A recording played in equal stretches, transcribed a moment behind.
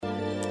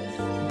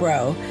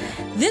bro,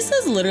 this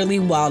is literally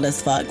wild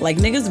as fuck. Like,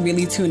 niggas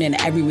really tune in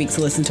every week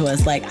to listen to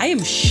us. Like, I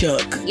am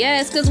shook.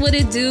 Yes, because what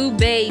it do,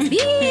 baby?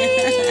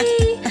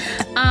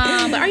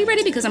 But are you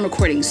ready? Because I'm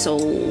recording, so...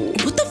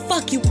 What the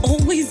fuck? You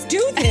always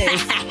do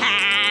this.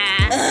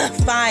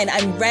 Fine,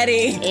 I'm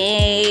ready.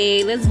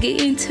 Hey, let's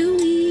get into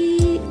it.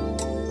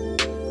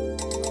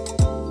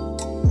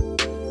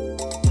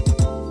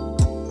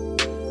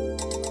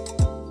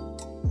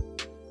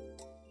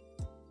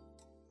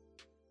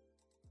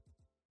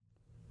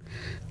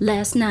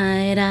 Last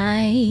night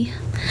I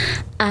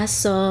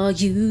saw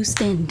you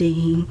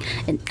standing,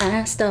 and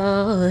I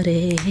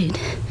started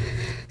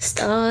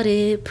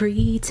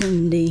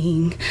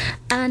pretending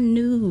I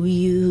knew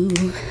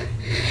you,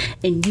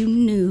 and you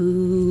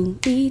knew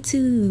me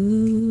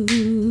too.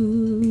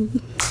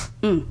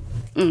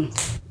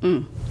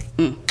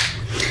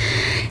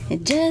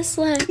 And just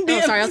like...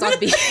 Oh, sorry, I was off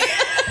beat.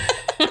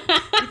 You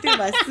threw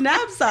my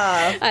snaps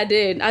off. I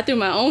did. I threw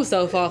my own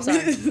self off.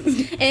 Sorry.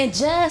 And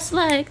just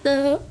like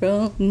the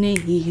Romney,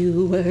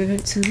 you were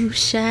too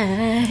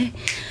shy.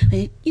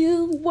 But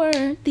you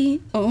weren't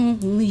the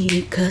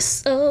only, 'cause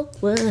so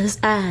was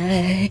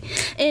I.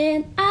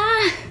 And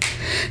I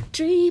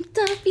dreamed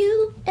of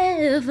you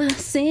ever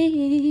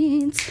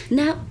since.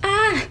 Now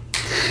I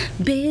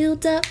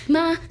build up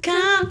my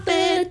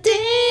confidence,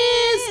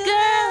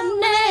 girl.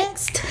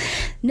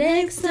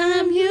 Next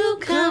time you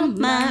come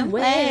my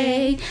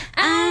way,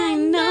 I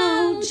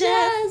know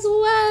just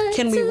what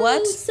Can we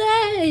what?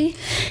 say.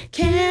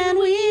 Can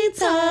we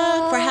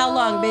talk? For how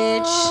long,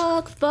 bitch?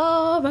 Talk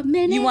for a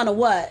minute. You want to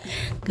what?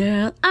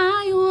 Girl,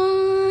 I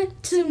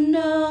want to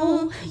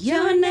know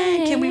your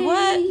name. Can we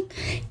what?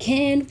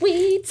 Can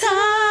we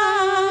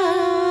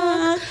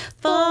talk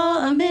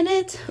for a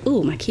minute?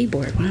 Ooh, my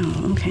keyboard.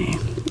 Wow, okay.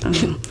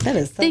 That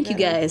is so Thank you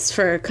guys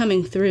for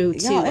coming through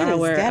to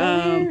our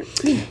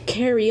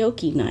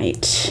karaoke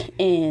night.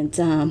 And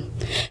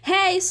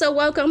hey, so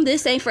welcome.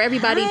 This Ain't For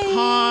Everybody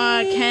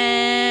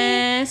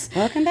podcast.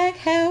 Welcome back,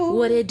 hell.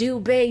 What it do,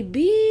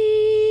 baby?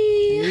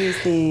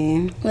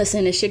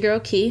 Listen, it's your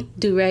girl Key,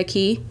 Do-Rag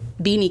Key,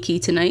 Beanie Key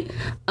tonight.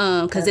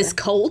 Because it's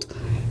cold.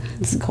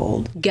 It's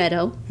cold.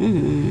 Ghetto.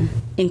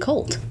 And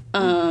cold.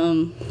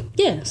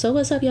 Yeah, so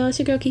what's up, y'all? It's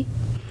your girl Key.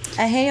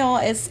 Hey y'all,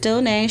 it's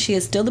still Nay. She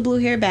is still the blue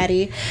haired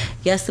baddie.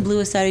 Yes, the blue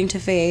is starting to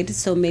fade,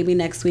 so maybe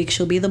next week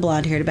she'll be the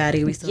blonde haired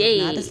baddie. We still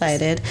have not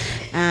decided.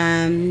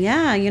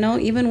 Yeah, you know,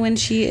 even when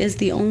she is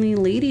the only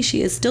lady,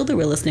 she is still the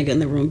realest nigga in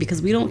the room,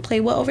 because we don't play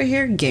what over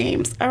here?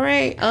 Games. All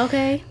right.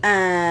 Okay.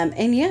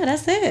 And yeah,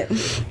 that's it.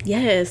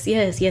 Yes.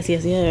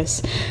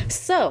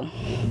 So,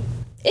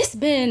 it's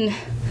been...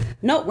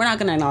 No, we're not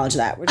going to acknowledge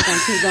that. We're just going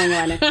to keep going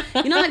on.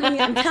 You know, like,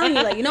 I'm telling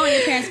you, like, you know when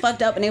your parents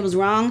fucked up and it was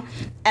wrong,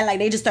 and, like,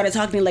 they just started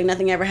talking to you like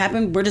nothing ever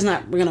happened? We're going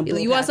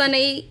to... You want something to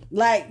eat?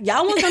 Like,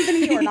 y'all want something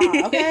to eat or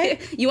not, okay?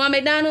 You want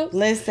McDonald's?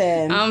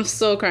 Listen. I'm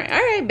so crying. All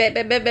right, bet.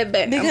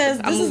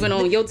 Because I'm moving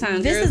on your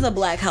time, This girl. is a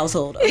black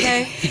household,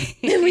 okay?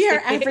 We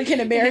are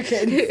African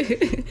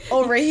Americans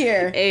over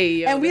here.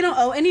 Hey, and we don't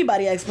owe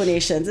anybody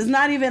explanations. It's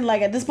not even,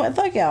 like, at this point,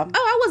 fuck y'all. Oh,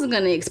 I wasn't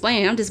going to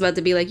explain. I'm just about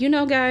to be like, you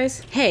know,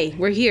 guys, hey,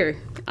 we're here.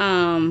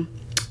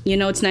 You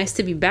know, it's nice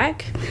to be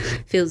back.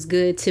 Feels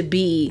good to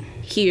be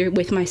here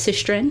with my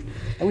sister.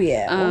 Oh,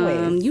 yeah,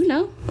 always. You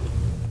know,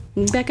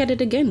 back at it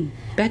again.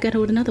 Back at it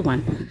with another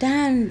one.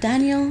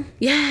 Daniel?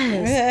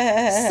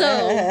 Yes.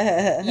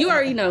 So, you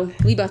already know,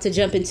 we about to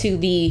jump into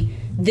the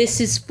This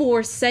Is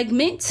For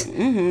segment.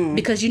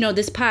 Because, you know,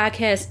 this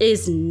podcast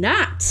is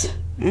not.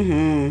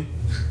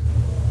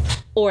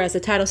 Or as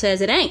the title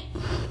says, it ain't.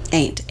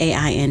 Aint.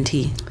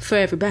 A-I-N-T. For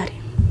everybody.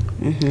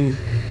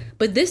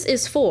 But this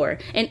is for,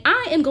 and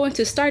I am going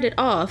to start it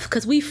off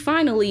because we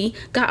finally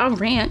got a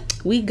rant.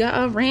 We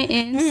got a rant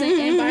in sent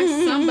in by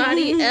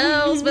somebody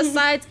else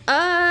besides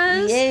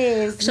us.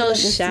 Yes. So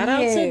shout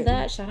out to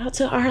that. Shout out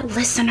to our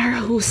listener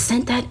who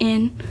sent that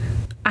in.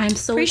 I'm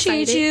so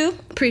excited.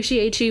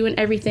 Appreciate you and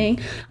everything.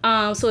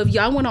 So if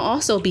y'all want to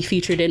also be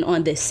featured in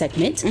on this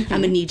segment, I'm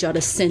gonna need y'all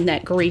to send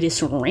that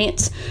greatest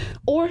rant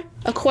or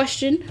a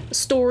question, a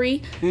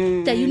story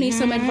that you need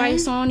some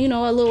advice on. You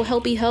know, a little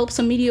help,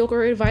 some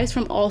mediocre advice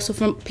from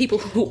people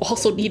who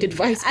also need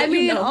advice. I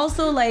mean,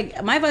 also,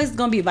 like, my advice is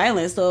gonna be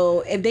violent.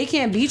 So if they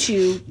can't beat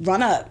you,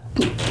 run up.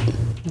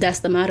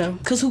 That's the motto.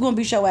 Cause who gonna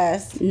beat your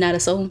ass? Not a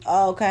soul.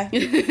 Oh, okay.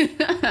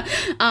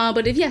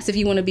 But if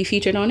you want to be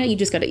featured on it, you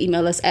just gotta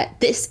email us at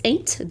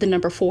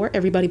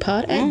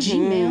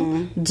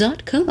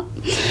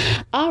thisain't4everybodypod@gmail.com.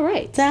 All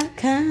right.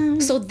 .com.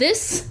 So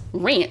this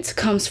rant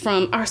comes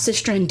from our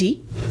sister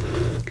D.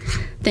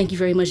 Thank you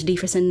very much, D,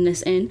 for sending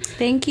this in.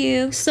 Thank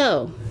you.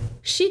 So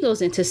she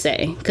goes in to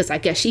say, because I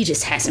guess she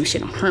just has some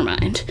shit on her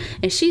mind,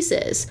 and she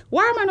says,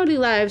 why are minority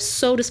lives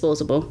so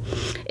disposable?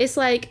 It's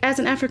like, as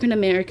an African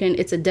American,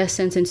 it's a death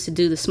sentence to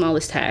do the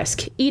smallest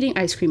task: eating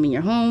ice cream in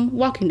your home,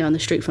 walking down the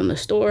street from the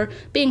store,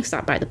 being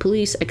stopped by the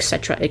police,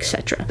 etc.,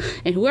 etc.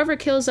 And whoever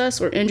kills us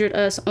or injured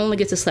us only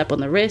gets a slap on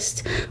the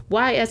wrist.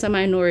 Why, as a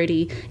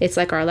minority, it's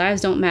like our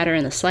lives don't matter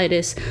in the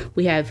slightest.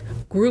 We have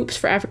groups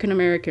for African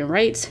American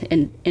rights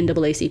and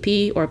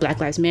NAACP or Black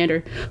Lives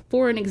Matter.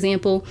 For an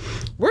example,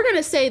 we're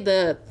gonna say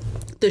the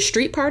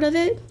street part of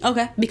it,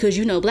 okay, because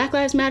Black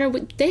Lives Matter,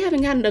 they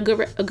haven't gotten a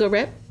good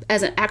rep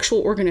as an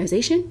actual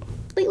organization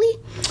lately.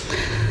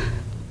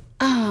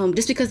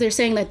 Just because they're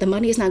saying that the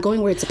money is not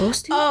going where it's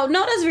supposed to. Oh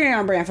no, that's very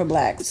on brand for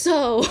Blacks.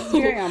 So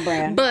very on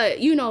brand. But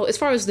as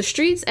far as the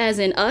streets, as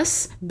in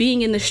us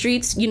being in the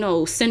streets,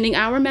 sending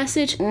our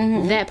message,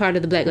 that part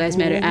of the Black Lives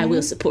Matter, I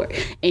will support.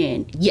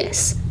 And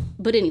yes.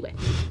 But anyway,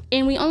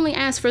 and we only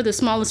ask for the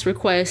smallest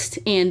request,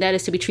 and that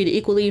is to be treated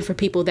equally for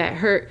people that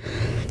hurt.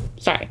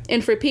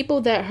 And for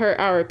people that hurt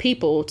our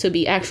people to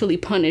be actually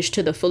punished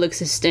to the full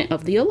extent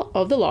of the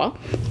law.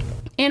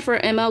 And for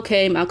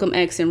MLK, Malcolm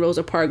X, and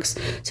Rosa Parks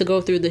to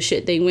go through the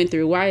shit they went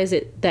through. Why is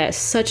that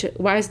such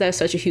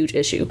a huge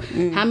issue?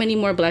 How many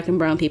more Black and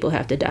brown people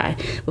have to die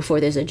before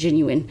there's a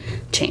genuine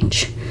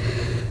change?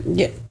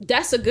 Yeah,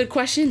 that's a good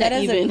question. That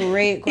is a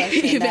great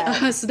question. Even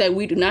us, that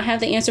we do not have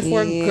the answer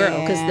for,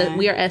 girl, because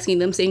we are asking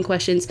them same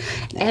questions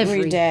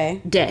every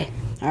day.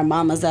 Our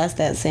mamas asked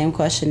that same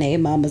question. They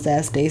mamas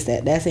asked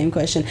that same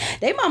question.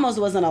 They mamas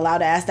wasn't allowed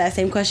to ask that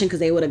same question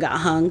because they would have got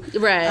hung,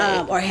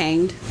 right, or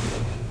hanged.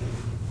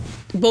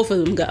 Both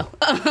of them go.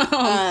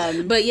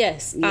 But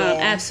yes,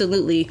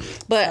 absolutely.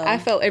 But I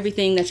felt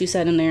everything that you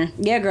said in there.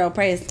 Yeah, girl,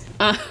 praise.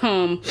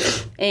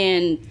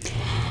 And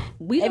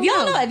we don't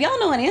know. If y'all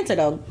know an answer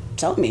though,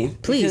 tell me.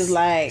 Please,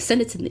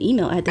 send it to the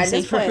email at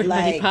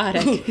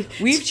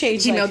we've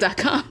changed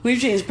gmail.com. We've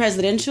changed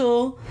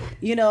presidential,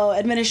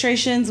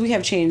 administrations. We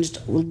have changed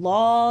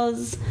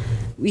laws.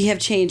 We have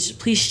changed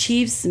police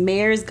chiefs,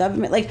 mayors,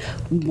 government.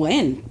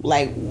 When?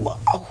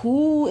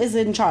 Who is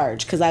in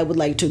charge? Because I would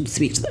like to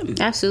speak to them.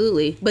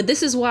 Absolutely. But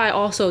this is why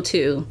also,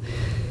 too,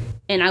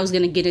 and I was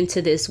going to get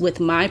into this with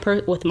my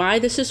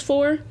this is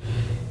for,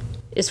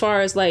 as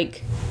far as,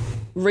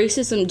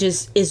 racism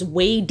just is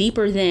way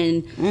deeper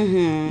than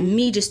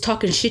me just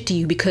talking shit to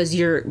you because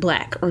you're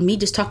Black, or me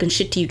just talking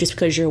shit to you just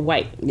because you're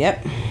white.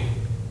 Yep.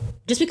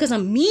 Just because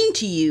I'm mean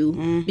to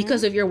you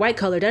because of your white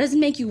color, that doesn't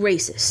make you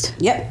racist.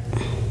 Yep.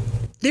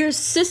 There's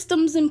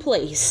systems in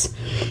place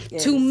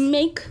to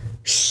make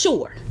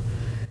sure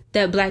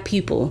that Black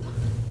people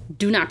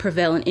do not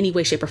prevail in any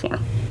way, shape, or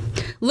form.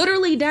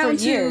 Literally down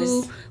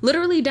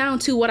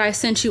to what I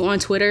sent you on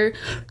Twitter,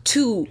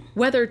 to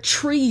whether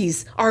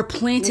trees are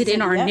planted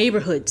in our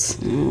neighborhoods.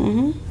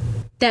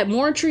 That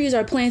more trees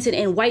are planted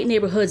in white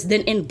neighborhoods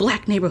than in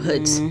Black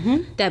neighborhoods.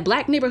 That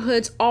Black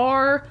neighborhoods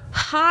are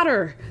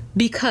hotter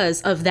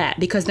because of that,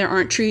 because there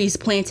aren't trees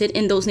planted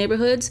in those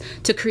neighborhoods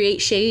to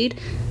create shade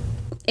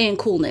and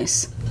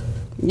coolness.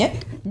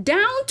 Yep.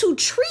 Down to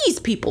trees,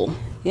 people.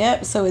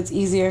 Yep. So it's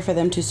easier for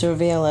them to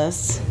surveil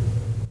us.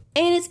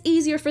 And it's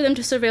easier for them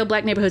to surveil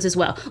Black neighborhoods as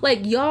well.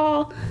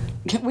 Y'all,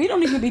 we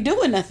don't even be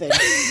doing nothing.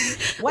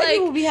 White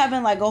people be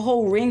having a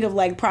whole ring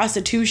of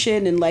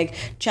prostitution and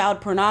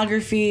child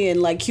pornography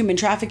and human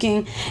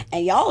trafficking,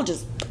 and y'all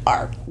just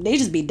they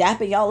just be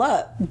dapping y'all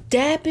up.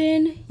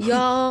 Dapping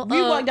y'all we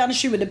walk down the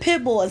street with a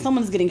pit bull and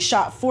someone's getting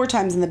shot 4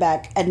 times in the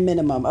back at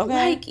minimum.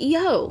 Okay.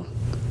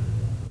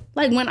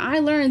 When I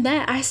learned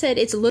that, I said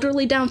it's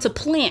literally down to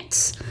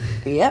plants.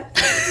 Yep.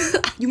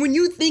 When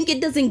you think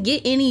it doesn't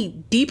get any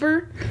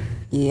deeper,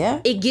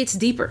 it gets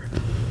deeper.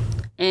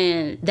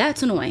 And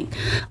that's annoying.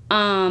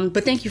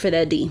 But thank you for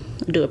that, D.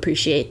 I do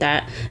appreciate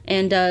that.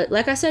 And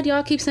like I said,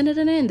 y'all keep sending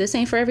it in. This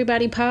ain't for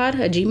everybody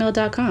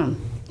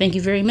pod@gmail.com. Thank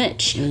you very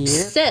much. Yep.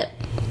 So,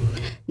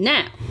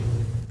 now,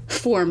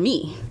 for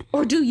me,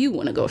 or do you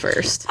want to go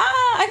first?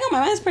 I know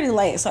mine's pretty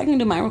light, so I can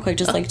do mine real quick,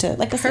 just a period.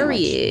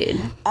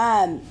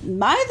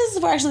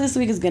 This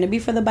week is gonna be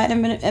for the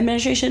Biden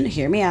administration.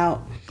 Hear me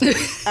out,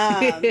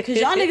 because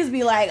y'all niggas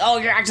be like, oh,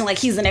 you're acting like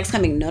he's the next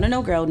coming.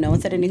 No, girl. No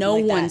one said anything. No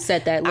one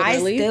said that.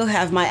 Literally. I still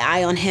have my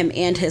eye on him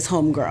and his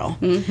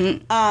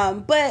homegirl.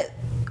 But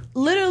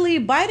literally,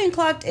 Biden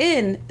clocked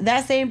in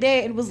that same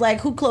day and was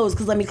like, who closed?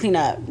 Because let me clean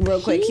up real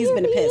quick. He's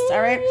been pissed.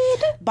 All right.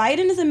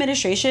 Biden's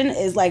administration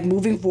is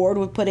moving forward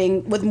with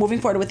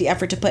the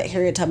effort to put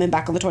Harriet Tubman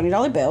back on the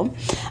 $20 bill.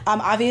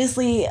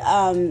 Obviously,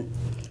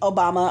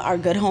 Obama, our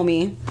good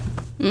homie,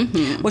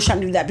 was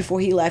trying to do that before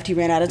he left. He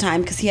ran out of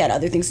time because he had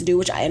other things to do,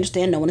 which I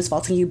understand. No one is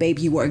faulting you, babe.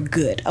 You are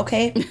good.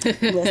 Okay.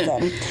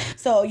 Listen.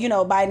 So,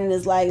 Biden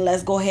is like,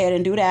 let's go ahead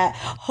and do that.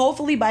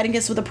 Hopefully Biden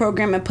gets with the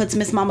program and puts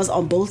Miss Mamas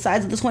on both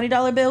sides of the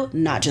 $20 bill,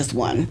 not just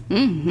one.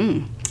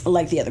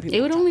 Like the other people.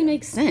 It would only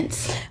make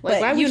sense.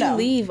 Why would you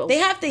leave? They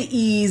have to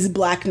ease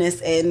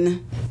Blackness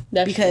in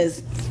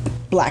because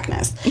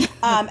Blackness.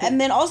 And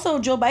then also,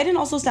 Joe Biden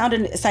also signed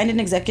an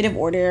executive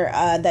order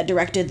that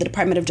directed the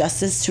Department of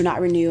Justice to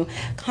not renew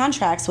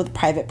contracts with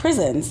private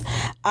prisons.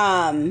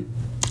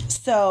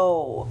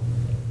 So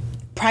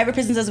private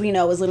prisons, as we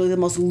know, is literally the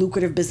most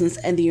lucrative business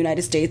in the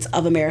United States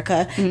of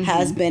America.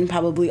 Has been,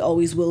 probably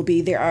always will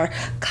be. There are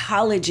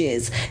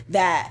colleges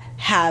that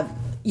have,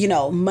 you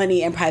know,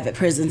 money in private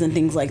prisons and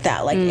things like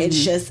that. Like,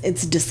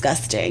 it's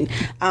disgusting.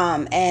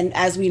 And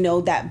as we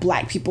know, that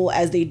black people,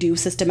 as they do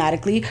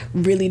systematically,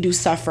 really do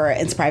suffer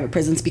in private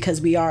prisons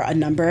because we are a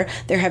number.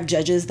 There are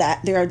judges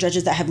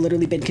that have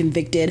literally been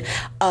convicted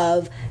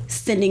of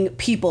sending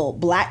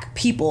black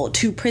people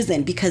to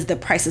prison because the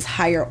price is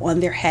higher on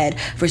their head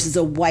versus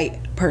a white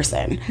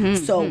person.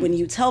 So when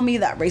you tell me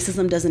that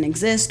racism doesn't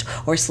exist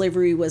or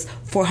slavery was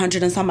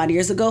 400 and some odd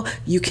years ago,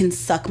 you can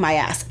suck my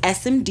ass.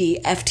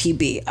 SMD,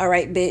 FTB. All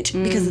right, bitch,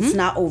 because it's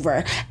not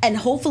over. And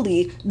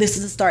hopefully this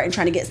is a start in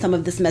trying to get some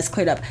of this mess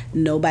cleared up.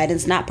 No,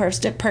 Biden's not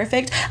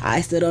perfect.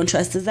 I still don't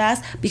trust his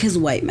ass because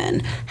white men.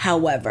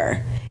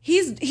 However,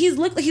 he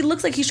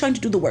looks like he's trying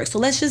to do the work. So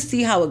let's just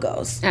see how it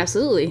goes.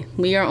 Absolutely.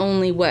 We are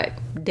only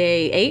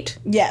day 8?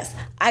 Yes,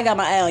 I got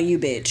my eye on you,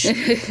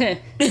 bitch.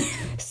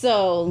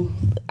 So,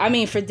 I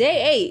mean, for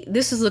day 8,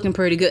 this is looking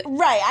pretty good.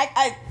 Right.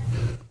 I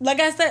like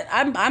I said,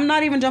 I'm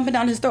not even jumping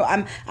down his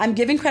throat. I'm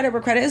giving credit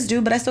where credit is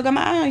due, but I still got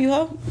my eye on you,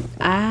 ho.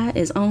 Eye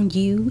is on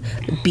you,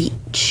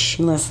 bitch.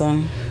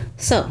 Listen.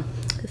 So,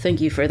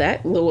 thank you for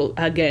that. Well,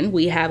 again,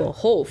 we have a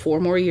whole 4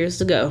 more years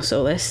to go.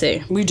 So let's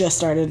see. We just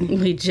started.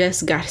 We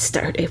just got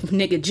started.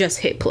 Nigga just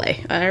hit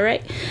play. All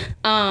right.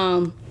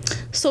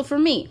 So for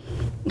me,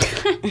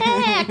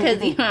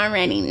 because you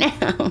already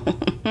know,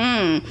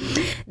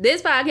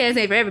 this podcast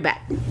ain't for everybody.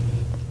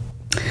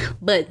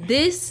 But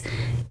this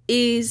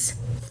is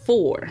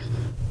for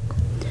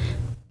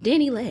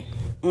Danny Lay.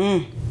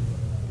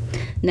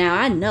 Now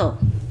I know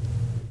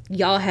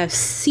y'all have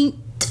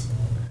seen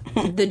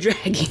the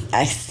dragon.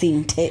 I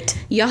seen it.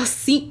 Y'all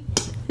seen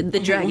the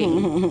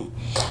dragon.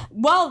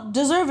 Well,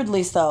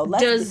 deservedly so.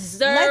 Let's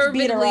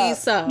beat her up.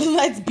 So.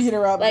 Let's beat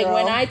her up, like, girl.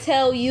 when I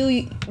tell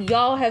you,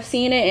 y'all have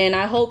seen it, and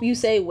I hope you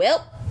say,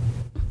 well,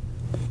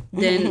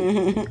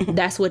 then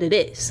that's what it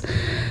is.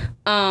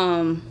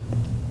 Now,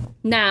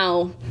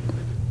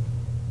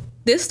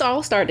 this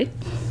all started,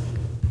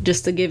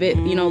 just to give it,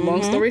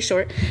 long story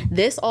short,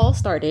 this all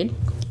started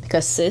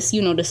because sis,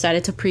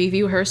 decided to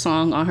preview her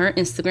song on her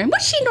Instagram,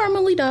 which she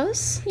normally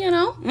does,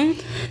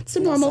 It's a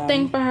normal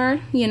thing for her,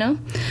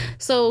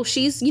 So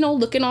she's,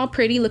 looking all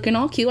pretty, looking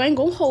all cute. I ain't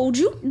gonna hold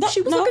you.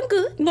 She was looking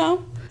good.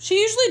 No, she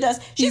usually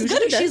does.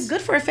 She's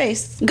good for her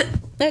face. Good.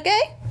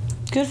 Okay?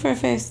 Good for her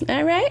face.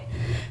 All right.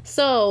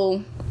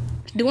 So,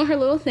 doing her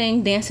little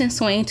thing, dancing,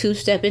 swaying,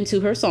 2-step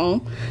into her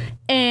song.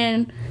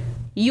 And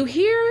you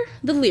hear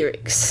the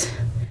lyrics.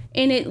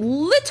 And it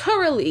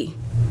literally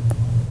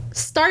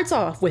starts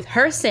off with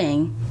her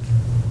saying,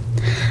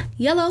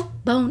 "Yellow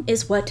bone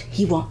is what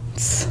he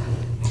wants."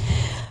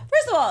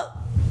 First of all,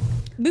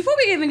 before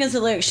we even get into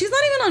the lyrics, she's not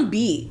even on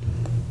beat.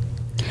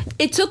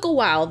 It took a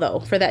while, though,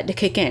 for that to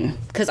kick in.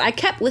 Because I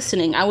kept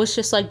listening. I was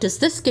just like, does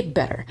this get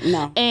better?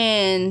 No.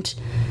 And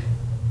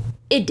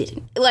it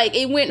didn't. Like,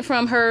 it went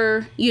from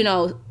her,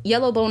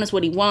 yellow bone is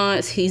what he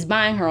wants. He's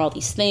buying her all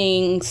these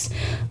things.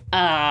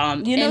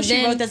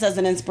 She wrote this as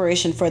an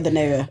inspiration for the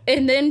nigga.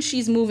 And then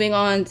she's moving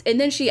on. And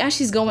then as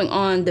she's going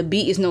on, the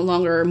beat is no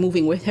longer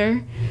moving with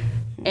her.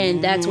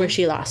 And that's where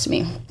she lost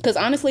me. Because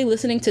honestly,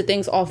 listening to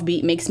things off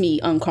beat makes me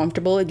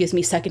uncomfortable. It gives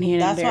me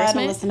secondhand embarrassment. That's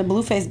why I don't listen to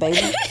Blueface,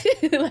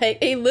 baby. Like,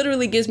 it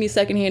literally gives me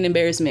secondhand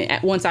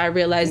embarrassment once I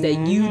realize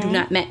that you do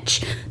not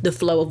match the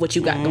flow of what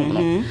you got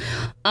going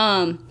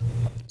on.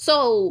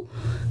 So,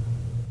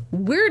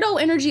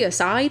 weirdo energy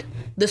aside,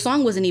 the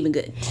song wasn't even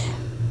good.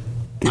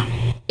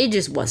 It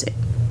just wasn't.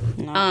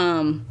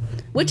 No.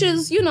 Which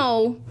is,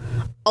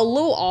 a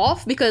little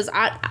off because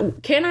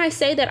can I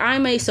say that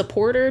I'm a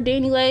supporter of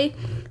Danny Lay?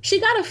 She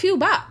got a few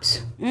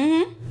bops.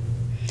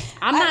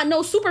 I'm not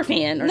no super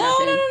fan or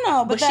nothing.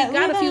 No. But she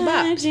got a few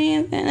bops.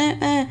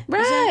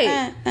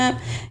 Right.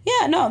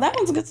 Yeah, no, that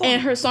one's a good song.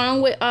 And her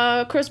song with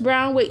Chris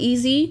Brown with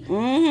Easy.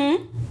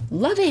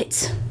 Love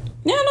it.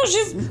 Yeah, no,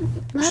 she's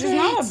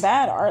not a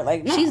bad art.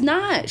 Like, no. She's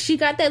not. She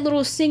got that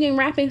little singing,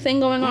 rapping thing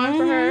going on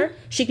for her.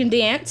 She can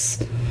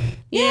dance.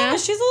 Yeah,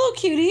 she's a little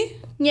cutie.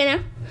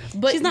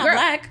 But she's not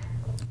black.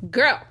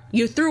 Girl,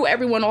 you threw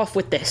everyone off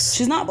with this.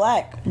 She's not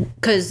black.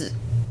 Because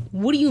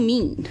what do you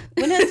mean?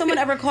 When has someone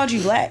ever called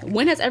you black?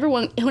 When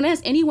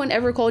has anyone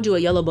ever called you a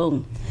yellow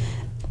bone?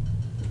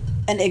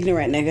 An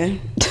ignorant nigga.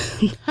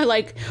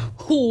 Like,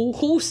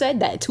 who said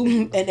that to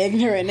me? An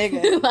ignorant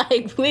nigga.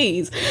 Like,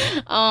 please.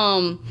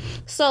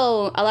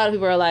 So a lot of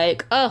people are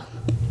like, oh,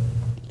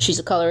 she's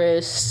a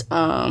colorist.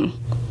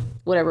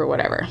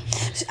 Whatever.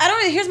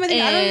 Here's my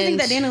thing. I don't even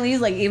think that Danny Lee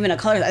is like even a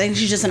colorist. I think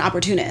she's just an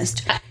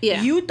opportunist.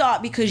 Yeah. You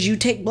thought because you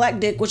take black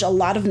dick, which a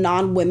lot of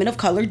non-women of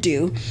color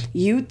do,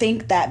 you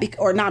think that,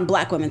 or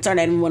non-black women, sorry,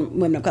 not even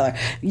women of color.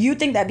 You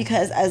think that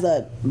because as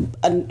a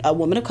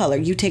woman of color,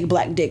 you take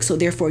black dick, so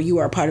therefore you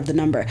are a part of the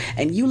number.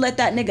 And you let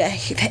that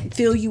nigga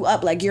fill you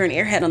up like you're an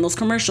airhead on those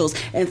commercials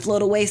and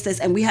float away, sis,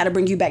 and we had to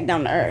bring you back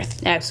down to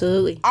earth.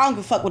 Absolutely. I don't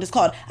give a fuck what it's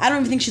called. I don't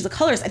even think she's a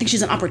colorist. I think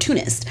she's an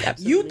opportunist.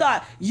 Absolutely. You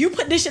thought you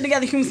put this shit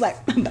together, he was like,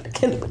 I'm about to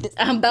kill it with this.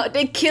 I'm about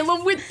to kill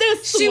him with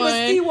this She one. was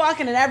sea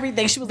walking and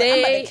everything. She was like, I'm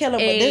about to kill him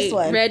with this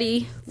one.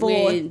 Ready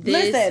when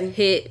this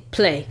hit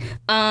play.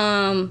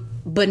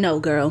 But no,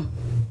 girl.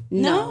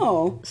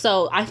 No.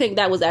 So I think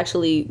that was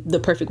actually the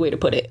perfect way to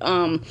put it.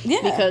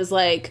 Because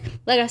like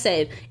I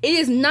said, it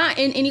is not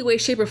in any way,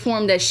 shape, or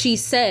form that she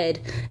said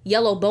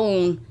yellow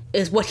bone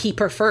is what he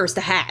prefers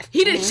to have.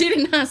 She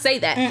did not say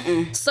that.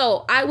 Mm-mm.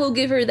 So I will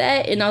give her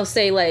that, and I'll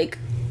say, like,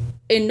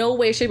 in no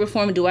way, shape, or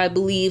form do I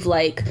believe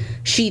like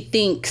she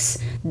thinks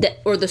that,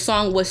 or the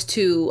song was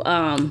to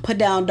put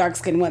down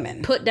dark-skinned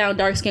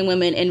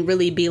women. And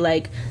really be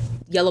like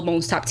yellow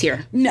bones top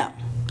tier. No.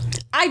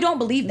 I don't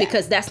believe that.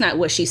 Because that's not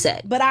what she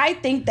said. But I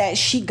think that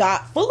she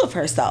got full of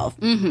herself.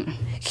 Mm-hmm.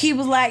 He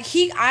was like,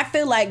 I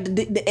feel like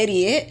the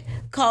idiot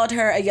called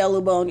her a yellow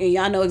bone, and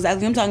y'all know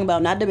exactly who I'm talking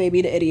about, not the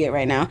baby, the idiot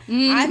right now.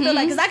 Mm-hmm. I feel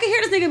like, because I can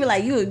hear this nigga be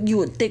like,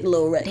 you a thick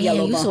little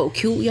yellow bone. You so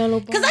cute,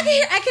 yellow bone. Because I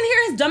can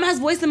hear his dumbass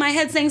voice in my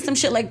head saying some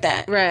shit like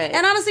that. Right.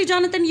 And honestly,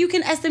 Jonathan, you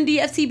can SMD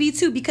FTB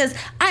too, because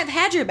I've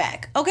had your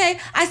back, okay?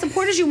 I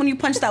supported you when you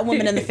punched that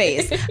woman in the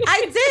face.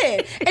 I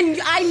did. And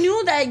I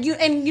knew that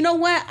and you know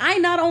what? I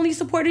not only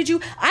supported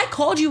you, I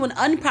called you an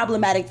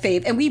unproblematic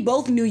fave, and we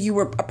both knew you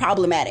were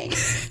problematic.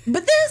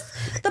 But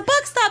the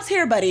buck stops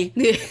here, buddy.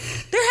 There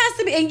has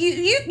to be, and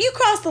you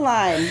crossed the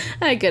line.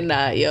 I could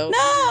not, yo.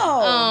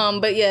 No.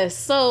 But yes,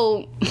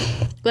 so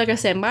like I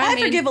said,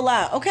 I forgive a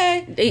lot,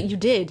 okay? You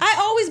did. I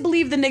always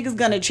believe the nigga's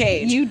gonna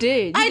change. You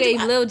did. You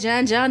gave Lil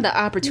John the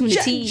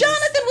opportunity.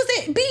 Jonathan was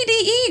it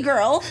BDE,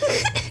 girl.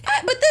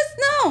 But this,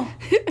 no.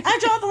 I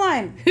draw the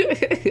line.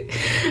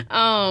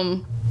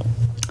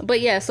 But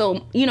yeah,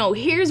 so, you know,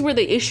 here's where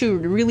the issue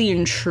really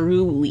and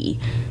truly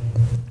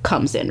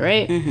comes in,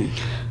 right? Mm-hmm.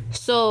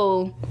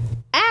 So,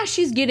 as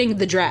she's getting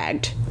the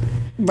dragged.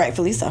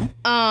 Rightfully so.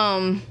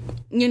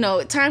 You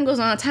know, time goes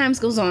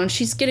on.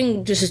 She's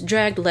getting just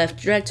dragged left,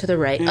 dragged to the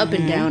right, mm-hmm. up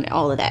and down,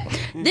 all of that.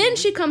 Mm-hmm. Then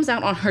she comes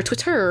out on her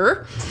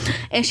Twitter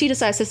and she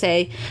decides to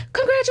say,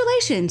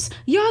 congratulations,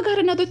 y'all got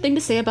another thing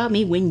to say about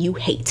me when you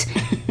hate.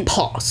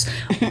 Pause.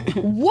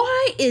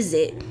 Why is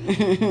it?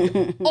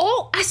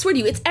 I swear to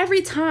you, it's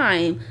every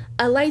time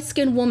a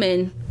light-skinned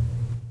woman,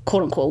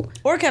 quote unquote,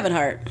 or Kevin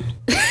Hart,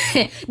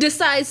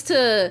 decides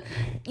to,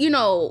 you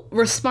know,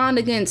 respond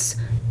against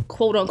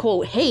quote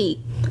unquote hate.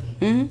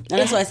 Mm-hmm. And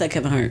that's why I said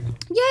Kevin Hart.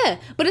 Yeah,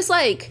 but it's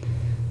like,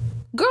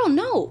 girl,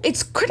 no,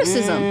 it's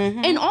criticism,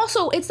 mm-hmm. and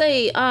also it's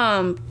a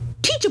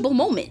teachable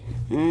moment.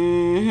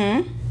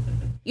 Mm-hmm.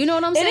 You know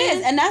what I'm saying? It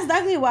is, and that's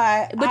exactly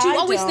why. But you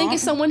always think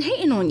it's someone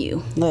hating on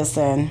you.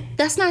 Listen,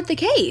 that's not the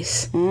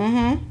case.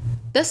 Mm-hmm.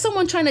 That's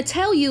someone trying to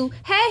tell you,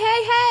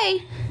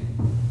 hey,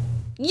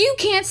 you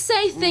can't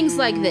say things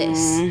like this.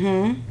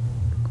 Mm-hmm.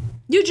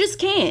 You just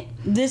can't.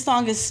 This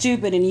song is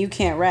stupid and you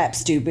can't rap,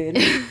 stupid.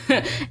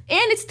 And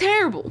it's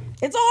terrible.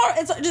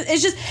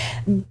 It's just,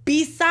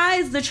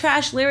 besides the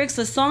trash lyrics,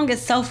 the song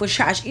itself was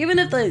trash. Even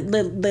if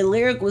the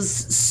lyric was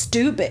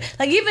stupid.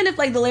 Like, even if,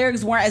 like, the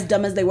lyrics weren't as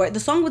dumb as they were, the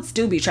song would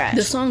still be trash.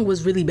 The song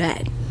was really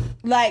bad.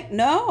 Like,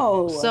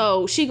 no.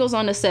 So, she goes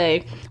on to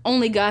say,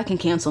 only God can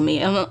cancel me.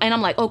 And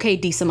I'm like, okay,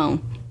 D.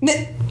 Simone. Not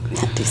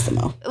D.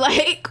 Simone.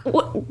 Like,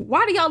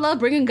 why do y'all love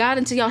bringing God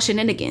into y'all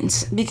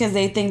shenanigans? Because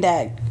they think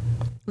that...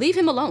 Leave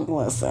him alone.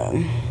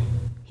 Listen.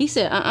 He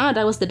said,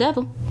 that was the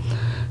devil.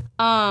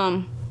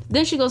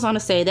 Then she goes on to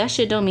say, that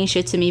shit don't mean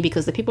shit to me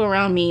because the people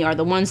around me are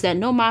the ones that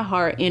know my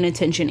heart and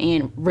intention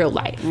in real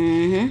life.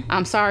 Mm-hmm.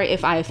 I'm sorry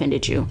if I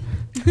offended you.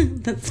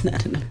 That's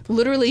not enough.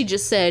 Literally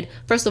just said,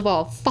 first of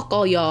all, fuck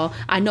all y'all.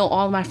 I know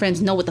all of my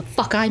friends know what the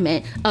fuck I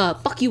meant.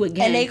 Fuck you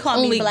again. And they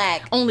call me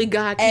black. Only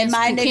God can cancel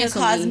me. And my nigga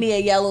calls me a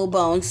yellow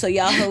bone, so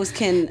y'all hoes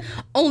can...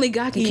 Only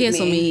God can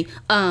cancel me.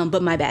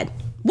 But my bad.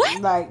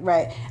 What?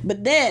 Right.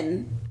 But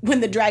then,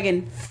 when the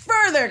dragon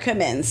further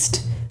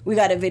commenced, we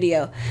got a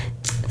video.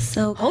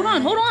 So hold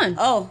on.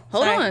 Oh,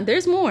 hold on.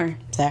 There's more.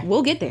 Sorry.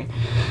 We'll get there.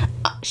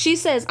 She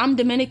says, I'm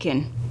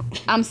Dominican.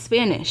 I'm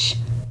Spanish.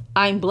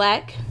 I'm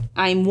black.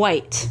 I'm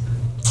white.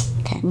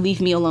 Okay.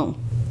 Leave me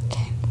alone.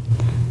 Okay.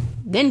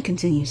 Then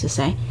continues to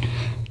say,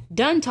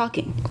 done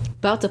talking.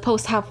 About to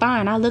post how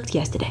fine I looked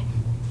yesterday.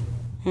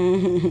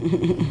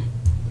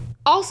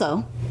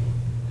 Also,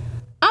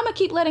 I'ma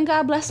keep letting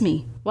God bless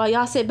me while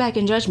y'all sit back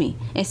and judge me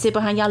and sit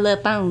behind y'all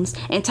love phones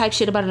and type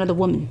shit about another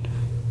woman.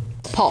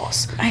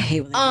 Pause. I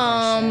hate when they do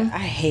that shit. I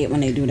hate when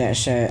they do that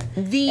shit.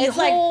 It's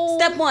like,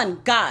 step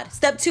 1, God.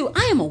 Step 2,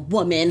 I am a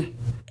woman.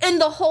 And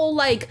the whole,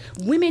 like,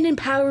 women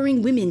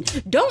empowering women.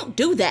 Don't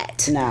do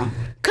that. No.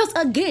 Because,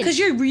 again... Because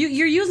you're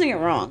using it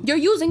wrong. You're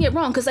using it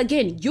wrong. Because,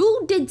 again,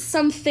 you did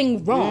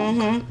something wrong.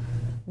 Mm-hmm.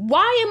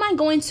 Why am I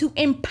going to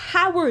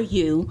empower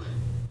you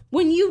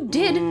when you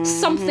did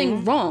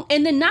something wrong?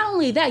 And then not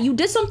only that, you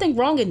did something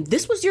wrong and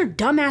this was your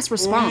dumbass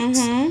response.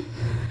 Mm-hmm.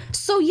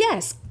 So,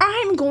 yes,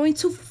 I'm going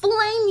to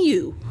flame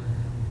you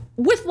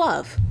with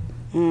love.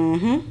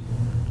 Mm-hmm.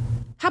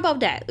 How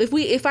about that?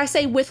 If I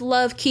say with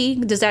love, Key,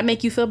 does that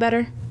make you feel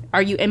better?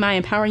 Am I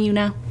empowering you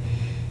now?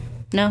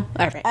 No?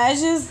 All right. I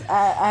just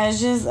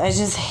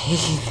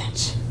hate that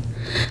shit.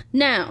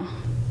 Now,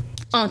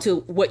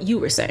 onto what you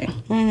were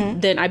saying,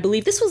 then I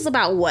believe this was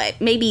about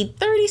maybe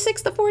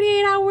 36 to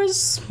 48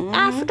 hours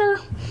after.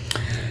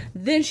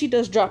 Then she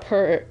does drop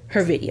her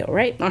video,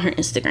 right, on her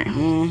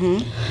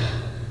Instagram.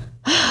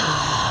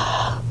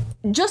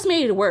 Just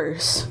made it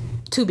worse,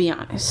 to be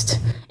honest.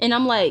 And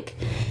I'm like,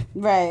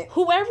 right,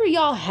 whoever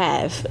y'all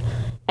have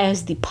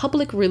as the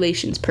public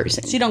relations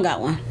person, she don't got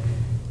one.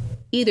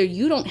 Either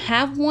you don't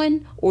have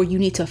one or you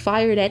need to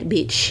fire that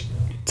bitch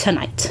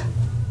tonight.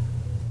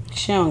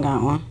 She don't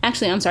got one.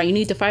 Actually, I'm sorry, you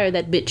need to fire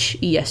that bitch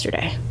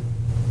yesterday.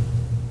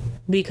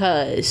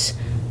 Because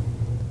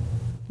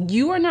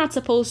you are not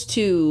supposed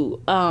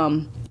to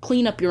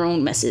clean up your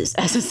own messes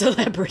as a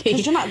celebrity.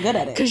 Because you're not good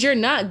at it. Because you're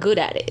not good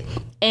at it.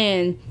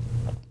 And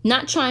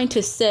not trying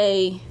to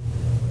say,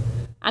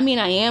 I mean,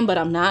 I am, but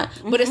I'm not.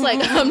 But it's like,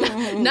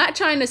 I'm not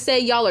trying to say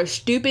y'all are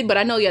stupid, but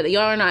I know y'all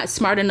are not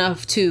smart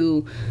enough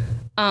to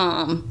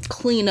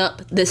clean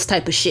up this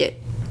type of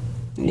shit.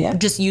 Yeah.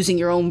 Just using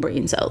your own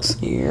brain cells.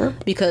 Yeah.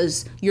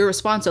 Because your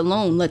response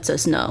alone lets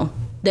us know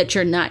that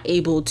you're not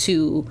able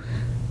to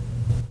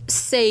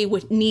say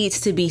what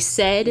needs to be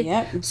said.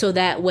 Yep. So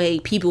that way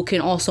people can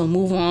also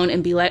move on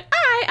and be like,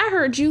 I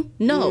heard you.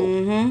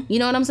 No. You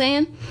know what I'm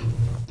saying?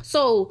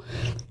 So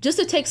just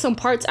to take some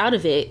parts out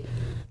of it,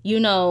 you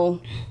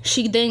know,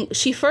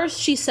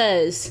 she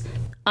says,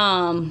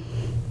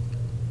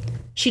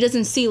 she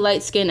doesn't see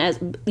light skin as,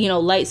 you know,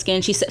 light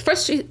skin. She said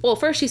first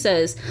she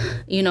says,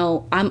 you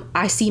know,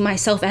 I see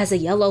myself as a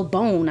yellow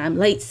bone. I'm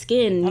light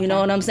skin. You know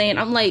what I'm saying?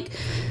 I'm like,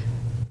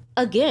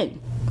 again,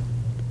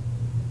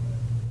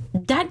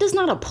 that does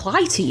not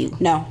apply to you.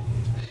 No.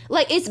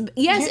 Like,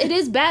 it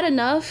is bad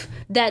enough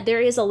that there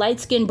is a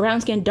light skin,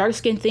 brown skin, dark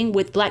skin thing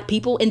with black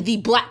people in the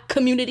black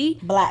community.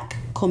 Black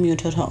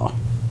community.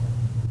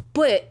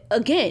 But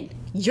again,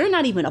 you're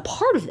not even a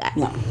part of that.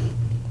 No.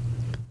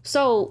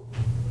 So,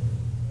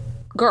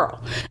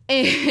 girl.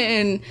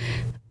 And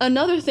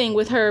another thing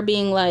with her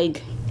being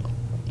like,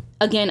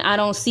 again, I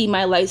don't see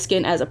my light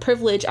skin as a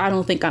privilege. I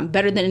don't think I'm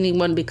better than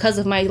anyone because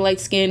of my light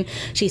skin.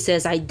 She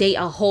says, I date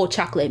a whole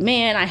chocolate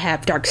man. I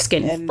have dark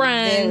skinned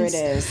friends.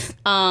 There it is.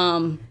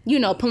 You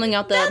know, pulling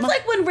out the... That's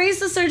like when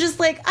racists are just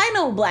like, I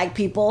know black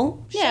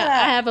people. Yeah,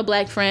 I have a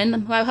black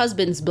friend. My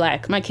husband's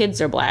black. My kids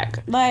are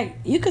black. Like,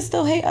 you could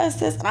still hate us,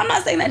 sis. And I'm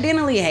not saying that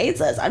Dana Lee hates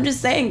us. I'm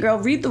just saying, girl,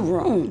 read the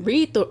room.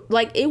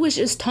 Like, it was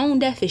just tone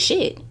deaf as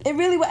shit. It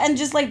really was. And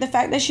just like the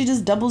fact that she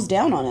just doubles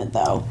down on it,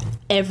 though.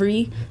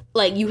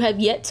 Like, you have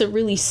yet to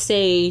really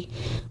say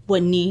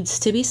what needs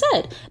to be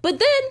said. But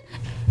then,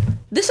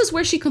 this is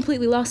where she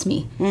completely lost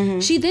me.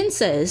 She then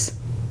says,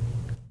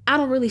 I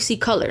don't really see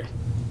color.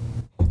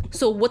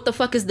 So what the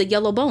fuck is the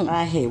yellow bone?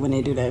 I hate when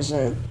they do that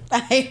shit.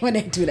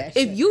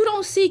 If you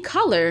don't see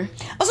color...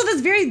 Also,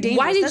 that's very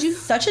dangerous. That's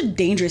such a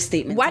dangerous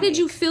statement. Why did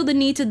you feel the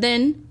need to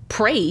then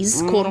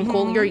praise, quote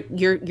unquote,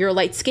 your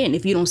light skin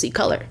if you don't see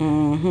color?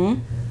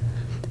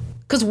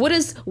 Because what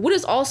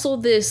is also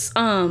this...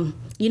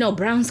 you know,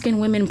 brown skin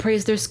women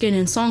praise their skin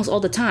in songs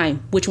all the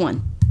time. Which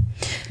one?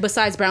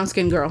 Besides Brown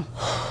Skin Girl.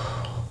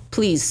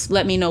 Please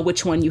let me know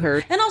which one you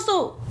heard. And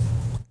also,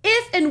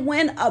 if and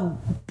when a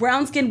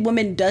brown skinned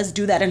woman does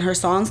do that in her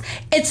songs,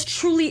 it's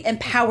truly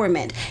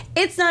empowerment.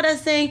 It's not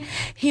us saying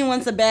he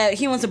wants a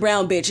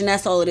brown bitch and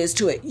that's all it is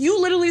to it.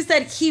 You literally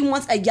said he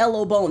wants a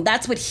yellow bone.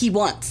 That's what he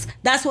wants.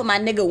 That's what my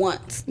nigga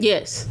wants.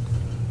 Yes.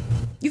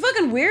 You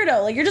fucking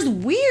weirdo. Like, you're just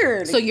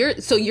weird. So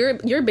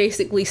you're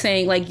basically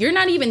saying, like, you're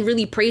not even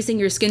really praising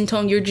your skin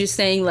tone. You're just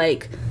saying,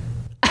 like,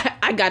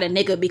 I got a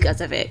nigga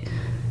because of it.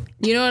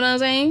 You know what I'm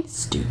saying?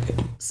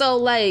 Stupid. So,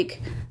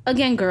 like,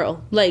 again,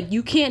 girl, like,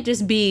 you can't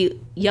just be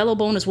yellow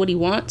bone is what he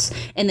wants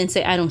and then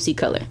say, I don't see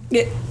color.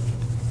 Yeah.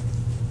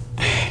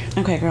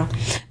 Okay, girl.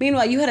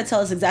 Meanwhile, you had to tell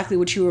us exactly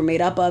what you were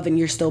made up of and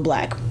you're still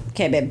black.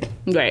 Okay, babe.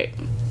 Right.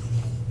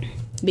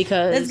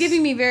 Because that's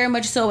giving me very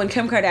much so when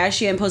Kim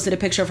Kardashian posted a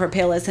picture of her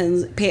pale as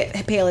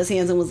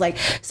hands and was like,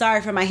 sorry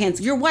for my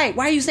hands. You're white.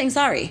 Why are you saying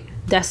sorry?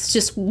 That's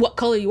just what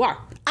color you are.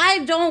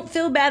 I don't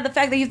feel bad the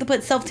fact that you have to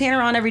put self-tanner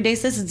on every day,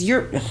 sis. It's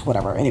your...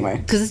 Whatever, anyway.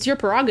 Because it's your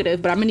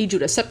prerogative, but I'm going to need you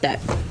to accept that.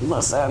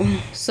 Listen.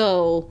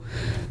 So,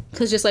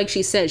 because just like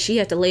she said, she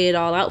had to lay it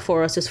all out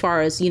for us as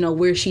far as, you know,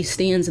 where she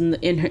stands in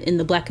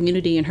the black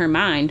community in her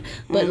mind.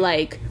 But,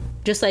 like...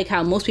 Just like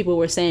how most people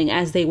were saying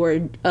as they were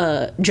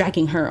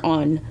dragging her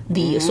on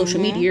the social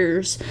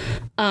medias,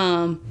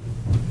 I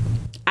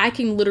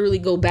can literally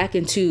go back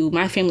into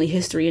my family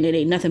history and it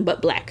ain't nothing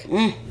but black.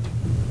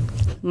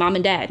 Mom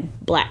and dad,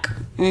 black.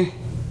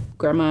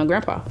 Grandma and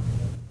grandpa,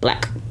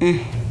 black.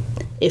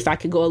 If I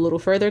could go a little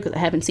further, because I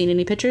haven't seen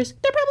any pictures,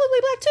 they're probably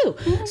black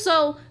too.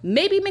 So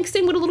maybe mixed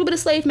in with a little bit of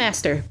slave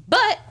master.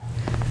 But...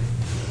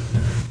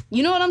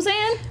 You know what I'm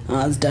saying?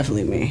 Oh, it's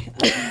definitely me.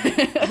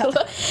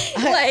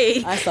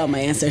 I saw my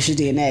ancestry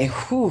DNA.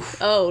 Whew.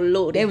 Oh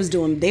Lord, they was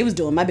doing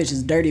my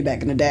bitches dirty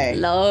back in the day.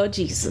 Lord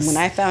Jesus. When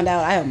I found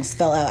out, I almost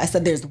fell out. I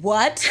said, "There's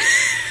what?"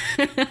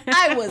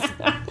 I was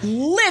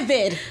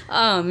livid.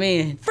 Oh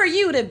man, for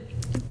you to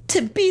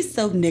be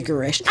so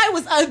niggerish. I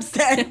was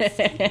upset.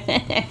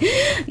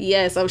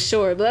 Yes, I'm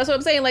sure. But that's what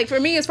I'm saying. Like,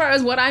 for me, as far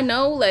as what I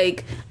know,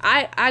 like,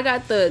 I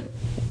got the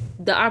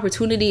the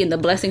opportunity and the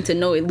blessing to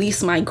know at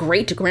least my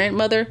great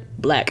grandmother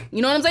black.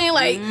 You know what I'm saying?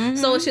 Like,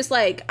 so it's just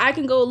like I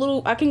can go a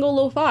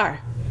little far.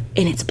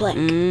 And it's black.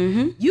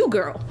 You,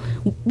 girl,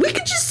 we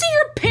could just see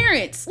your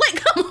parents.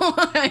 Like, come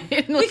on.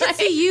 We could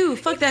see you.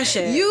 Fuck that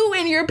shit. You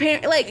and your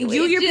parents. Like,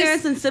 you, your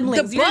parents and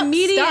siblings. The buck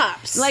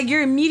stops. Like,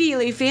 your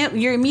immediate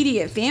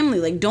family.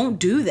 Like, don't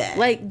do that.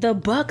 Like, the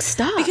buck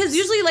stops. Because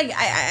usually, like,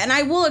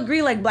 I will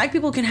agree, like, black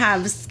people can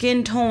have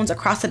skin tones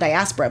across the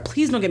diaspora.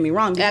 Please don't get me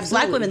wrong. Because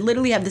black women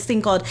literally have this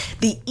thing called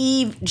the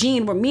Eve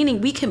gene, where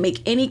meaning we can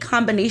make any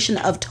combination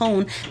of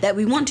tone that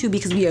we want to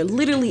because we are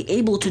literally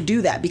able to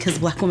do that because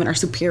black women are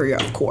superior,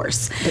 of course.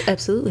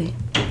 Absolutely.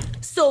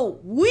 So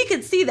we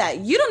could see that.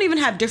 You don't even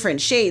have different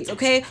shades,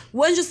 okay?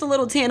 One's just a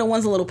little tan and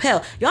one's a little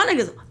pale. Y'all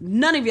niggas,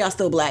 none of y'all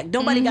still black.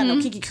 Nobody got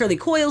no kinky curly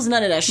coils,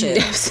 none of that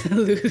shit.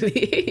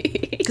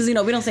 Absolutely. Because, you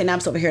know, we don't say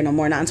naps over here no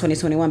more, not in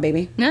 2021,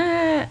 baby.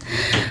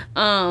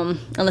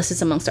 Unless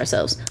it's amongst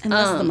ourselves.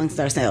 Unless it's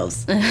amongst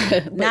ourselves.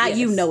 Not yes.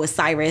 You, Noah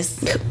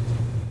Cyrus.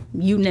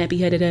 You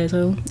nappy-headed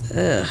asshole.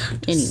 Ugh.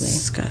 Anyway.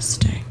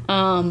 Disgusting.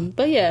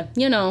 But yeah,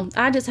 you know,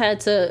 I just had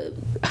to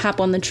hop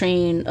on the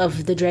train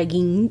of the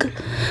dragging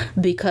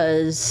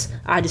because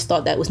I just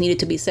thought that was needed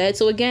to be said.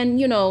 So again,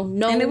 you know,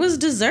 no. And it was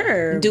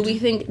deserved. Do we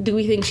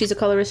think she's a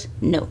colorist?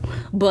 No.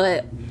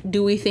 But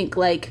do we think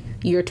like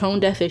you're tone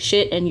deaf as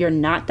shit and you're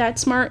not that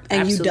smart?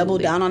 And Absolutely. You double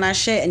down on that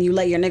shit and you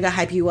let your nigga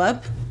hype you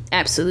up?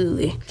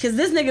 Absolutely. Because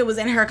this nigga was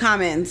in her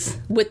comments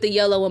with the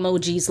yellow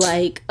emojis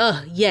like,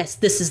 yes,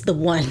 this is the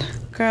one.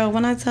 Girl,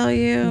 when I tell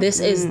you. This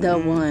is the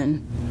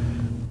one.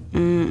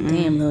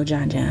 Damn, Lil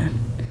John John.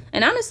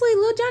 And honestly,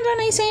 Lil John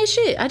John ain't saying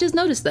shit. I just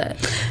noticed that.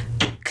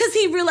 Because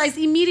he realized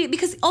immediately,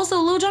 because also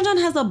Lil Jon Jon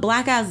has a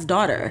black ass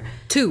daughter.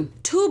 Two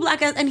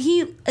black ass, and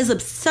he is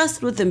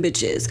obsessed with them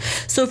bitches.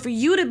 So for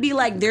you to be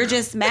like, they're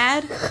just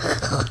mad,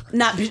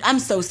 I'm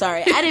so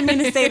sorry. I didn't mean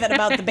to say that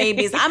about the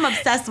babies. I'm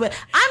obsessed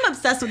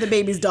with the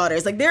baby's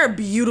daughters. Like, they're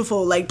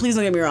beautiful. Like, please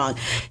don't get me wrong.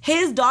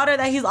 His daughter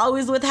that he's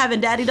always with having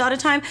daddy-daughter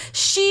time,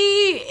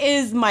 she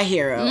is my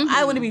hero.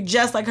 I want to be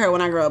just like her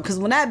when I grow up. Because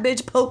when that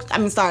bitch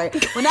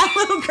when that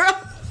little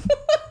girl...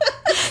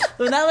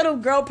 When that little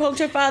girl poked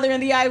her father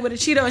in the eye with a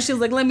Cheeto and she was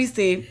like, let me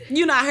see.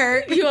 You not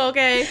hurt. You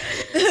okay?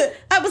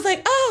 I was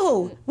like,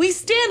 oh, we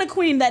stand a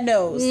queen that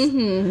knows.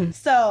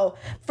 So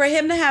for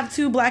him to have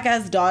two black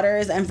ass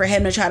daughters and for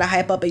him to try to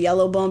hype up a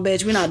yellow bone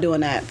bitch, we're not doing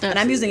that. Absolutely. And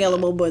I'm using yellow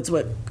bone bitch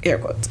with air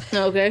quotes.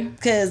 Okay.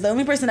 Because the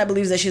only person that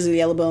believes that she's a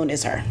yellow bone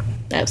is her.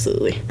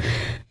 Absolutely.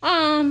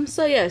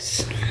 So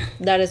yes,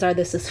 that is our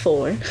This Is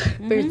For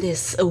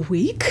this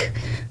week.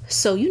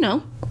 So, you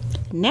know,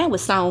 now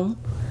it's on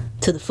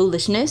to the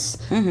foolishness,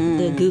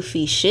 the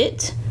goofy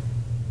shit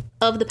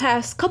of the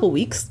past couple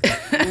weeks.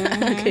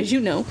 Because, you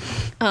know,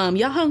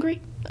 y'all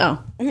hungry?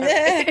 Oh.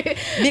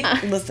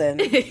 Listen,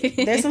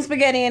 there's some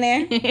spaghetti in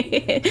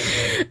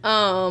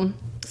there.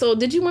 So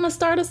did you want to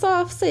start us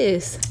off,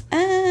 sis?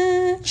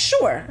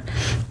 Sure.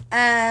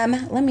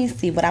 Let me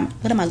see what I'm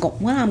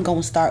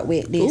gonna start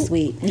with this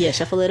week. Yeah,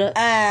 shuffle it up.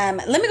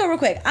 Let me go real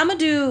quick. I'm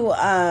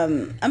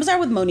gonna start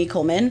with Monique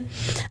Coleman.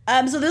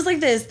 So there's like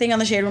this thing on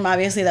the Shade Room,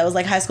 obviously, that was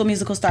like High School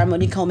Musical star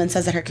Monique Coleman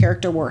says that her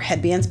character wore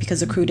headbands because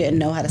the crew didn't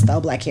know how to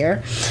style black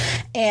hair,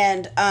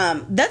 and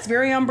that's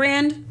very on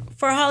brand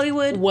for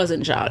Hollywood.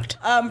 Wasn't shocked.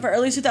 For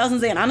early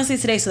 2000s and honestly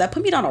today. So that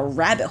put me down a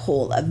rabbit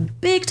hole of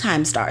big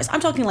time stars. I'm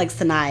talking like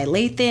Sanaa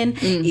Lathan,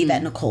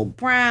 Yvette Nicole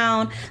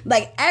Brown.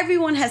 Like,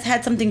 everyone has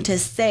had something to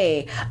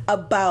say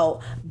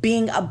about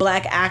being a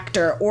black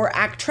actor or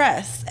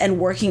actress and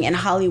working in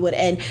Hollywood.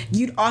 And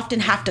you'd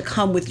often have to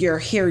come with your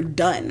hair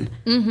done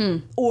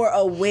or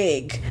a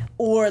wig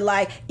or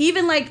like,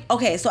 even like,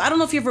 okay, so I don't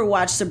know if you ever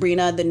watched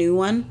Sabrina, the new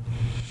one.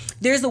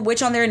 There's a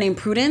witch on there named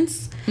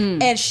Prudence,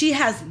 and she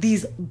has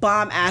these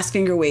bomb-ass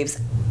finger waves.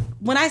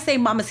 When I say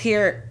mama's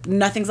hair,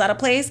 nothing's out of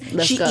place,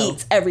 she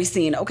eats every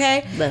scene,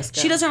 okay? Let's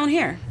go. She does her own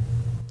hair.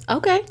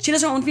 Okay. She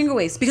does her own finger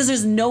waves because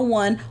there's no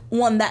one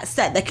on that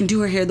set that can do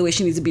her hair the way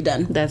she needs to be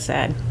done. That's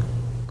sad.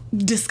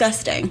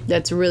 Disgusting.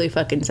 That's really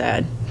fucking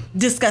sad.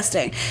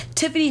 Disgusting.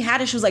 Tiffany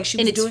Haddish was like,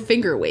 doing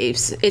finger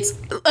waves. It's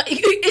finger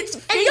waves.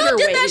 And y'all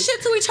did that shit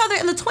to each other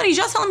in the 20s.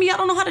 Y'all telling me y'all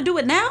don't know how to do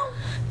it now?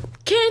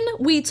 Can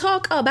we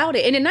talk about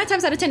it? And then 9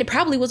 times out of 10, it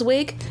probably was a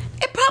wig.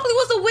 It probably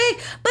was a wig,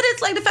 but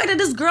it's like the fact that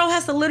this girl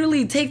has to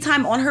literally take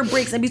time on her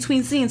breaks in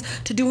between scenes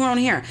to do her own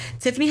hair.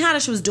 Tiffany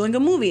Haddish was doing a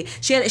movie.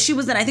 She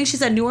was in, I think she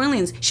said New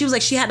Orleans. She was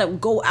like, she had to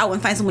go out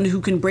and find someone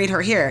who can braid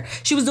her hair.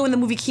 She was doing the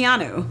movie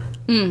Keanu.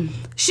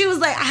 She was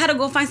like, I had to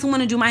go find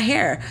someone to do my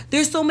hair.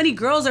 There's so many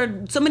girls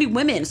or so many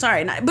women,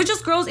 but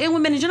just girls and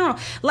women in general.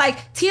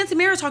 Like, Tia and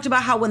Tamera talked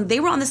about how when they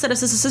were on the set of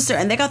Sister Sister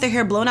and they got their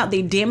hair blown out,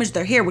 they damaged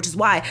their hair, which is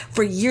why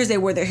for years they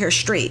wore their hair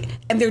straight.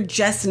 And they're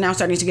just now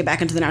starting to get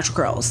back into the natural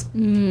curls.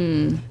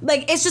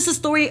 Like, it's just a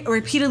story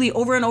repeatedly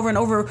over and over and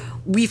over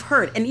we've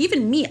heard. And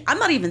even me, I'm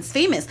not even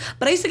famous,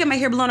 but I used to get my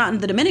hair blown out in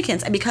the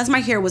Dominicans. And because my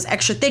hair was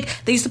extra thick,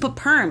 they used to put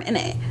perm in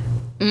it.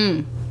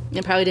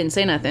 It probably didn't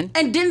say nothing.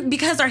 And then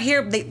because our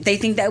hair, they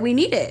think that we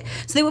need it.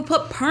 So they would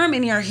put perm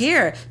in your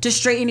hair to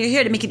straighten your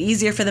hair to make it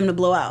easier for them to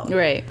blow out.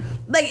 Right.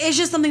 Like, it's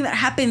just something that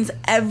happens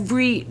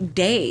every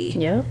day.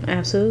 Yep,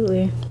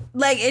 absolutely.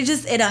 Like,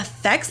 it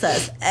affects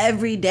us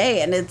every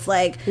day. And it's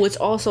like... Which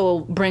also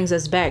brings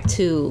us back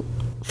to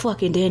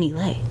fucking Danny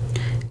Lay.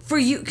 For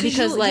you,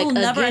 because like, you'll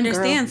never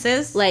understand, girl,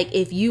 sis. Like,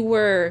 if you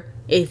were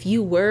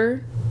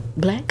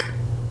black,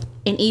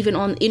 and even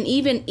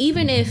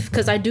if,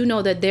 because I do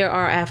know that there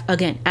are,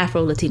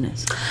 Afro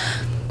Latinas.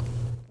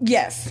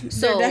 Yes,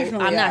 so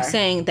I'm not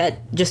saying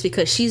that just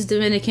because she's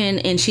Dominican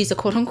and she's a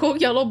quote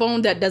unquote yellow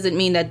bone, that doesn't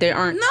mean that there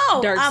aren't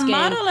dark skin.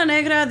 Amara La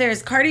Negra.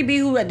 There's Cardi B,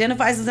 who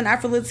identifies as an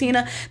Afro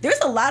Latina. There's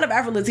a lot of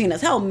Afro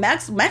Latinas. Hell,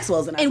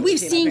 Maxwell's an Afro and we've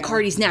seen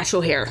Cardi's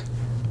natural hair.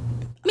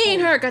 Me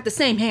and her got the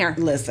same hair.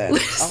 Listen.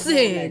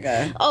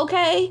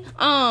 Okay.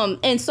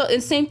 And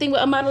same thing with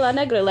Amara La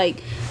Negra.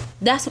 Like,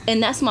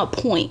 that's my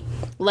point.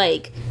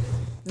 Like,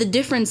 the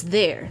difference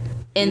there,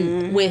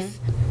 and with,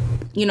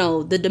 you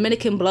know, the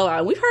Dominican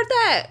blowout. We've heard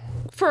that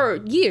for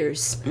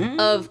years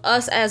of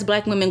us as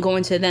black women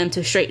going to them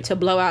to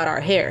blow out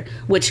our hair,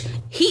 which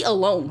heat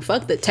alone,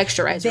 fuck the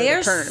texturizer.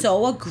 They're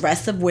so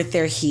aggressive with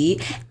their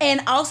heat.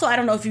 And also, I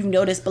don't know if you've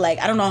noticed, but like,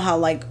 I don't know how,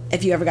 like,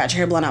 if you ever got your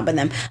hair blown out by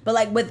them, but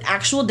like with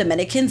actual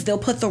Dominicans, they'll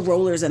put the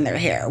rollers in their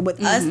hair.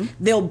 With us,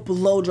 they'll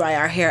blow dry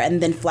our hair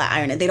and then flat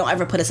iron it. They don't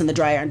ever put us in the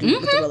dryer and do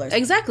it with the rollers.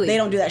 Exactly. They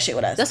don't do that shit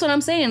with us. That's what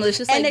I'm saying. It's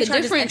just and like the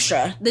difference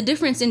extra. The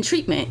difference in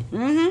treatment.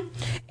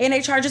 And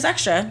they charge us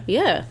extra.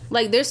 Yeah.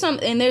 Like there's some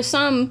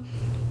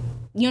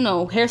you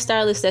know,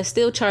 hairstylists that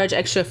still charge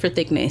extra for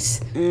thickness.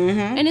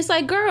 And it's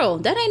like, girl,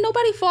 that ain't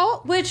nobody's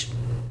fault. Which,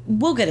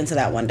 we'll get into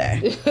that one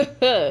day.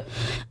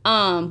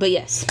 But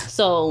yes,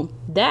 so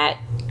that,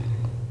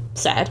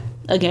 sad,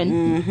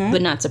 again,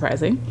 but not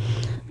surprising.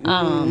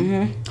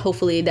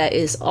 Hopefully that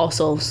is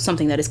also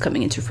something that is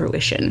coming into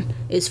fruition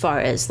as far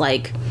as,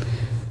 like,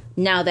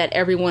 now that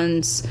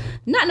everyone's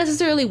not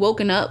necessarily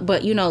woken up,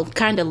 but, you know,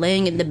 kind of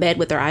laying in the bed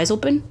with their eyes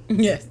open.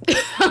 Yes.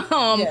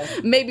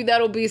 Maybe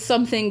that'll be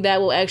something that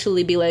will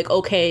actually be like,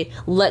 okay,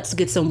 let's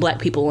get some black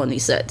people on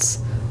these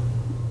sets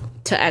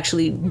to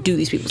actually do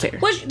these people's hair.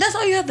 Which, that's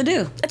all you have to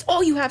do. That's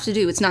all you have to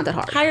do. It's not that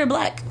hard. Hire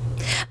black.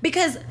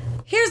 Because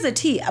here's the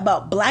tea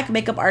about black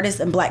makeup artists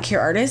and black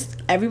hair artists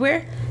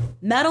everywhere.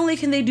 Not only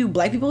can they do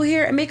black people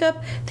hair and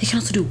makeup, they can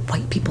also do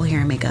white people hair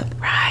and makeup.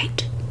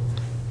 Right.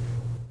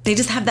 They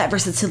just have that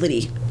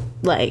versatility.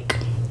 Like,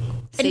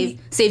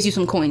 saves you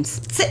some coins.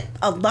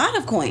 A lot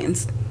of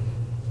coins.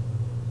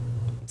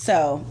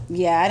 So,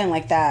 yeah, I didn't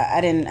like that.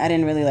 I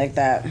didn't really like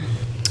that.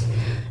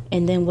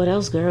 And then what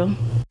else, girl?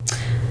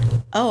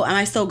 Oh, am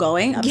I still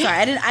going? I'm sorry.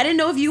 I didn't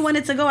know if you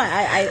wanted to go.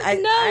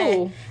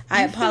 No.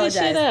 I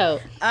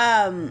apologize.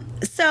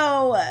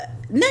 So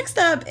next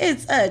up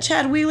is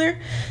Chad Wheeler.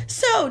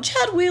 So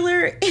Chad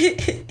Wheeler,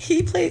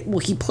 he played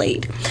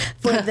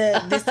for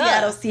the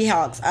Seattle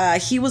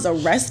Seahawks. He was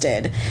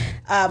arrested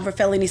for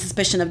felony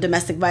suspicion of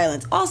domestic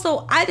violence.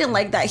 Also, I didn't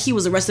like that he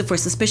was arrested for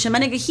suspicion. My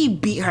nigga, he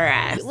beat her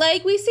ass.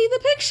 Like, we see the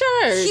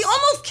pictures. He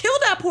almost killed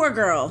that poor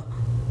girl.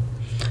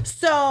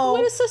 So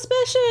what is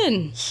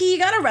suspicion? He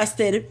got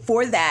arrested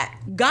for that,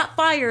 got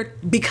fired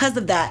because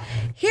of that.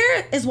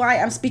 Here is why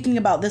I'm speaking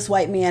about this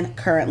white man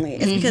currently.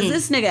 It's because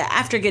this nigga,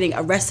 after getting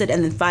arrested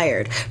and then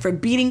fired for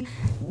beating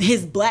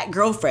his black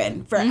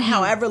girlfriend for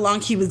however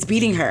long he was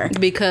beating her.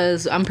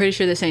 Because I'm pretty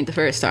sure this ain't the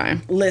first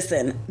time.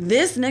 Listen,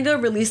 this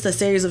nigga released a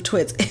series of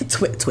tweets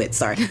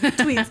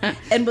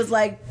and was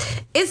like,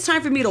 it's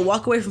time for me to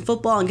walk away from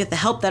football and get the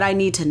help that I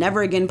need to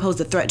never again pose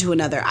a threat to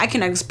another. I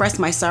cannot express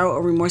my sorrow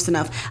or remorse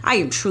enough. I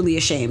am truly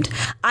ashamed.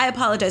 I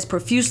apologize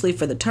profusely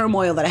for the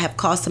turmoil that I have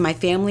caused to my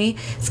family,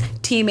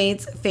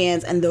 teammates,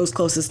 fans, and those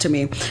closest to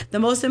me. The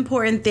most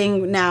important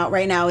thing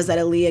right now is that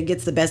Aaliyah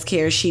gets the best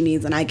care she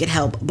needs and I get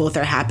help. Both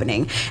are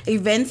happening.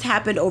 Events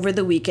happened over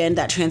the weekend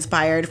that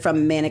transpired from a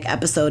manic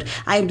episode.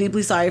 I am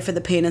deeply sorry for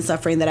the pain and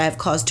suffering that I have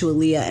caused to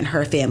Aaliyah and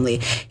her family.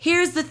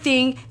 Here's the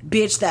thing,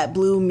 bitch, that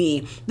blew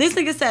me. This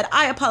nigga said,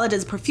 I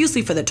apologize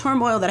profusely for the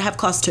turmoil that I have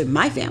caused to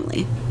my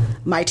family,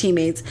 my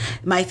teammates,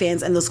 my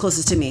fans, and those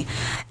closest to me.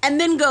 And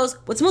then goes,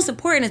 what's most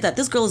important is that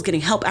this girl is getting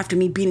help after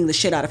me beating the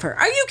shit out of her.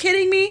 Are you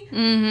kidding me?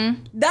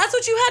 That's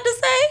what you had to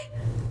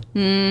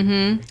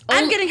say?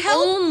 I'm getting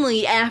help?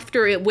 Only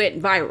after it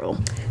went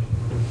viral.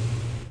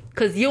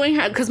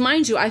 Because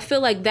mind you, I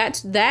feel like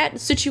that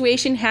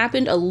situation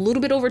happened a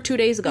little bit over 2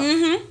 days ago.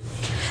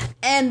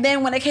 And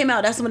then when it came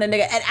out, that's when the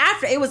nigga, and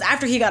it was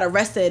after he got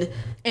arrested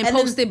and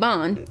posted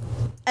bond.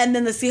 And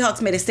then the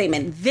Seahawks made a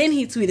statement. Then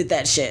he tweeted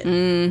that shit.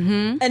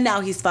 And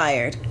now he's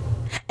fired.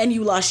 And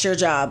you lost your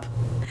job.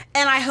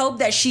 And I hope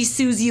that she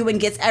sues you and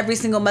gets every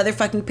single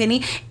motherfucking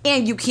penny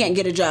and you can't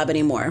get a job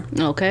anymore.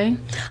 Okay.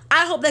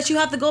 I hope that you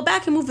have to go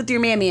back and move with your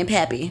mammy and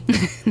pappy.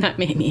 Not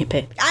mammy and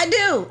pappy. I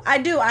do.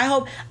 I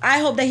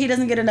hope that he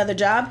doesn't get another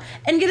job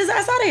and get his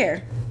ass out of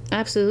here.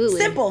 Absolutely.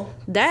 Simple.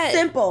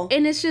 Simple.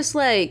 And it's just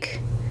like,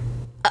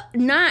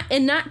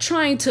 not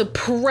trying to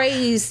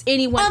praise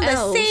anyone else.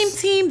 On the same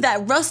team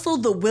that Russell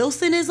the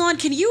Wilson is on.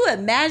 Can you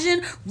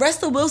imagine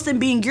Russell Wilson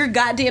being your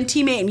goddamn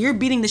teammate and you're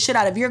beating the shit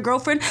out of your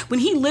girlfriend when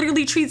he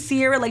literally treats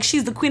Sierra like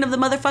she's the queen of the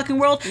motherfucking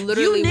world?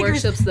 Literally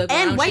worships the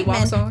ground and white she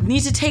walks men on.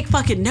 need to take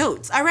fucking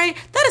notes. All right,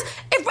 that is,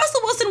 if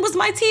Russell Wilson was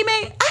my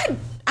teammate,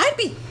 I'd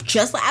be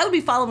just like, I would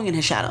be following in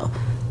his shadow.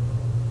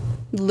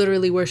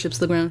 Literally worships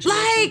the ground.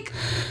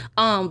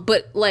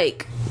 But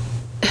like,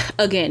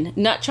 again,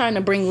 not trying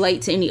to bring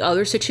light to any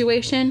other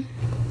situation,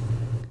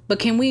 but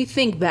can we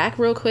think back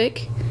real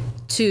quick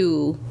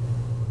to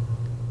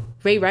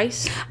Ray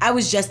Rice? I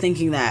was just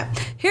thinking that.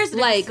 Here's the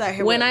like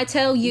when I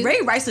tell you,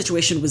 Ray Rice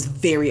situation was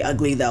very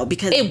ugly though,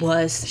 because it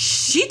was.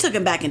 She took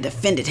him back and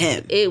defended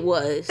him. It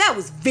was. That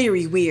was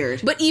very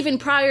weird. But even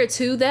prior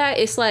to that,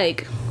 it's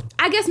like,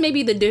 I guess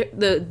maybe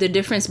the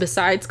difference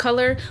besides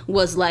color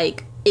was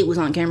like it was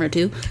on camera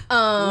too.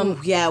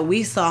 Yeah,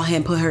 we saw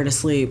him put her to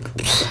sleep.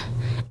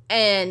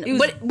 And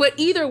but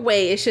either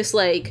way, it's just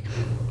like,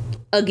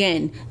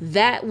 again,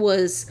 that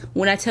was,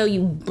 when I tell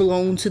you,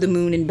 blown to the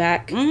moon and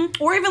back.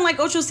 Mm-hmm. Or even like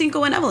Ocho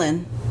Cinco and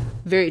Evelyn.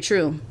 Very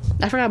true.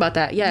 I forgot about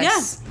that.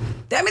 Yes.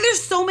 Yeah. I mean,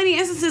 there's so many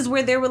instances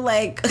where they were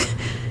like,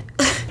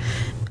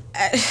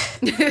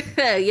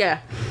 yeah.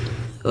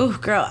 Oh,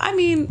 girl. I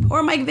mean,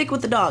 or Mike Vick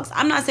with the dogs.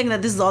 I'm not saying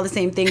that this is all the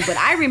same thing, but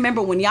I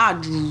remember when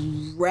y'all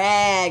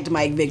dragged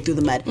Mike Vick through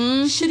the mud.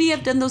 Should he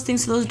have done those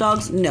things to those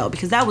dogs? No,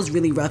 because that was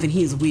really rough and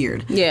he's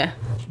weird. Yeah.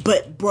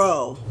 But,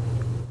 bro,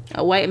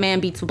 a white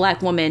man beats a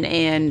black woman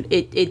and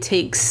it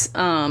takes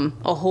a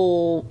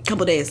whole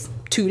couple days.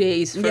 2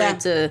 days for it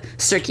to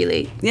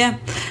circulate. Yeah.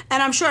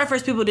 And I'm sure at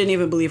first people didn't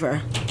even believe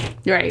her.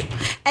 Right.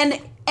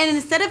 And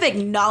instead of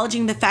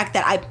acknowledging the fact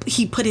that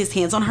he put his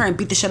hands on her and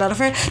beat the shit out of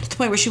her to the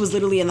point where she was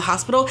literally in the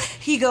hospital,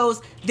 he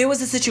goes, there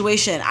was a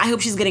situation. I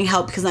hope she's getting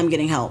help because I'm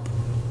getting help.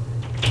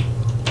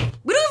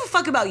 We don't give a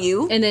fuck about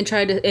you. And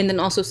then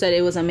also said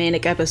it was a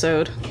manic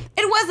episode.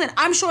 It wasn't.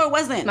 I'm sure it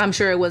wasn't. I'm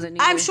sure it wasn't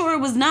either. I'm sure it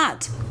was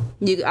not.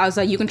 I was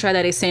like, you can try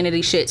that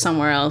insanity shit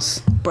somewhere else.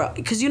 Bro,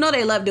 because you know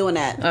they love doing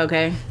that.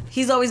 Okay.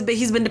 He's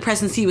been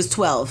depressed since he was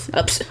 12.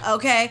 Oops.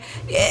 Okay?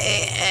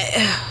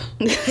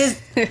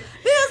 Because like,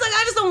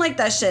 I just don't like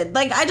that shit.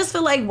 Like, I just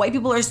feel like white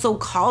people are so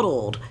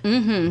coddled.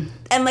 Mm-hmm.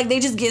 And like, they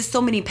just get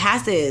so many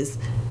passes.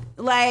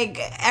 Like,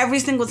 every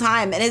single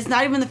time. And it's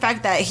not even the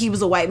fact that he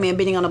was a white man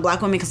beating on a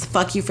black woman, because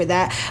fuck you for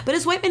that. But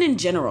it's white men in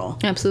general.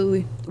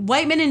 Absolutely.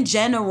 White men in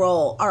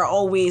general are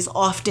always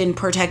often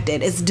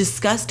protected. It's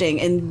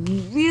disgusting and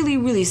really,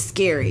 really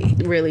scary.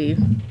 Really.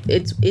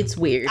 It's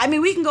weird. I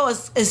mean, we can go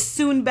as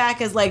soon back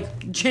as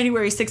like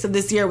January 6th of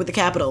this year with the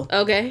Capitol.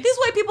 Okay. These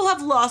white people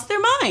have lost their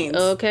minds.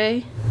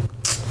 Okay.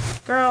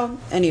 Girl.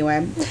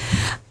 Anyway.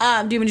 Do you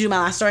want me to do my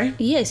last story?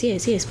 Yes,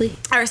 please.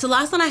 All right, so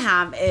last one I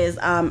have is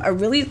a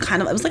really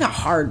kind of, it was like a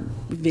hard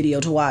video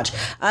to watch.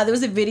 There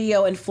was a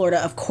video in Florida,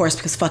 of course,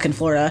 because fucking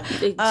Florida.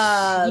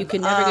 You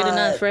can never get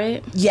enough,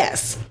 right?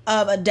 Yes.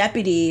 Of a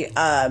deputy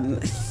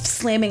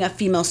slamming a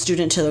female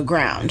student to the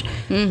ground.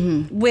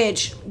 Mm-hmm.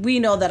 Which we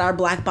know that our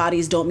black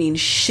bodies don't mean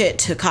shit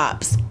to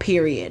cops,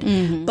 period.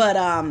 Mm-hmm.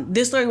 But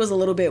this story was a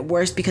little bit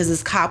worse because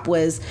this cop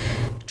was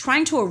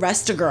trying to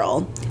arrest a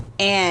girl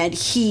and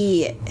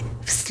he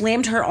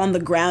slammed her on the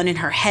ground and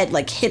her head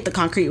like hit the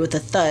concrete with a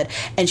thud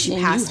and she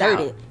passed out.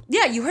 It.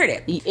 Yeah, you heard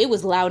it. It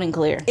was loud and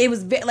clear. It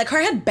was like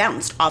her head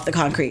bounced off the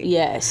concrete.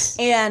 Yes.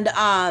 And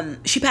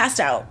she passed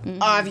out,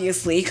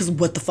 obviously, because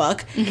what the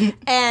fuck?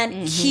 And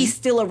he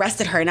still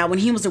arrested her. Now, when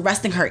he was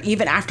arresting her,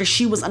 even after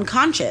she was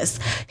unconscious,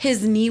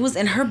 his knee was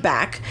in her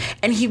back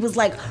and he was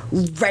like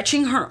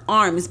retching her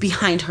arms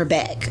behind her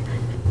back.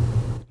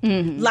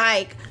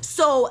 Like,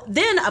 so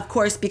then, of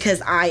course,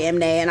 because I am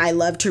Nay and I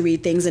love to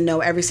read things and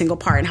know every single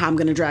part and how I'm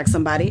going to drag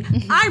somebody,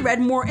 I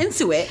read more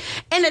into it.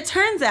 And it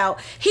turns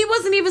out he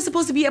wasn't even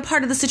supposed to be a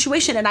part of the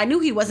situation. And I knew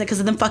he wasn't because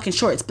of them fucking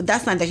shorts, but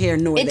that's neither here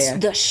nor there.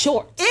 It's the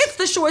shorts. It's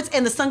the shorts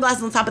and the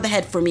sunglasses on top of the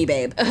head for me,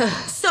 babe.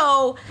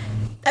 So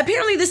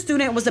apparently this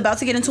student was about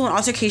to get into an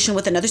altercation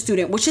with another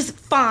student, which is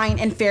fine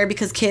and fair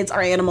because kids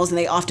are animals and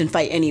they often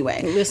fight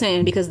anyway.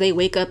 Listen, because they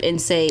wake up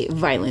and say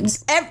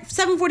violence. At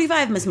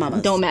 7:45, Miss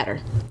Mama. Don't matter.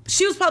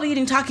 She was probably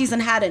eating Takis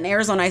and had an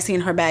Arizona Icy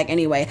in her bag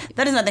anyway.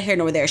 That is neither here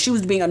nor there. She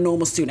was being a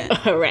normal student.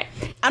 Right.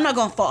 I'm not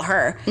going to fault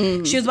her.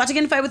 She was about to get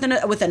in a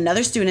fight with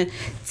another student.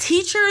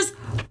 Teachers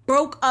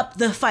broke up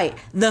the fight.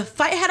 The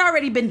fight had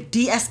already been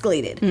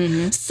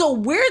de-escalated. So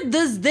where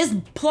does this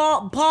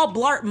Paul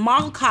Blart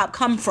Mall cop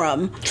come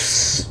from?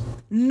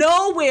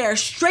 Nowhere,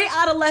 straight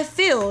out of left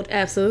field.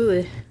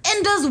 Absolutely.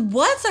 And does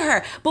what to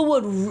her? But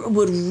what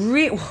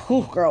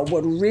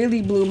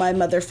really blew my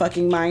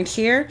motherfucking mind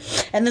here,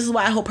 and this is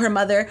why I hope her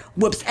mother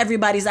whoops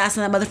everybody's ass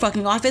in that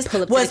motherfucking office,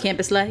 pull up to the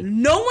campus light.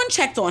 No one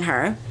checked on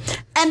her,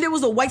 and there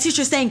was a white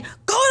teacher saying,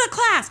 "Go to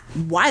class."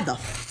 Why the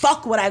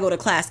fuck would I go to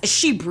class? Is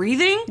she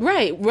breathing?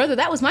 Right. Whether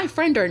that was my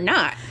friend or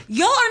not.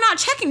 Y'all are not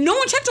checking. No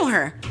one checked on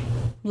her.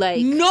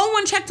 Like, no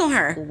one checked on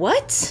her.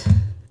 What?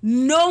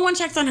 No one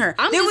checked on her.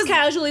 I'm just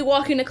casually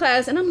walking to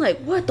class, and I'm like,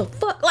 what the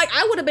fuck? Like,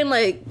 I would have been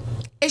like,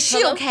 is she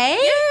hello? okay?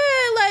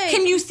 Yeah, like,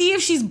 can you see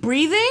if she's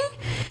breathing?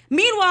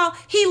 Meanwhile,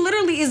 he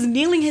literally is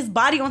kneeling his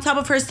body on top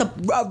of hers to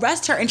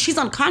arrest her, and she's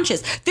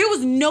unconscious. There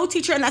was no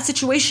teacher in that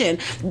situation.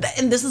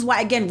 And this is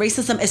why, again,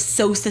 racism is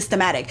so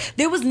systematic.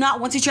 There was not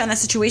one teacher in that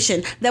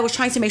situation that was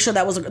trying to make sure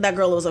that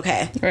girl was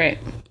okay. Right.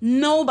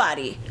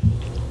 Nobody.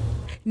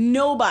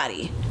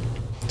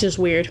 Just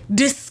weird.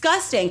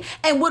 Disgusting.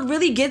 And what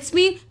really gets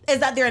me is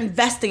that they're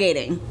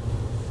investigating.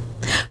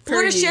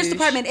 Florida Sheriff's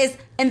Department is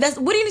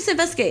what do you need to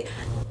investigate?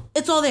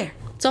 It's all there.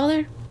 It's all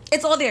there.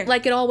 It's all there.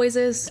 Like it always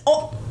is.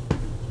 Oh.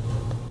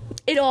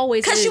 It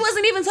always is. Because she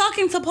wasn't even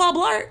talking to Paul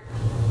Blart.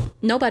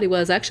 Nobody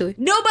was, actually.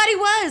 Nobody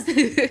was.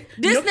 This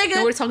nigga.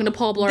 Nobody's talking to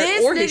Paul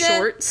Blart or his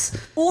shorts.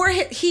 Or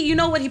he, you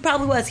know what he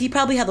probably was? He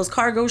probably had those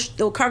cargo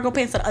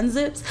pants that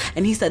unzips,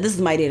 and he said, this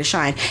is my day to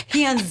shine.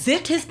 He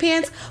unzipped his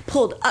pants,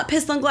 pulled up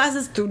his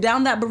sunglasses, threw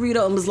down that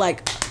burrito, and was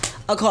like,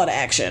 a call to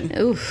action.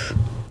 Oof.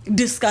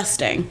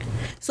 Disgusting.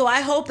 So I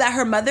hope that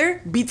her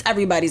mother beats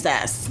everybody's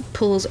ass.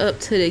 Pulls up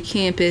to the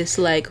campus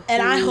like,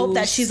 and I hope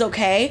that she's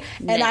okay.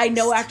 Next. And I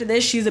know after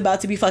this she's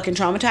about to be fucking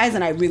traumatized,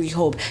 and I really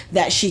hope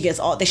that she's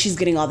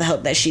getting all the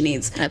help that she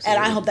needs. Absolutely.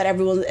 And I hope that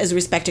everyone is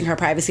respecting her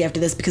privacy after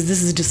this, because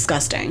this is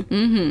disgusting.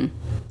 Mm-hmm.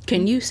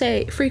 Can you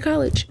say free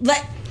college?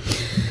 Like,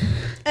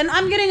 and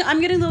I'm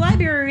getting the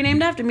library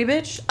renamed after me,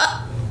 bitch.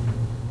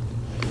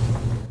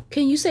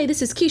 Can you say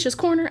this is Keisha's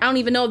Corner? I don't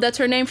even know if that's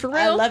her name for real.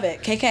 I love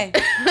it. KK.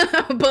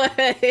 But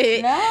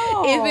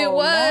if it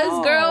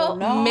was, girl,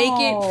 make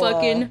it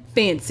fucking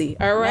fancy.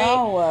 All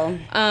right?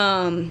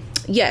 No.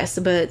 Yes,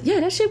 but yeah,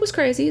 that shit was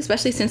crazy,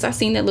 especially since I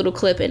seen that little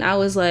clip and I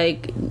was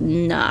like,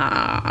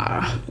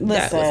 nah. Listen,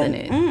 that wasn't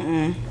it.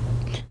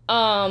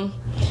 Mm-mm.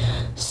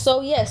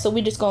 So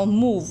we just gonna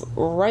move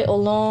right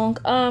along.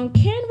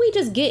 Can we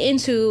just get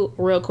into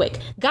real quick?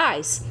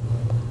 Guys,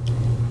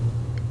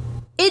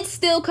 it's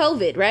still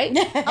COVID, right?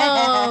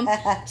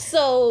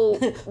 So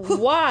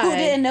why? Who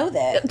didn't know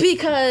that?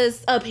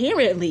 Because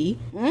apparently,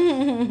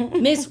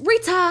 Miss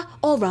Rita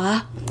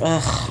Ora.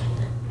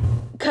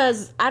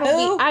 Because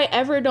I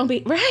ever don't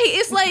be right.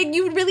 It's like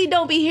you really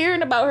don't be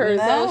hearing about her.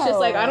 No. So it's just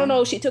like, I don't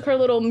know. She took her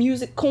little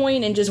music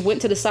coin and just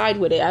went to the side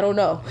with it. I don't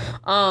know.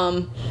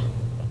 I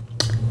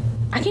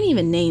can't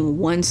even name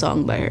one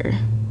song by her.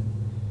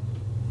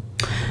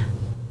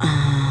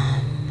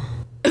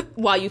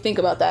 While you think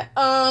about that.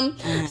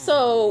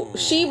 So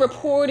she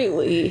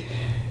reportedly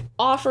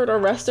offered a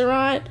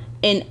restaurant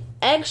an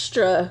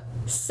extra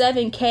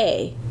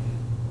 $7,000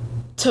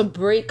 to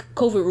break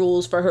COVID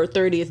rules for her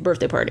 30th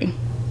birthday party.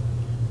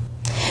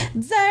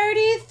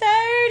 Dirty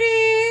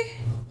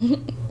 30.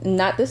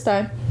 Not this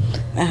time.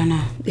 I don't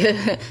know.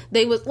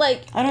 They was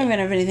like, I don't even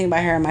have anything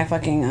by her in my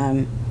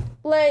fucking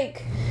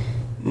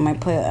my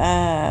play.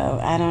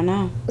 I don't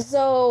know.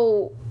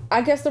 So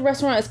I guess the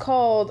restaurant is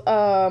called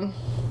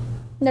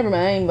never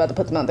mind, I ain't about to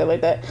put them out there like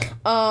that.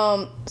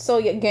 So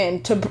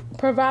again, to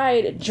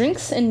provide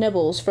drinks and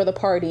nibbles for the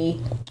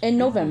party in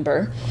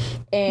November.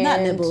 And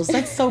not nibbles,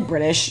 that's so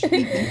British.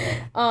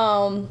 They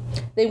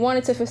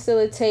wanted to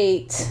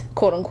facilitate,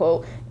 quote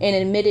unquote, and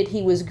admitted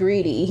he was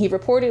greedy. He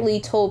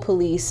reportedly told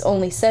police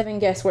only 7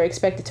 guests were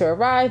expected to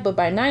arrive, but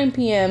by 9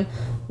 p.m.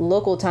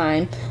 local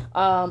time,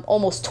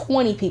 almost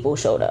 20 people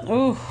showed up.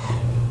 Ooh.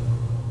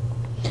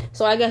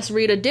 So I guess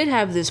Rita did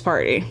have this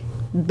party,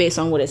 based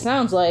on what it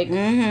sounds like.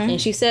 Mm-hmm.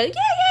 And she said, yeah,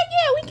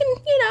 we can,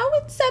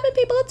 it's 7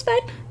 people, it's fine.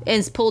 And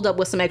it's pulled up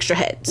with some extra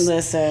heads.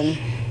 Listen.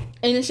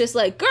 And it's just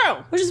like,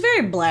 girl. Which is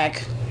very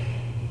black.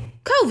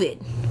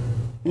 COVID.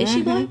 Is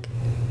she black?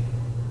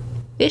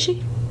 Is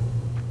she?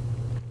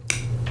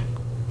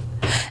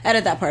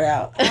 Edit that part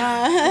out.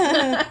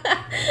 I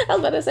was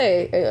about to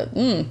say,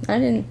 I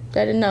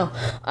didn't know.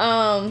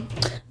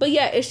 But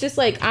yeah, it's just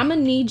like, I'm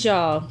gonna need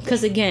y'all,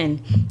 because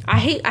again, I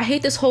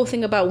hate this whole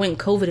thing about when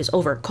COVID is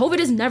over. COVID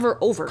is never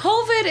over. When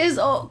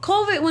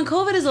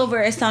COVID is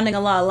over, it's sounding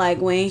a lot like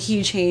when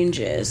he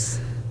changes.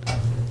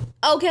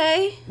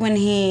 Okay. When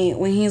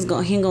he's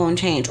going to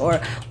change, or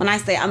when I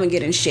say I'm gonna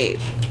get in shape.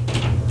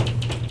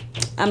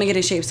 I'm gonna get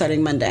in shape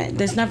starting Monday.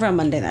 There's never a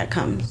Monday that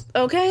comes.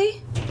 Okay.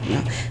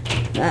 No.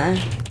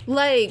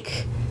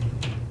 Like,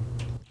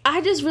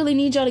 I just really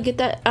need y'all to get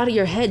that out of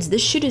your heads.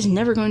 This shit is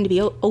never going to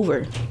be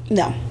over.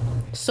 No.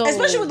 So,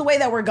 especially with the way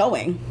that we're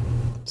going.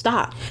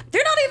 Stop.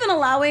 They're not even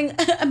allowing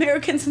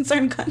Americans in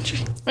certain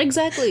countries.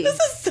 Exactly. This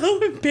is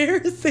so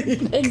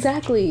embarrassing.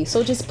 Exactly.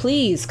 So just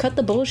please cut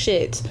the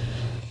bullshit.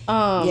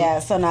 So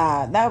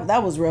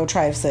that was real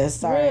trife, sis.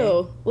 Sorry.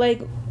 Real.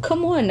 Like,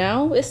 come on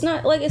now. It's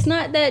not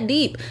that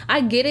deep.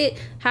 I get it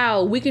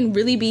how we can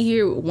really be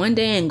here one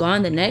day and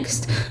gone the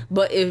next.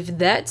 But if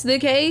that's the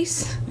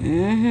case,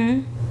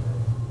 you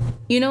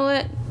know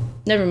what?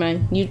 Never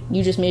mind.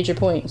 You just made your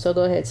point. So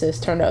go ahead, sis.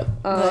 Turn up.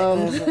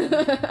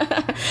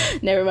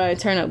 Never mind.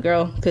 Turn up,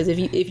 girl. Because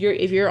if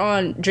you're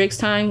on Drake's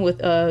time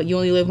with You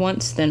Only Live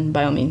Once, then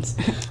by all means.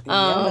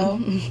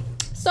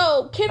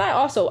 So can I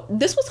also?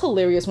 This was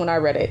hilarious when I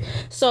read it.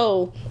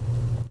 So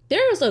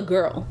there is a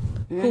girl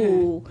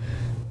who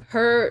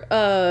her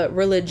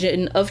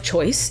religion of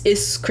choice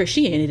is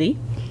Christianity.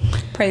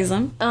 Praise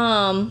them.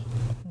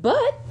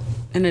 But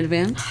in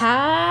advance.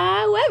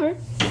 However,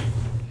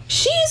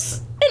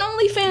 she's an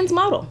OnlyFans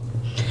model.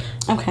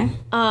 Okay.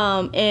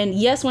 And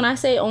yes, when I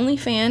say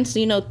OnlyFans,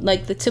 you know,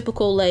 like the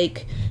typical,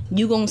 like,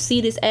 you gonna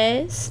see this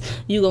ass,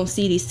 you gonna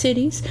see these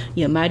titties,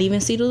 you might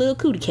even see the little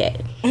cootie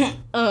cat.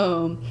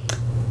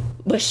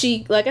 But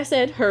she, like I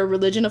said, her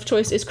religion of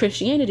choice is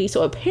Christianity,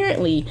 so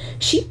apparently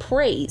she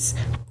prays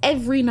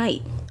every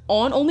night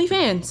on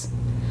OnlyFans.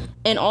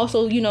 And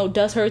also, you know,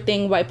 does her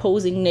thing by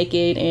posing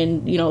naked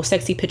and, you know,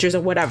 sexy pictures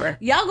or whatever.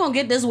 Y'all gonna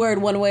get this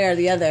word one way or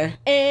the other.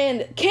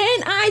 And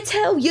can I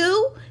tell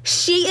you,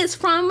 she is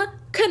from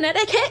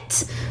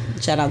Connecticut.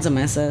 Shout out to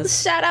my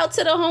sis. Shout out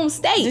to the home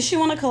state. Does she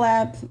want to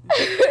collab?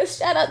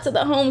 Shout out to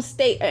the home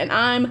state, and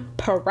I'm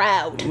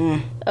proud.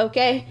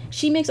 Okay?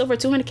 She makes over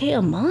 $200K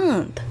a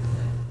month.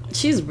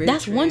 She's rich.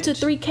 That's 1 to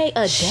 3K a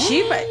day.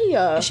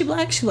 Is she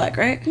black? She black,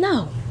 right?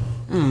 No.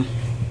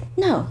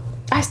 No.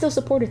 I still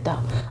support it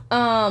though.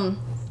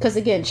 Because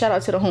again, shout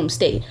out to the home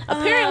state.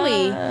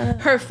 Apparently,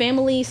 her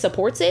family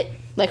supports it.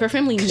 Like, her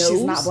family knows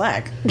she's not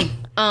black.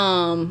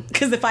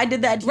 Because if I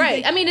did that,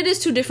 right? I mean, it is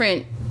two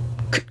different.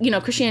 You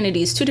know,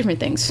 Christianity is two different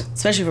things,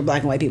 especially for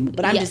black and white people.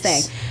 But I'm just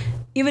saying,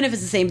 even if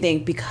it's the same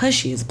thing, because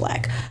she is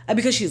black,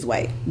 because she's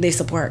white, they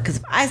support her. Because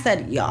if I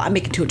said, y'all, I'm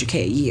making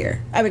 $200K a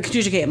year, I make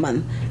 $200K a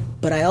month,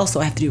 but I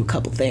also have to do a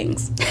couple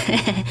things.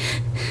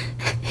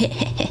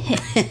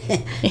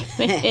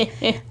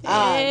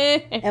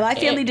 And my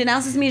family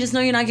denounces me, just know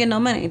you're not getting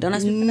no money. Don't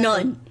ask me for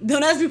nothing.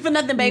 Don't ask me for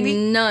nothing, baby.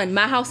 None.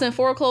 My house in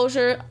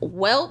foreclosure.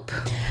 Welp.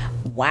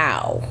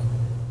 Wow.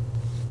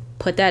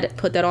 Put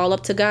that all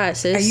up to God,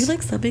 sis. Are you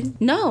like subbing?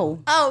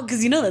 No. Oh,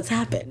 because you know that's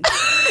happened.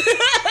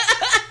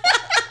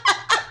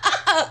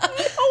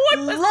 What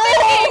was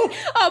thinking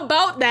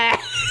about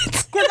that?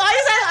 Because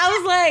I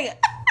was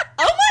like,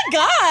 oh my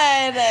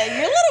God,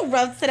 you're a little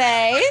rough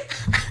today.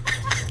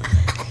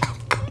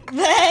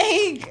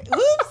 Like,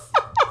 oops.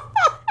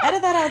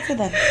 Edit that out to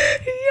them.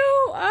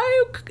 Yo,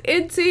 I'm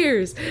in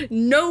tears.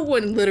 No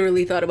one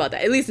literally thought about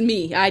that. At least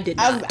me. I did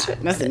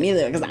not. Nothing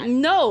either.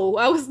 No,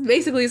 I was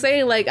basically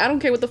saying, like, I don't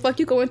care what the fuck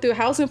you going through.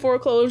 House in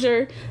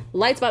foreclosure.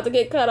 Lights about to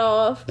get cut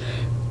off.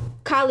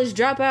 College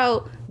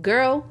dropout.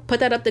 Girl, put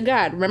that up to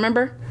God.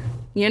 Remember?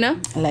 You know?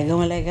 Let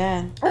go and let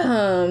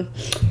God.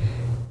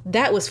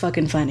 That was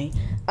fucking funny.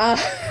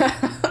 But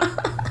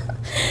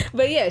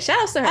yeah,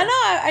 shout outs to her. I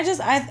know.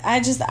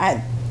 I just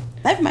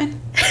never mind.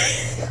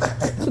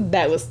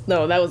 That was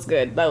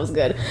good. That was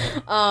good.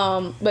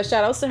 But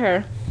shout outs to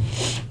her.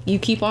 You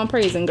keep on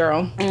praising,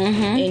 girl.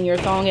 In your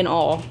thong and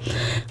all.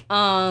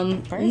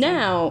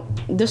 Now,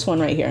 this one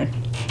right here.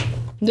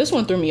 This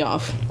one threw me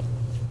off.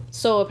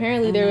 So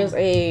apparently there was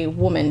a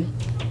woman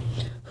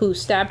who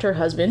stabbed her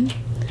husband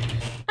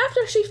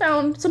after she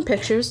found some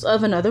pictures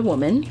of another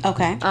woman.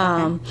 Okay.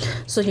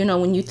 So, you know,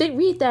 when you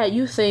read that,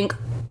 you think,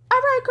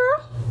 all right,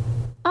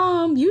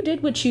 girl, you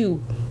did what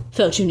you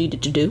felt you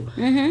needed to do.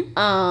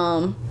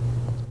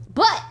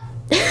 But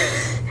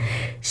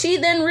she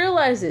then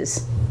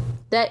realizes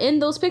that in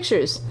those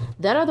pictures,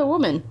 that other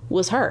woman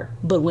was her,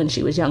 but when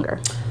she was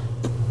younger.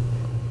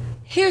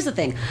 Here's the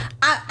thing.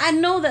 I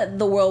know that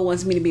the world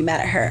wants me to be mad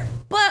at her,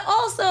 but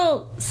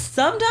also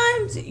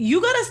sometimes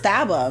you gotta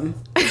stab them.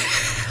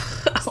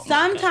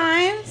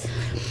 Sometimes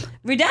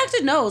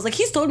Redacted knows. Like,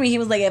 he's told me, he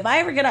was like, if I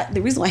ever get out,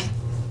 the reason why,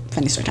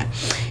 funny story time.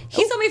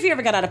 He told me if he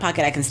ever got out of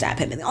pocket, I can stab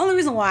him. And the only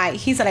reason why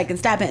he said I can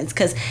stab him is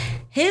because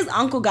his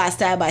uncle got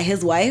stabbed by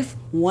his wife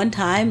one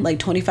time, like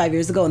 25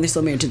 years ago, and they're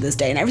still married to this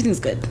day, and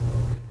everything's good.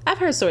 I've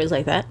heard stories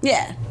like that.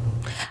 Yeah.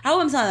 I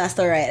hope I'm telling that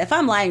story right. If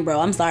I'm lying, bro,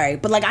 I'm sorry.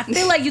 But, like, I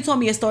feel like you told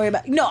me a story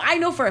about... No, I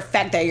know for a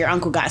fact that your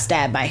uncle got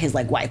stabbed by his,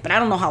 like, wife. But I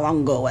don't know how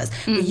long ago it was.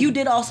 But you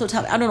did also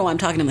tell me... I don't know why I'm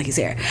talking to him like he's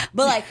here.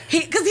 But, like,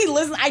 because he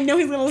listens... I know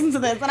he's going to listen to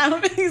this.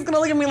 And he's going to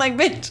look at me like,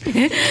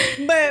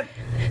 bitch. But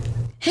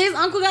his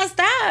uncle got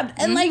stabbed.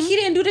 And, like, he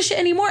didn't do this shit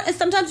anymore. And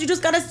sometimes you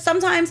just got to...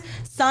 Sometimes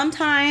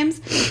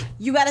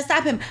you got to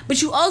stab him.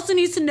 But you also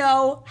need to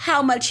know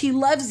how much he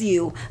loves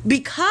you.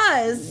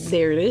 Because...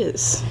 There it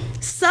is.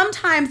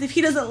 Sometimes if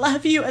he doesn't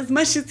love you as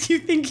much as you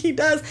think he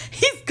does,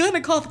 he's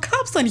gonna call the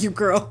cops on you,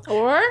 girl.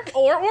 Or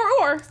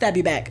stab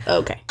you back.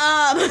 Okay.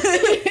 And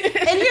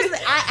here's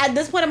at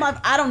this point in my life,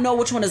 I don't know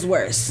which one is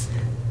worse.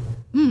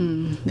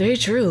 Very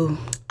true.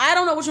 I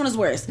don't know which one is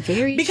worse.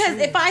 Very because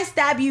true. if I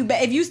stab you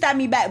back, if you stab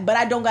me back, but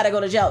I don't gotta go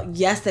to jail,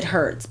 yes, it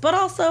hurts. But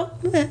also,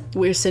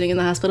 we're sitting in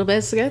the hospital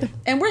beds together.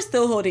 And we're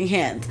still holding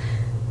hands.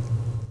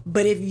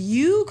 But if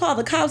you call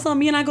the cops on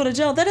me and I go to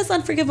jail, that is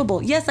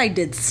unforgivable. Yes, I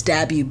did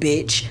stab you,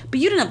 bitch.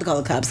 But you didn't have to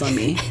call the cops on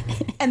me.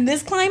 And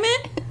this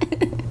climate?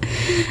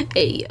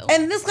 Hey, yo.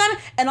 And this climate?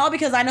 And all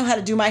because I know how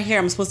to do my hair,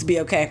 I'm supposed to be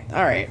okay.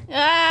 All right.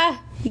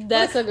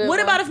 That's a good What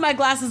one. about if my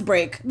glasses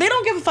break? They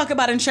don't give a fuck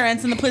about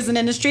insurance in the prison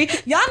industry.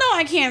 Y'all know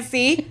I can't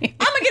see. I'm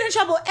gonna get in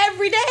trouble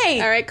every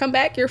day. All right, come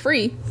back. You're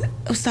free.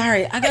 Oh,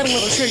 sorry. I got a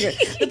little triggered.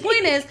 The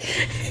point is,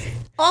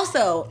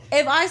 also,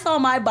 if I saw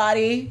my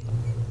body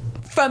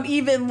from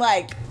even,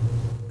 like,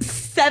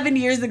 7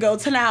 years ago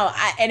to now,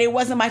 and it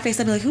wasn't my face,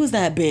 I'd be like, who's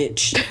that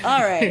bitch?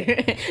 All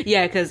right.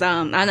 Yeah, because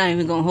I'm not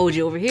even going to hold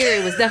you over here.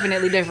 It was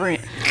definitely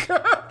different.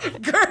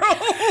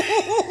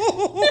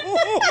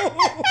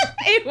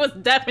 It was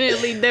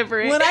definitely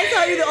different. When I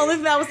tell you the only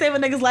thing that would save a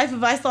nigga's life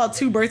if I saw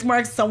 2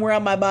 birthmarks somewhere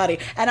on my body,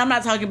 and I'm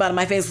not talking about on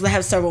my face because I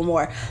have several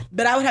more,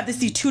 but I would have to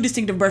see 2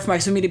 distinctive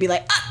birthmarks for me to be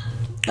like,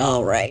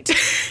 all right.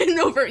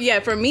 No,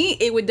 for me,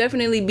 it would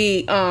definitely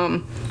be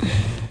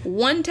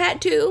 1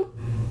 tattoo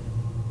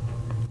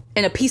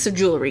and a piece of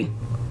jewelry.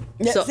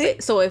 Yeah,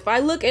 so if I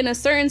look in a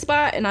certain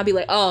spot and I'll be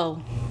like,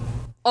 all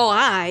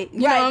right. You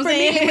know what I'm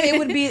saying?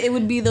 Me, it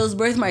would be those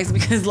birthmarks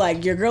because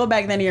like your girl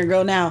back then and your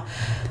girl now.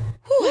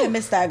 Whew, I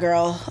miss that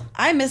girl.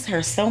 I miss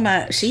her so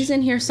much. She's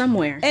in here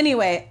somewhere.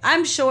 Anyway,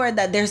 I'm sure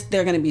that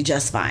they're going to be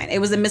just fine. It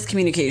was a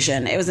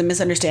miscommunication. It was a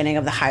misunderstanding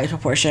of the higher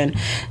proportion.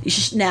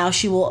 Now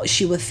she will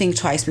think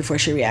twice before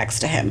she reacts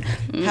to him.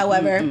 Mm-hmm.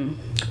 However,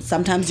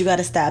 sometimes you got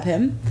to stab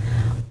him.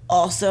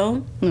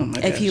 Also,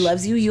 if he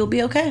loves you, you'll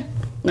be okay.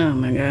 Oh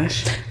my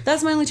gosh.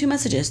 That's my only 2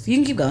 messages. You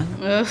can keep going.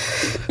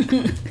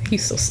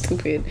 He's so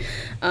stupid.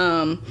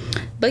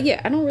 But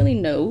yeah, I don't really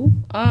know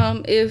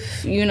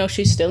if,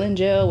 she's still in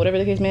jail, whatever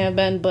the case may have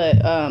been. But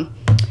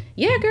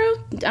yeah,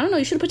 girl, I don't know.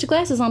 You should have put your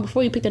glasses on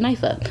before you picked the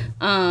knife up.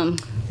 Are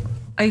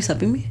you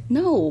subbing me?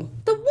 No.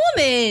 The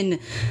woman.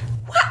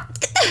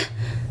 What?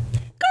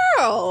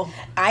 Girl.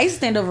 I used to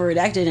stand over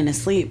redacted in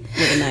his sleep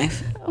with a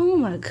knife. Oh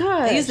my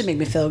gosh. It used to make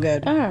me feel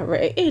good. All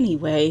right.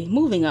 Anyway,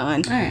 moving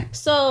on. All right.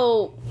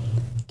 So,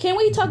 can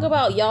we talk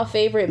about y'all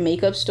favorite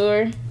makeup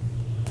store?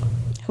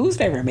 Whose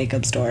favorite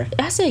makeup store?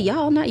 I said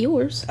y'all, not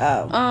yours.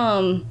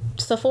 Oh.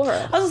 Sephora.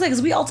 I was gonna say,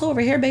 because we also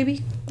over here,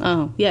 baby.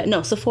 Oh, yeah.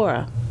 No,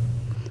 Sephora.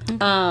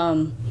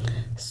 Okay.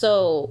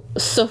 So,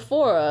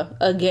 Sephora,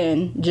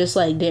 again, just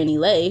like Danny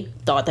Lay,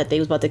 thought that they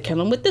was about to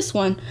kill him with this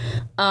one.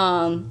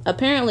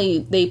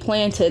 Apparently, they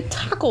plan to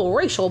tackle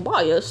racial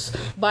bias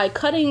by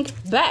cutting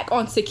back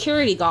on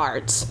security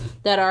guards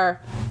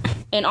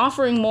and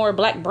offering more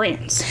black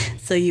brands.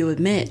 So you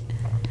admit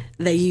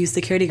that you use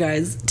security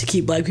guards to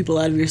keep black people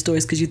out of your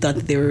stores because you thought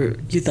that they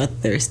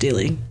were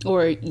stealing.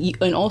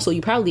 And also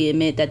you probably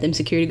admit that them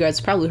security guards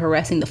are probably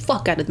harassing the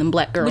fuck out of them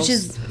black girls. Which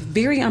is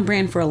very on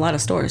brand for a lot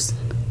of stores.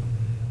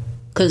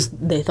 Because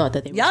they thought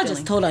that they were Y'all stealing.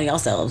 just told on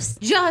yourselves.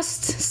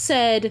 Just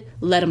said,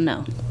 let them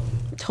know.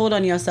 Told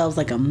on yourselves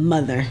like a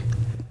mother.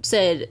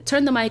 Said,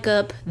 turn the mic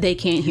up. They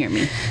can't hear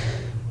me.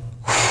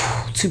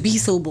 To be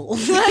so bold.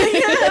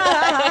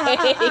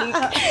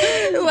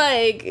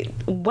 like,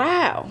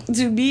 wow.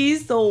 To be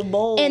so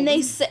bold. And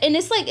it's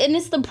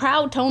the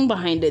proud tone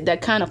behind it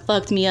that kind of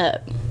fucked me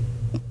up.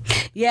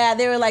 Yeah,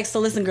 they were like, so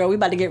listen, girl, we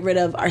about to get rid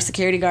of our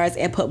security guards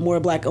and put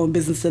more black-owned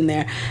business in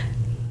there.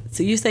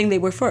 So you're saying they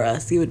were for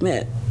us, you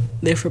admit.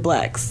 They're for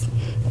blacks.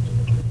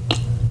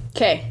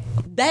 Okay.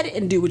 That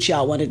didn't do what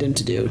y'all wanted them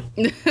to do.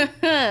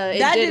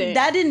 Didn't.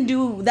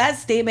 That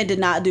statement did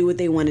not do what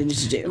they wanted it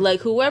to do.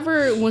 Like,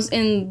 whoever was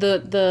in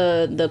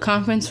the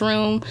conference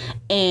room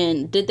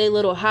and did they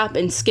little hop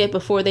and skip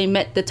before they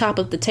met the top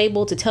of the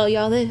table to tell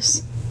y'all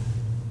this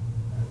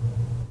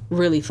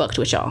really fucked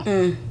with y'all.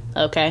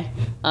 Okay?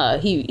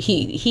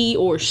 He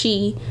or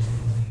she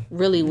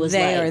really was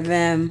they like... or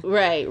them.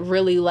 Right.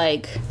 Really,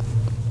 like,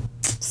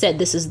 said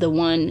this is the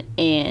one,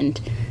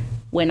 and...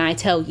 when I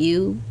tell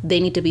you they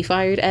need to be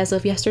fired as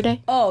of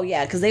yesterday. Oh,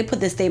 yeah, because they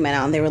put this statement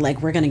out and they were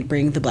like, we're going to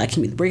bring the black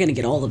community, we're going to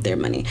get all of their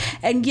money.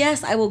 And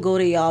yes, I will go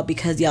to y'all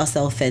because y'all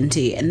sell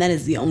Fenty, and that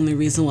is the only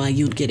reason why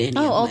you'd get any.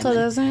 Oh, Ulta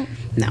doesn't?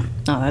 No.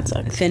 Oh, that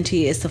sucks.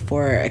 Fenty is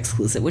Sephora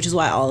exclusive, which is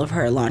why all of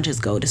her launches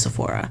go to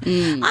Sephora.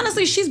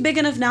 Honestly, she's big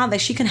enough now that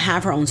she can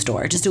have her own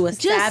store. Just do a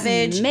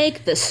Savage.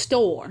 Make the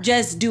store.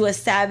 Just do a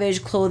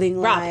Savage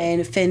clothing line,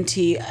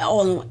 Fenty.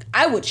 Oh,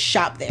 I would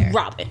shop there.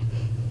 Robin.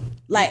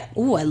 Like,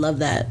 ooh, I love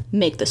that.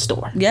 Make the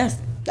store.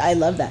 Yes, I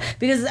love that.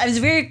 Because it was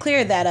very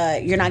clear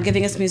that you're not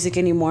giving us music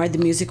anymore. The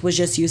music was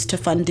just used to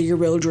fund your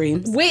real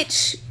dreams.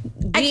 Which,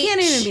 I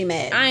can't even be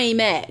mad. I ain't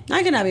mad.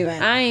 I cannot be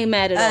mad. I ain't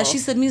mad at all. She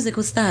said music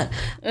was that.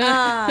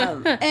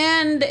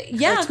 And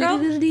yeah, girl.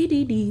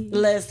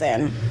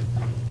 Listen.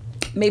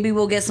 Maybe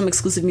we'll get some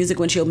exclusive music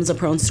when she opens up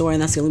her own store,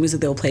 and that's the only music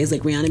they'll play is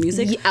like Rihanna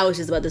music. Yeah, I was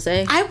just about to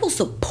say. I will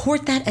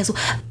support that as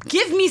well.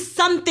 Give me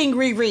something,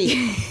 Riri.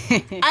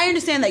 I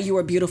understand that you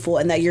are beautiful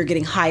and that you're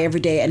getting high every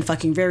day and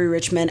fucking very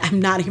rich men. I'm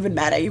not even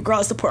mad at you, girl.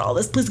 I support all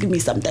this. Please give me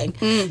something.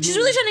 Mm-hmm. She's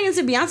really turning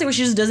into Beyonce where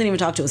she just doesn't even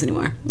talk to us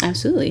anymore.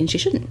 Absolutely, and she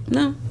shouldn't.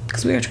 No,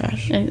 because we are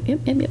trash.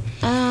 Yep.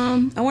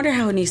 I wonder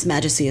how Niece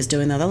Majesty is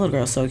doing though. That little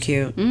girl's so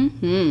cute.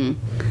 Mm-hmm.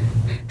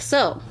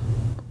 So,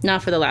 now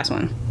for the last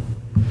one.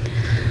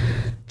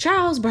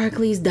 Charles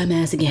Barkley's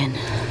dumbass again.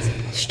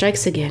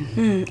 Strikes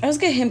again. I was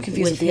getting him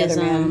confused with the other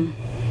man.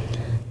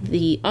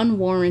 The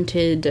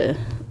unwarranted,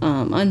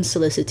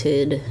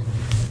 unsolicited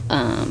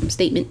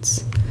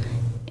statements.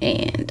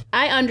 And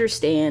I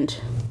understand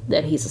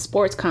that he's a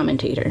sports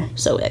commentator,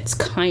 so that's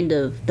kind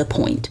of the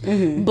point.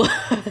 Mm-hmm.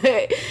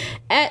 But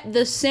at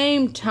the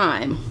same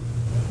time,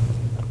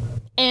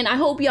 and I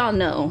hope y'all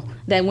know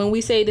that when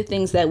we say the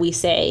things that we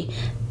say,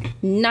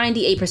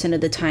 98%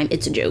 of the time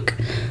it's a joke.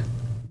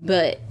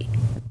 But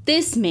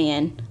this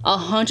man,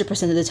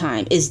 100% of the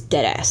time, is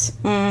dead ass.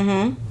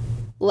 Mm-hmm.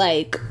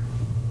 Like,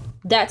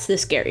 That's the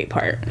scary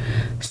part.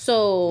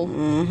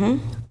 So,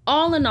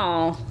 all in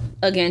all,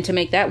 again, to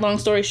make that long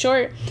story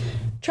short,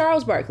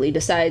 Charles Barkley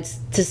decides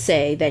to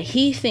say that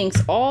he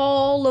thinks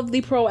all of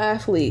the pro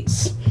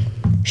athletes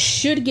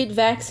should get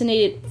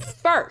vaccinated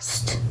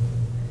first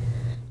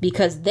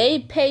because they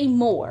pay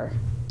more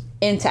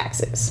in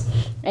taxes.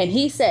 And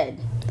he said,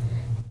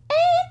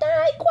 and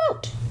I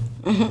quote,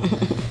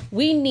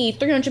 we need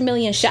 300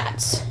 million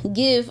shots.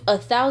 Give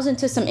 1,000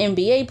 to some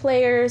NBA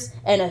players,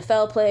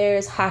 NFL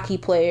players, hockey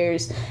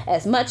players.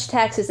 As much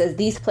taxes as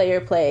these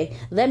players pay.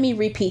 Let me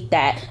repeat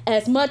that.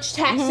 As much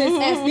taxes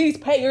as these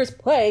players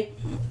pay.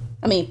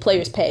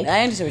 Players pay.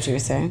 I understand what you were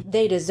saying.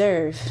 They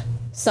deserve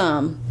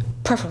some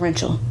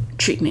preferential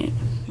treatment.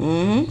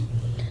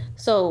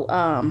 So,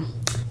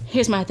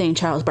 here's my thing,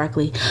 Charles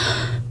Barkley.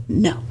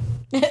 No.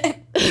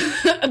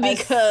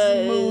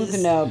 Because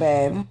smooth no,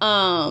 babe.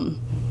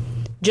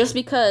 Just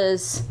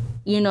because,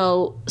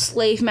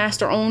 slave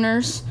master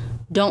owners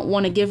don't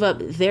want to give up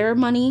their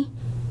money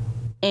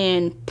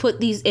and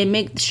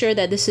make sure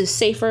that this is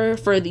safer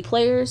for the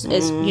players,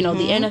 as the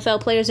NFL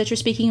players that you're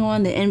speaking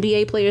on, the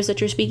NBA players that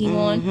you're speaking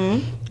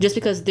on, just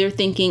because they're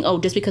thinking,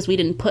 just because we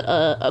didn't put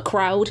a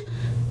crowd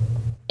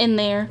in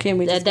there,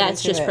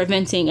 that's just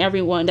preventing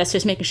everyone, that's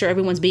just making sure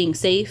everyone's being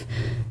safe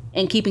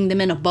and keeping them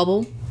in a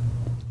bubble.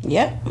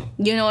 Yep.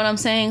 You know what I'm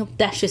saying?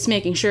 That's just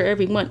making sure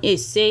everyone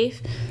is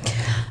safe.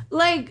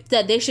 Like,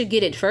 that they should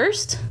get it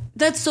first.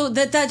 That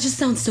just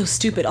sounds so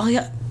stupid. Oh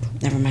yeah,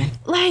 never mind.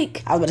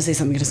 Like, I was about to say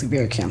something that's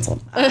gonna be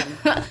canceled.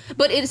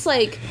 But it's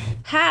like,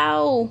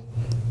 how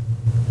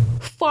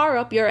far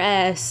up your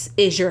ass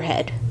is your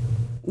head?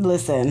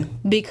 Listen,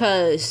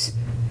 because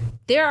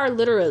there are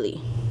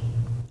literally,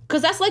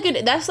 because that's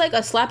like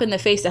a slap in the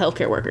face to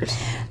healthcare workers.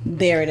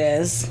 There it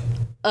is.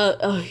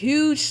 A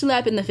huge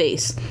slap in the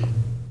face.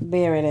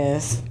 There it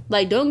is.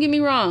 Like, don't get me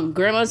wrong,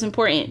 grandma's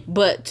important,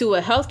 but to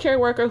a healthcare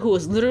worker who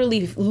is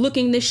literally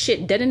looking this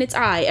shit dead in its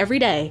eye every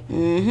day,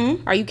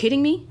 are you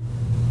kidding me?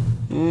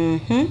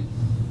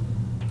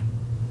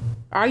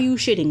 Are you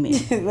shitting me?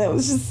 That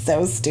was just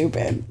so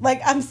stupid.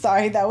 Like, I'm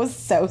sorry, that was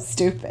so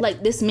stupid.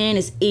 Like, this man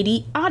is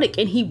idiotic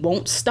and he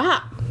won't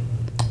stop.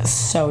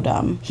 So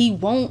dumb. He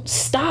won't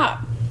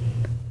stop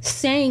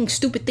saying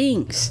stupid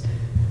things.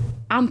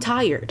 I'm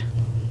tired.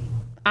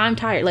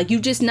 Like, you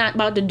just not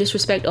about to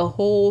disrespect a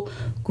whole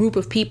group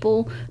of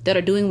people that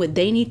are doing what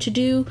they need to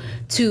do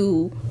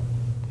to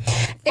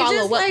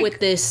follow up with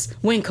this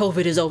when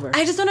COVID is over.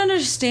 I just don't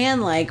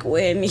understand, like,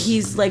 when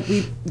he's like,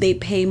 they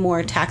pay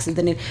more taxes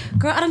than it.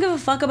 Girl, I don't give a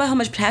fuck about how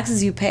much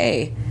taxes you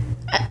pay.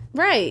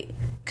 Right.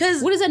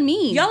 Because what does that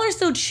mean? Y'all are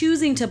still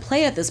choosing to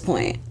play at this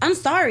point. I'm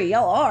sorry,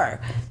 y'all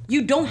are.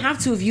 You don't have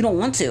to if you don't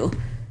want to.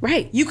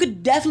 Right. You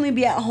could definitely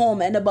be at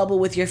home in a bubble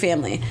with your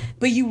family,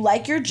 but you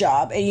like your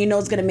job and you know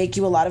it's going to make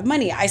you a lot of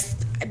money.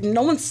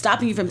 No one's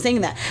stopping you from saying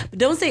that, but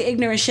don't say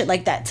ignorant shit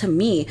like that to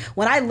me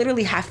when I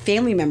literally have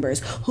family members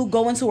who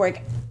go into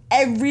work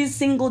every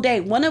single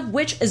day, one of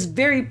which is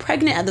very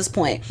pregnant at this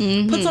point,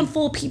 puts on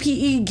full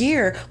PPE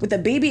gear with a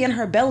baby in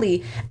her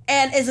belly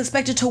and is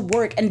expected to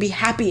work and be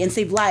happy and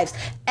save lives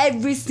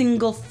every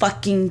single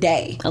fucking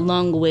day.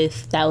 Along with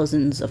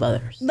thousands of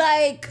others.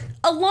 Like,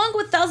 along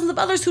with thousands of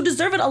others who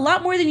deserve it a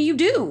lot more than you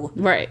do.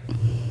 Right.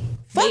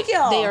 Fuck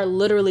y'all. They are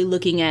literally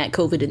looking at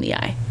COVID in the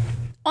eye.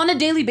 On a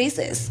daily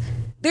basis.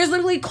 There's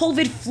literally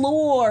COVID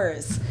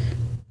floors.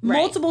 Right.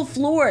 Multiple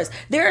floors.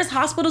 There's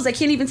hospitals that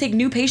can't even take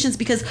new patients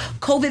because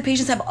COVID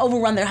patients have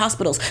overrun their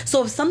hospitals.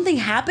 So if something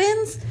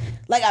happens,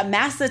 like a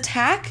mass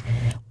attack,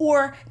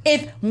 or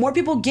if more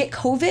people get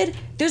COVID,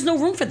 there's no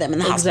room for them in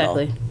the hospital.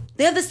 Exactly.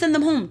 They have to send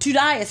them home to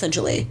die,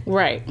 essentially.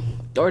 Right.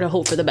 Or to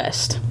hope for the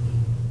best.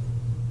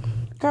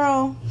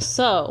 Girl.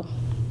 So,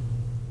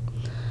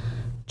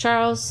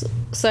 Charles,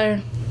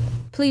 sir,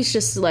 please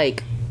just,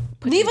 like,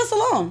 leave us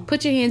alone.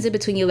 Put your hands in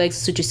between your legs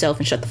to suit yourself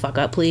and shut the fuck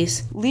up,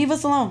 please. Leave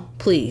us alone.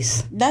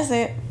 Please. That's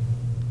it.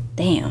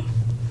 Damn.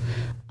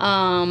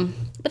 But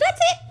that's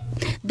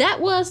it.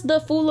 That was the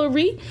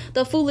foolery,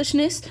 the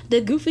foolishness,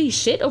 the goofy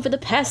shit over the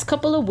past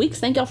couple of weeks.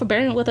 Thank y'all for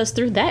bearing with us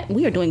through that.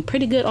 We are doing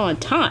pretty good on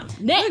time.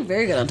 Now, we're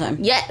very good on time.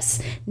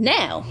 Yes.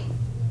 Now,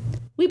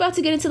 we about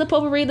to get into the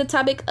potpourri, the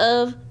topic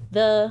of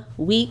the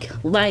week.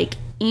 Like,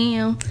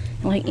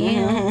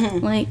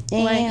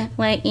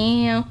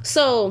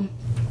 So,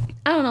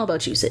 I don't know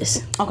about you,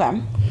 sis.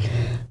 Okay.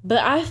 But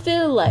I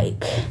feel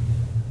like,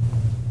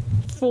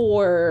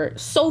 for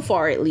so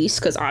far at least,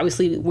 because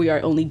obviously we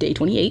are only day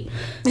 28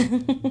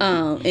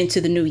 into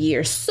the new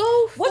year. So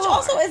far. Which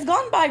also has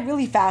gone by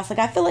really fast. Like,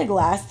 I feel like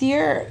last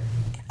year,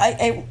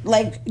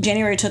 like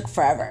January took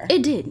forever.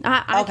 It did.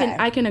 I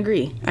can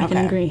agree. I can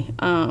agree.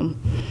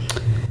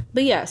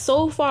 But yeah,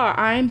 so far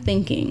I'm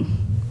thinking,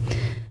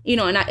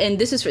 and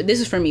this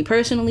is for me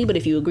personally, but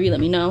if you agree, let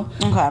me know.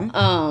 Okay.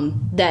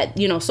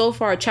 That, so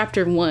far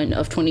chapter 1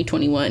 of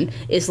 2021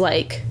 is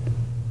like,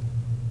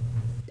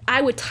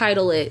 I would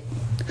title it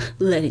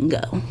letting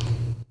go.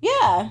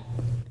 Yeah.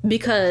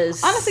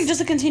 Because honestly,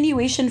 just a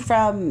continuation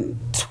from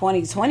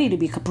 2020, to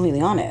be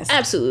completely honest.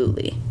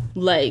 Absolutely.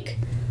 Like,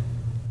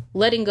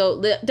 letting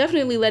go,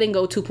 definitely letting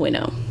go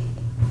 2.0.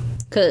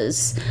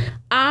 Because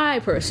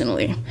I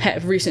personally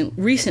have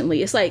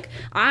recently, it's like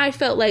I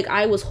felt like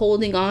I was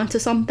holding on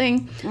to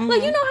something.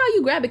 Like, you know how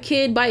you grab a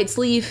kid by its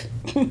sleeve?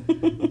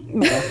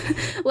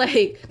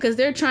 Like, because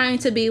they're trying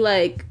to be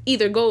like,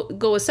 either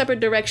go a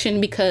separate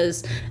direction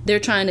because they're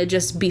trying to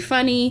just be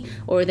funny,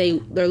 or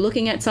they're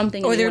looking at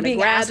something or and they're being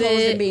grab assholes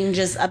it. and being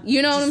just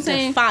you know just what I'm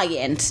saying?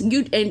 Defiant.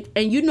 You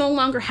and you no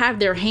longer have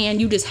their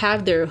hand, you just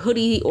have their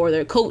hoodie or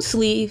their coat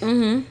sleeve.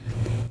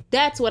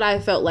 That's what I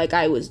felt like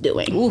I was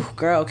doing. Ooh,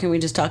 girl, can we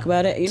just talk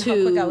about it? You know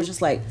how quick I was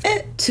just like,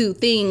 to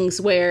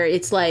things where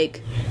it's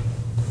like,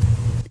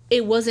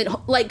 it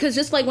wasn't like, because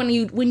just like when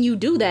you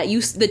do that,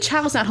 the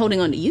child's not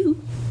holding on to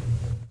you,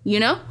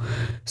 you know.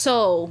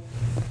 So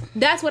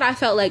that's what I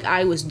felt like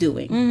I was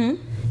doing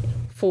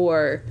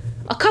for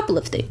a couple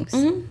of things.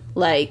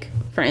 Like,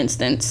 for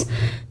instance,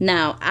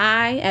 now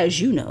I,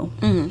 as you know,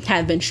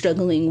 have been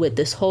struggling with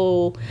this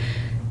whole,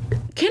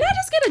 can I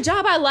just get a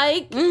job I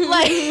like?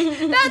 Like,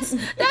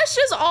 that's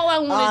just all I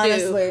want to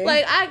do.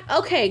 Like,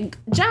 okay,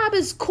 job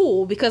is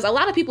cool because a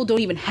lot of people don't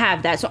even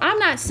have that. So I'm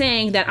not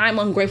saying that I'm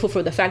ungrateful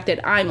for the fact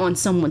that I'm on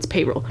someone's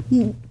payroll.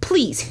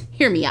 Please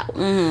hear me out.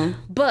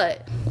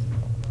 But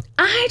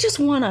I just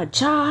want a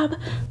job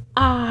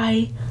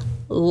I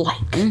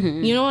like.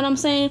 You know what I'm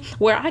saying?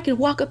 Where I can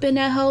walk up in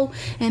that hoe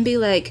and be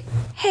like,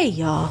 hey,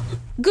 y'all,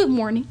 good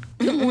morning.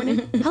 Good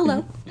morning.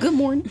 Hello. Good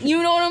morning.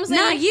 You know what I'm saying?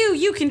 Not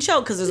you can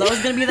choke because there's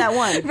always going to be that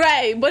one.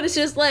 Right. But it's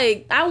just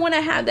like, I want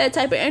to have that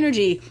type of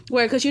energy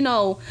where, because, you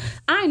know,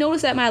 I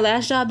noticed at my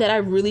last job that I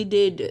really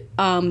did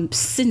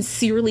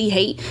sincerely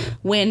hate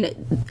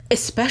when,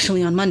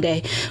 especially on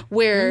Monday,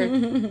 where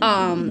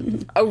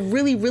a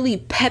really, really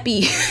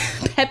peppy,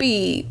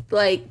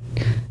 like,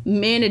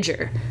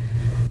 manager.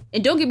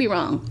 And don't get me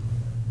wrong,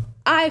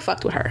 I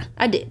fucked with her.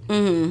 I did.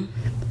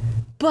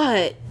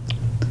 But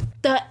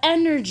the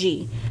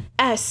energy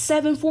at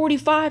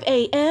 7:45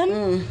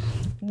 a.m.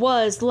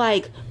 was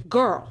like,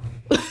 girl.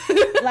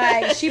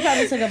 Like, she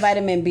probably took a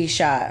vitamin B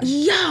shot.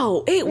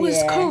 Yo, it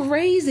was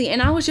crazy.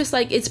 And I was just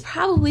like, it's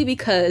probably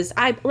because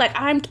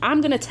I'm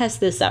gonna test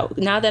this out.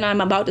 Now that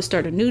I'm about to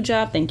start a new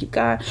job, thank you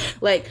God.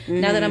 Like,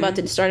 now that I'm about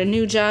to start a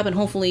new job, and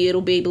hopefully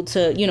it'll be able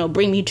to, you know,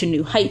 bring me to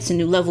new heights and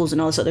new levels and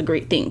all this other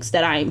great things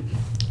that I'm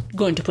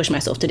going to push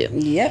myself to do.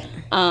 Yep.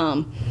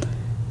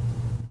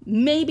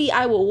 Maybe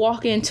I will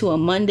walk into a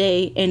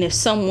Monday, and if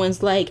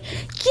someone's like,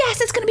 yes,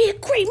 it's going to be a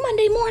great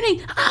Monday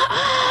morning.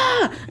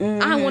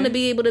 I want to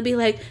be able to be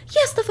like,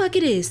 yes, the fuck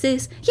it is,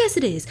 sis. Yes,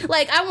 it is.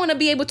 Like, I want to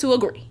be able to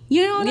agree.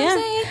 You know what I'm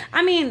saying?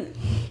 I mean,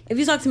 if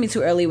you talk to me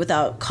too early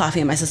without coffee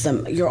in my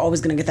system, you're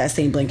always going to get that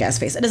same blank ass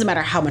face. It doesn't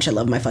matter how much I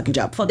love my fucking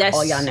job. Fuck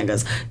all y'all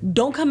niggas.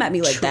 Don't come at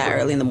me like that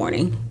early in the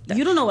morning.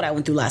 You don't know what I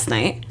went through last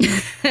night.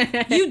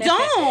 You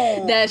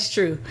don't. That's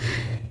true.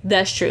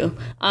 That's true.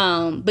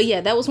 But yeah,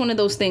 that was one of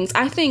those things.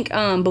 I think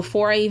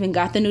before I even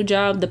got the new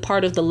job, the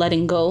part of the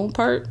letting go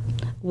part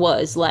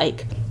was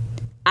like,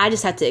 I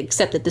just had to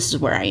accept that this is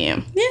where I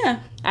am.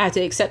 Yeah. I have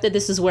to accept that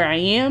this is where I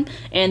am.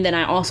 And then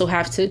I also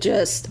have to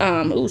just,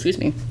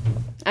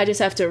 I just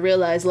have to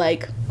realize,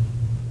 like,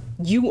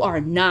 you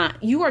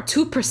are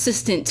too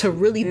persistent to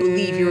really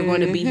believe you're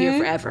going to be here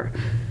forever.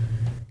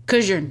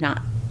 'Cause you're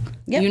not.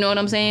 Yep. You know what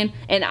I'm saying?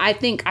 And I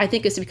think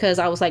it's because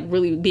I was like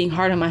really being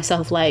hard on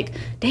myself, like,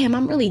 damn,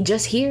 I'm really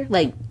just here.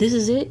 Like, this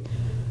is it.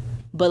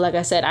 But like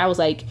I said, I was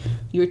like,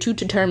 you're too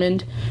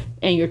determined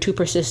and you're too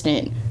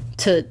persistent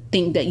to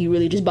think that you're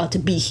really just about to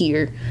be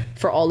here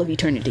for all of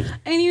eternity.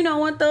 And you know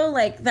what though?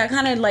 Like, that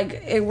kind of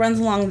like, it runs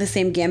along the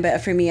same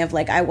gambit for me of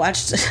like, I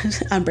watched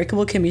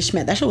Unbreakable Kimmy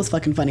Schmidt. That show was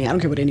fucking funny. I don't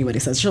care what anybody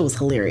says. The show was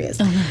hilarious.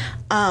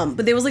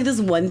 But there was like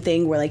this one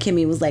thing where like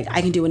Kimmy was like,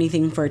 I can do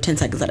anything for 10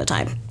 seconds at a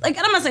time. Like,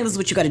 and I'm not saying this is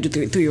what you got to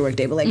do through your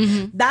workday, but like,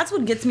 that's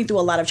what gets me through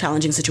a lot of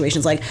challenging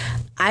situations. Like,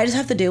 I just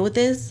have to deal with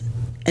this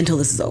until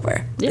this is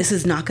over. Yep. This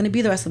is not going to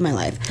be the rest of my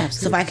life. Absolutely.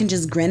 So if I can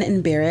just grin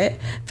and bear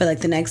it for like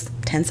the next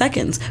 10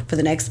 seconds, for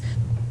the next,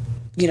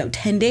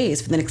 10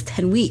 days, for the next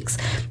 10 weeks,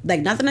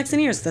 like not the next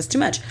 10 years, 'cause that's too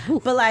much.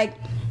 Oof. But like,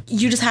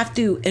 you just have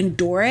to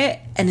endure it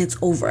and it's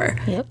over.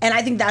 Yep. And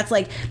I think that's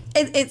like,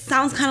 it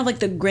sounds kind of like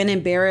the grin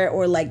and bear it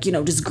or like,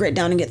 just grit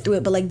down and get through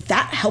it. But like,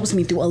 that helps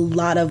me through a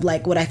lot of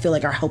like what I feel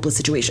like are hopeless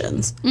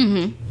situations.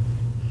 Mm-hmm.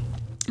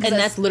 And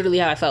that's literally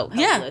how I felt.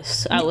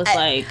 Helpless. Yeah. I was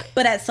like,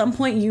 but at some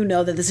point,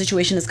 that the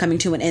situation is coming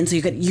to an end, so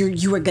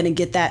you are gonna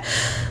get that.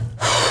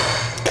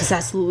 Because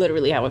that's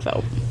literally how it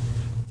felt.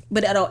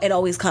 But it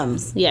always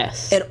comes.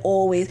 Yes. It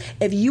always.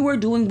 If you are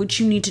doing what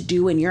you need to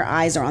do and your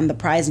eyes are on the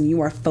prize and you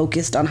are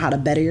focused on how to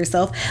better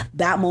yourself,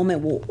 that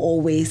moment will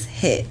always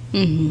hit.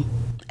 Mm-hmm.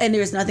 And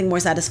there's nothing more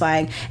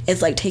satisfying.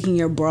 It's like taking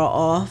your bra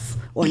off,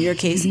 or in your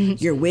case,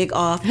 your wig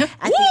off at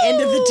the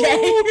end of the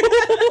day.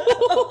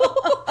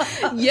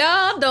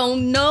 Y'all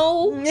don't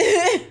know.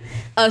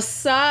 a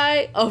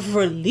sigh of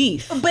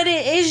relief. But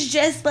it is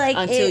just like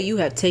until you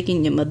have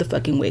taken your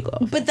motherfucking wig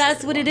off. But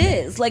that's what it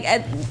is. Like,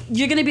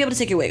 you're gonna be able to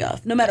take your wig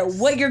off, no matter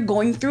what you're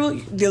going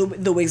through.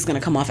 The wig's gonna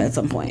come off at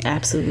some point.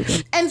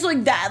 Absolutely. And so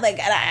like that, like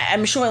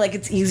I'm sure like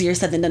it's easier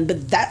said than done,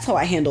 but that's how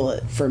I handle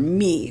it for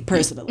me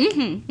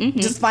personally.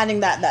 Just finding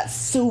that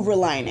silver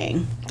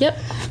lining. Yep.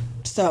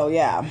 So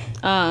yeah.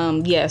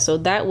 Yeah. So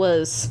that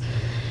was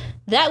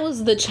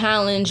the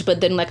challenge.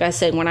 But then, like I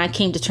said, when I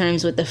came to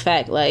terms with the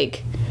fact,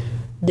 like,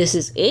 this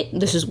is it.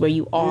 This is where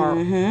you are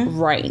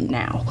right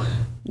now,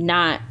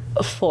 not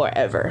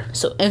forever.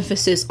 So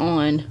emphasis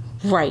on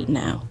right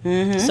now.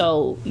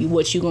 So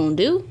what you gonna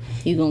do?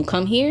 You gonna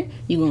come here.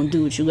 You gonna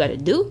do what you gotta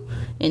do.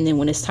 And then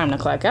when it's time to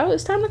clock out,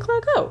 it's time to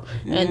clock out.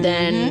 And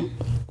then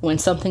when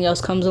something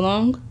else comes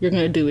along, you're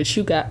gonna do what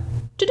you got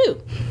to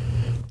do.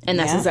 And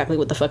that's exactly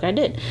what the fuck I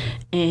did.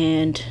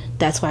 And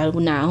that's why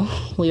now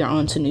we are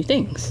on to new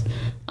things.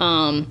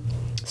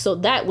 So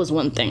that was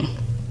one thing.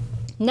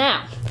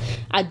 Now,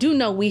 I do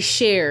know we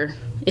share,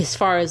 as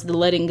far as the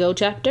letting go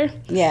chapter.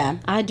 Yeah.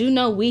 I do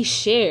know we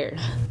shared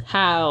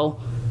how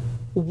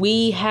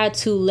we had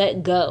to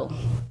let go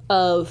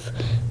of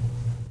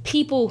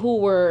people who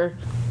were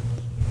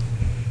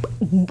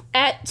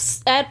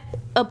at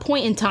a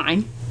point in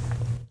time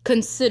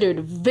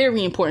considered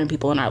very important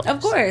people in our lives.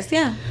 Of course,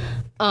 yeah.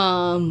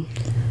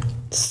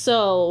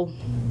 So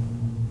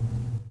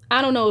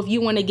I don't know if you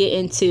want to get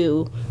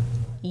into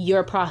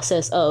your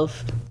process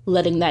of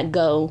letting that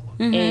go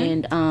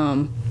and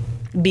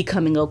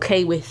becoming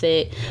okay with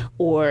it,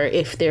 or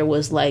if there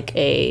was like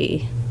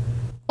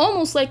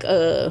almost like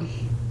a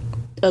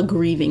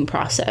grieving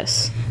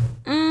process.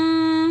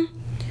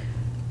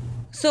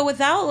 So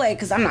without like,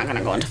 because I'm not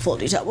gonna go into full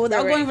detail, but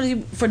without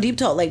going for deep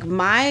talk, like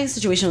my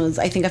situation was,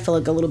 I think I feel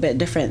like a little bit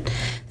different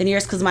than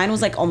yours, because mine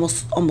was like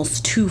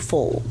almost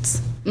twofold.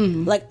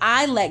 Like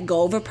I let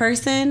go of a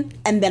person,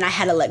 and then I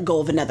had to let go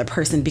of another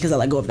person because I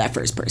let go of that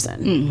first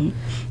person.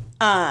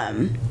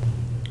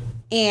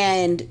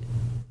 And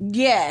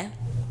yeah,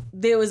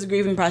 there was a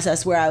grieving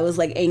process where I was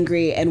like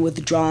angry and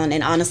withdrawn,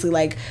 and honestly,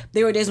 like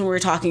there were days when we were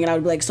talking and I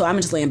would be like, so I'm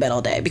gonna just lay in bed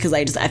all day because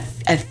I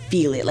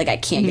feel it, like I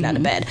can't get out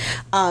of bed.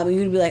 And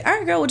you'd be like, all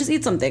right girl, we'll just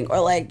eat something, or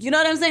like, you know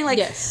what I'm saying, like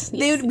yes.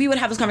 We would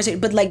have this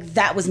conversation, but like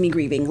that was me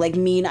grieving, like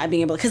me not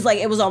being able, because like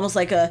it was almost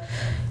like I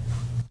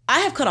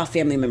have cut off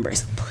family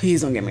members,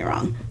 please don't get me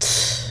wrong,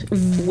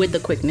 with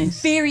the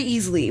quickness, very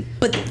easily,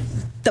 but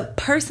the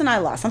person I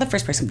lost, not the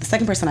first person, but the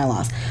second person I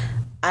lost,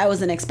 I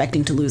wasn't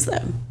expecting to lose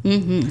them.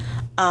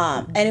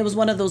 And it was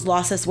one of those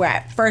losses where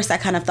at first I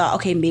kind of thought,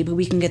 okay, maybe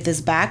we can get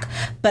this back.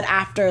 But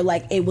after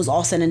like it was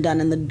all said and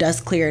done and the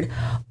dust cleared,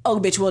 oh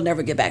bitch, we'll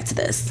never get back to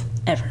this.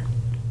 Ever.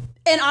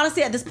 And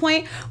honestly, at this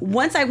point,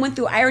 once I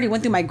already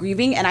went through my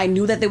grieving, and I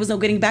knew that there was no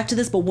getting back to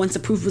this, but once the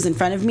proof was in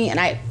front of me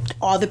and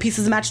all the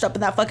pieces matched up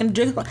in that fucking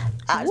jigsaw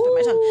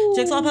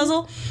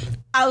puzzle,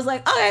 I was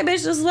like, okay,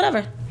 bitch, this is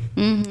whatever.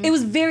 It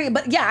was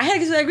but yeah, I had to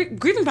get through that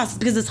grieving process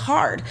because it's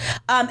hard.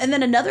 And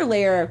then another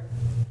layer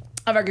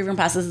of our grieving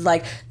process is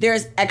like,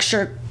 there's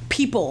extra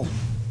people.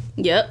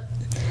 Yep.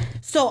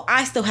 So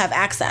I still have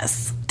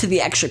access to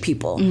the extra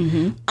people.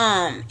 And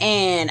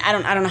I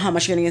don't know how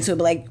much you're getting into it,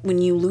 but like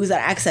when you lose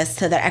that access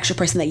to that extra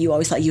person that you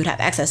always thought you'd have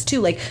access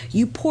to, like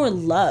you pour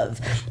love.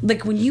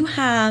 Like when you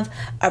have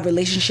a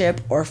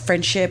relationship or a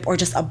friendship or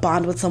just a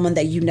bond with someone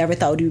that you never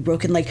thought would be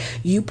broken, like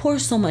you pour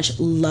so much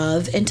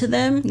love into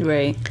them.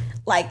 Right.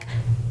 Like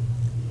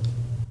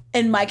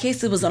in my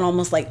case, it was an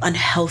almost like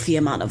unhealthy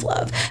amount of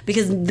love,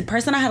 because the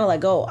person I had to let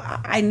go,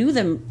 I knew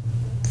them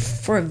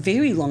for a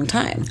very long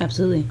time.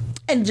 Absolutely.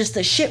 And just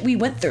the shit we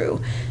went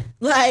through.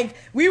 Like,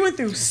 we went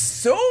through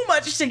so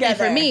much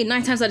together. And for me,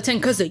 9 times out of 10,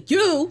 because of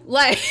you.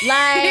 Like,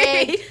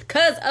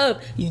 because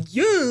of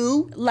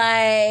you.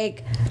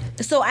 Like,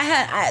 so I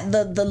had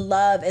the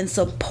love and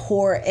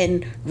support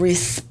and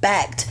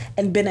respect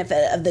and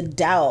benefit of the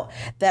doubt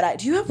that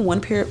do you have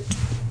one pair?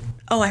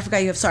 Oh, I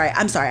forgot you have,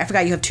 I'm sorry. I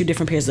forgot you have 2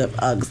 different pairs of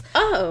Uggs.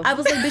 Oh. I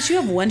was like, bitch, you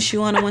have one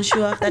shoe on and one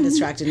shoe off? That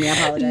distracted me. I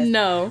apologize.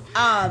 No.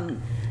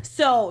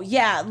 So,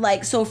 yeah,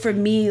 like, so for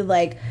me,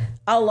 like,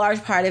 a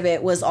large part of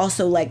it was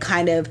also, like,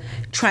 kind of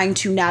trying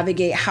to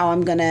navigate how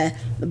I'm gonna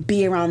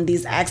be around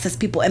these access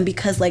people. And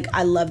because, like,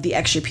 I love the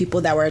extra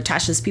people that were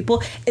attached to these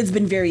people, it's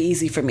been very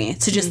easy for me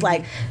to just,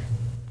 like,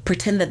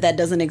 pretend that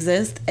doesn't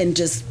exist and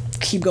just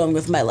keep going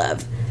with my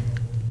love.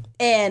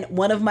 And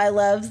one of my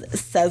loves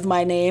says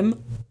my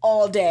name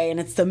all day, and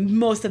it's the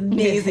most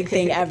amazing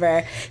thing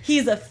ever.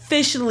 He's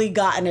officially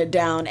gotten it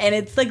down, and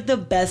it's like the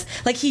best.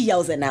 Like, he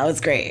yells it now.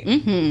 It's great.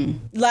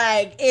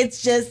 Like,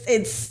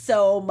 it's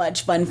so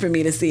much fun for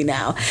me to see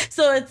now.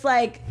 So it's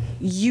like,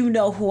 you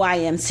know who I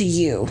am to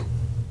you.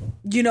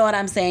 You know what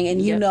I'm saying?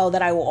 And you know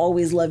that I will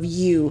always love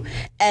you.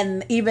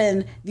 And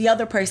even the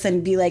other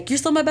person be like, you're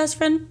still my best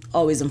friend?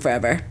 Always and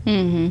forever.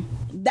 And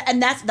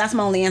that's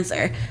my only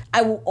answer.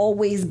 I will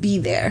always be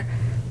there.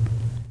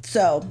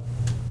 So...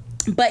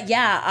 But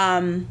yeah,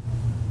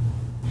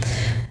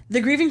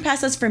 the grieving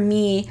process for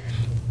me,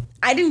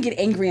 I didn't get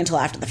angry until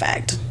after the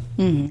fact.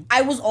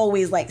 I was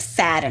always like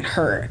sad and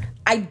hurt.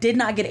 I did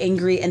not get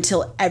angry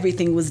until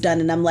everything was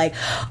done, and I'm like,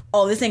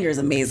 oh, this anger is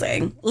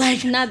amazing.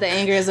 Like, not the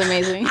anger is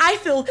amazing. I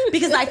felt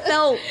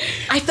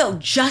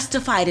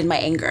justified in my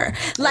anger.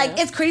 Like,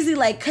 it's crazy,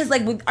 like, because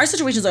like our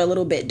situations are a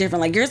little bit different.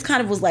 Like, yours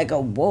kind of was like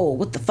a whoa,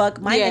 what the fuck?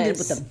 Mine ended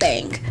with a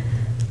bang.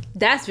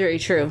 That's very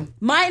true.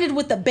 Mine ended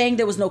with a bang.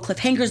 There was no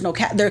cliffhangers, no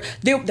cat.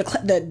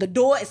 The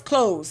door is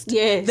closed.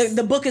 Yes.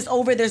 The book is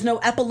over. There's no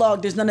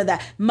epilogue. There's none of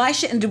that. My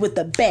shit ended with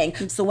a bang.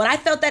 So when I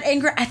felt that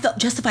anger, I felt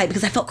justified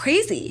because I felt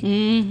crazy.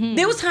 Mm-hmm.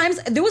 There was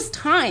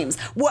times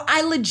where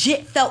I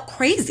legit felt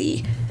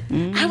crazy.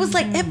 Mm-hmm. I was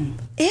like, am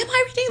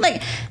I reading?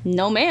 Like,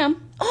 no,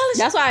 ma'am.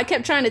 That's why I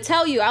kept trying to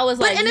tell you. I was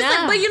like,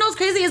 nah. But you know what's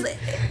crazy is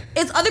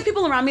it's other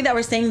people around me that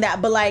were saying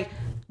that, but like,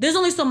 there's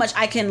only so much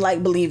I can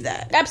like believe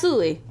that.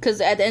 Absolutely,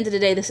 because at the end of the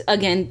day, this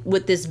again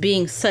with this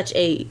being such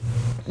a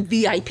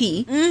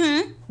VIP,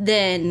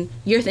 then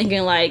you're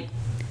thinking like,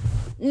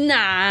 nah,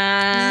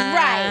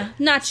 right,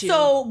 not you.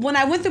 So when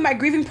I went through my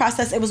grieving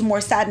process, it was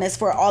more sadness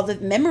for all the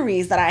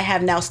memories that I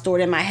have now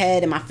stored in my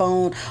head, in my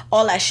phone,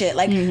 all that shit,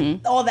 like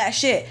all that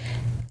shit.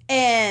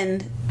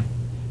 And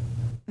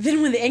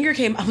then when the anger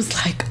came, I was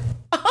like,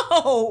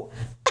 oh,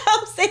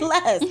 I'll say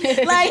less.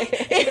 Like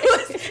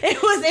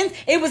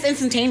it was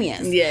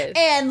instantaneous. Yes.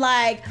 And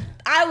like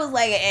I was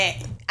like,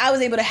 I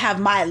was able to have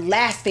my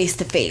last face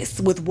to face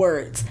with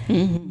words.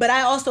 Mm-hmm. But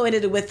I also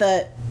ended it with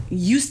a,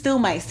 you still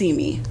might see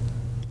me.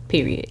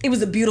 Period. It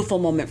was a beautiful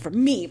moment for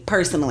me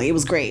personally. It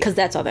was great. Because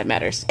that's all that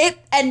matters.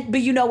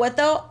 But you know what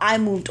though? I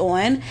moved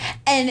on,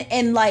 and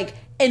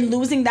in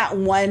losing that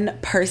one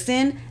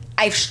person,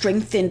 I've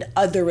strengthened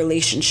other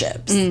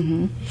relationships.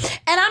 Mm-hmm. And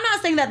I'm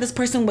not saying that this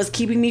person was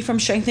keeping me from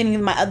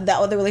strengthening that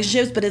other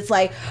relationships, but it's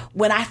like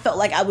when I felt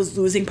like I was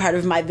losing part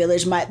of my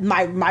village,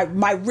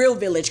 my real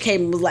village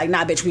came and was like,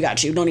 nah, bitch, we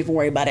got you. Don't even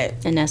worry about it.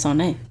 And that's on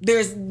them.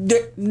 There's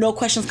no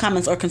questions,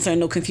 comments, or concern,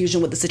 no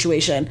confusion with the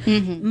situation.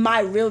 Mm-hmm. My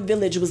real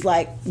village was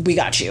like, we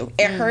got you.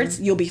 It hurts.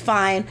 You'll be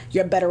fine.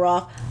 You're better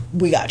off.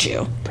 We got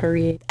you.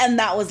 Period. And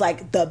that was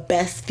like the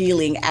best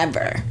feeling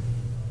ever.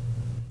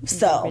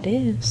 So it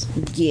is.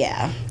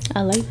 Yeah.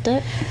 I like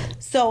that.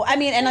 So I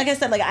mean, and like I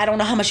said, like I don't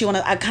know how much you want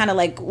to. I kind of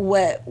like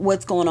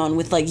what's going on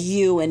with like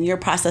you and your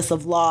process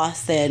of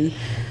loss and.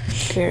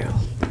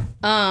 Girl.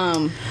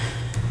 I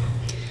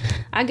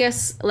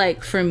guess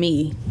like for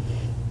me.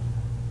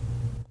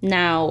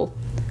 Now,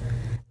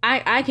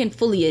 I can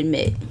fully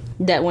admit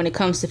that when it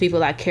comes to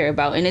people I care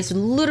about, and it's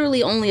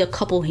literally only a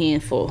couple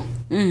handful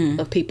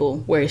of people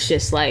where it's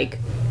just like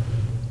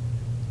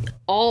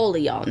all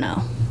of y'all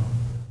know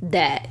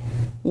that.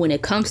 When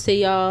it comes to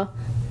y'all,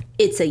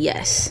 it's a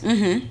yes.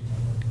 Mm-hmm.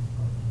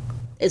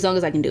 As long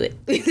as I can do it,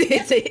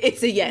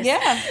 it's a yes.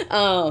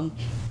 Yeah.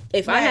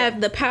 If I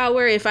have the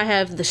power, if I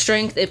have the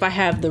strength, if I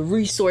have the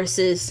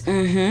resources,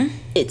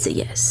 it's a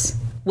yes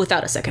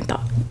without a second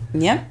thought.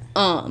 Yep.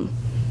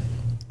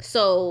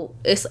 So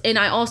it's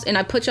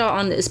I put y'all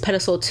on this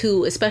pedestal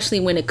too, especially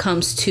when it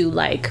comes to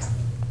like.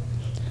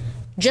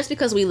 Just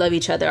because we love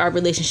each other, our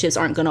relationships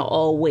aren't gonna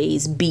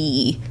always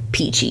be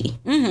peachy,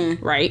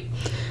 right?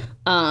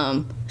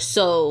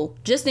 So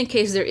just in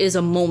case there is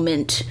a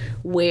moment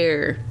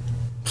where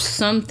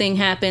something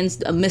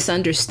happens, a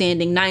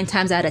misunderstanding, 9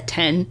 times out of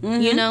 10,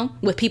 you know,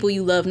 with people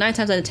you love, 9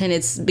 times out of 10,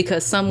 it's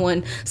because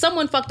someone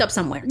fucked up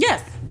somewhere.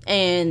 Yes.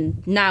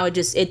 And now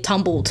it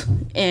tumbled.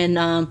 And,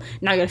 now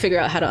you gotta figure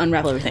out how to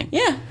unravel everything.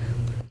 Yeah.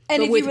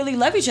 And if you really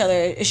love each other,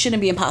 it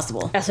shouldn't be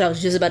impossible. That's what I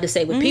was just about to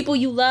say. With people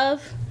you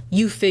love,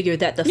 you figure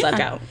that the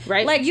fuck out,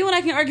 right? Like you and I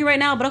can argue right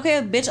now, but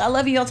okay, bitch, I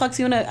love you. I'll talk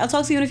to you in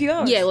a few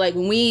hours. Yeah, like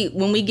when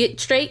we get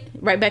straight,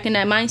 right back in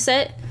that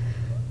mindset,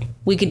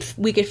 we could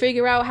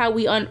figure out how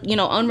we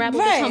unravel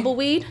the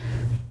tumbleweed,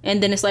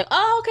 and then it's like,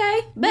 oh, okay,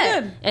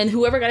 bet. Good. And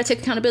whoever got to take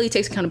accountability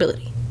takes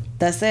accountability.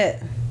 That's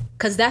it.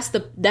 Because that's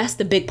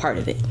the big part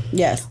of it.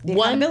 Yes, the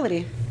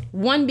accountability.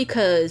 One,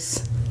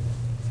 because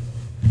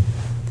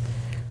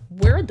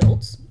we're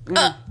adults.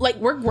 Like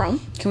we're grown.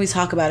 Can we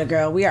talk about it,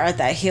 girl? We are at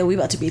that hill. We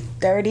about to be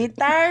 30.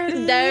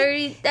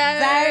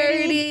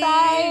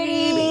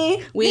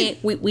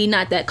 We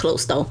not that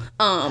close though.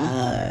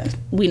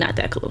 We not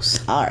that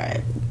close. All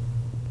right.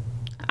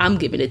 I'm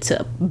giving it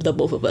to the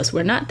both of us.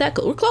 We're not that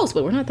close. We're close,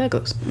 but we're not that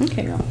close.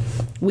 Okay, girl.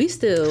 We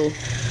still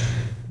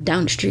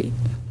down the street.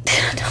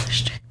 Down the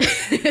street.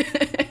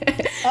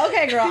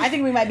 Okay, girl. I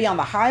think we might be on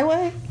the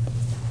highway.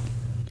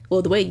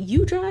 Well, the way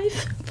you drive,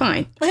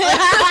 fine.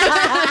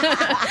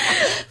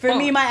 For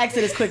me, my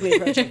exit is quickly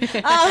approaching.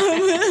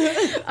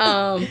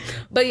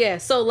 But yeah,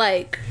 so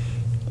like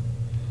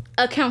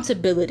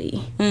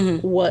accountability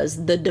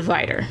was the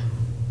divider.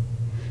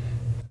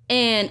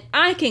 And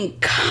I can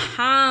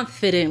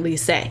confidently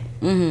say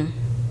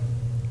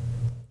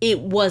it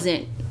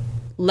wasn't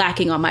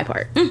lacking on my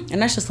part.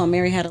 And that's just on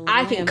Mary Had a Little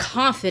I can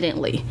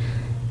confidently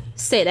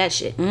say that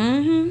shit.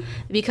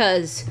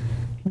 Because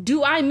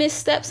do I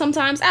misstep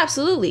sometimes?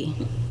 Absolutely.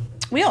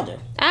 We all do.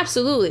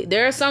 Absolutely.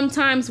 There are some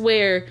times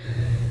where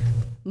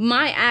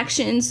my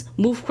actions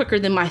move quicker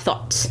than my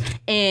thoughts.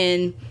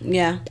 And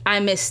I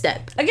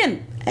misstep.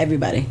 Again,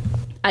 everybody.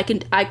 I can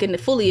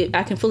fully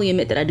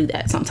admit that I do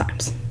that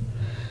sometimes.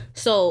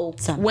 So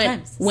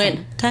sometimes.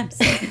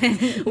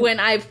 when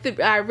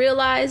I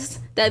realized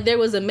that there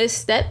was a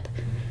misstep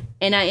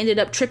and I ended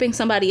up tripping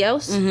somebody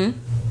else, and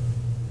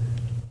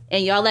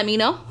y'all let me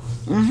know,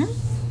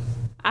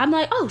 I'm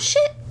like, oh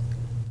shit,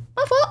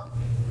 my fault.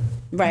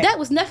 Right. That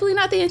was definitely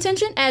not the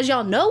intention, as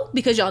y'all know,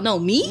 because y'all know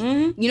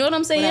me. You know what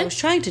I'm saying? What I was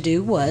trying to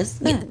do was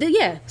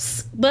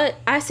yes, but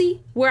I see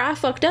where I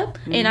fucked up,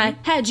 and I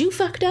had you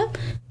fucked up,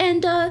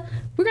 and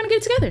we're gonna get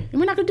it together, and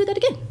we're not gonna do that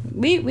again.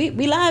 We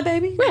lied,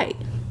 baby. Right.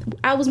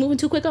 I was moving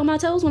too quick on my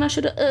toes when I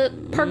should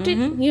have perked it,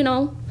 you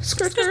know,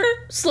 skirt,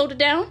 slowed it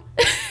down.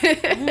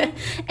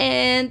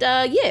 And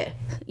yeah,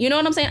 you know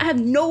what I'm saying? I have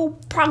no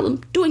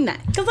problem doing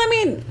that. Because I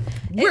mean,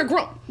 we're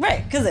grown.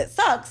 Right. Because it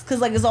sucks.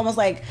 Because like, it's almost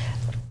like,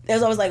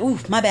 there's always like, ooh,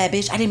 my bad,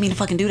 bitch. I didn't mean to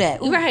fucking do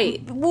that. Ooh,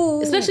 right.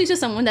 Ooh. Especially to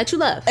someone that you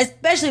love.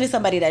 Especially to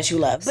somebody that you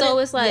love. So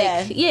it's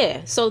like,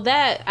 yeah. So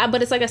that,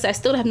 but it's like I said, I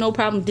still have no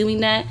problem doing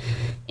that.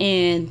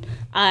 And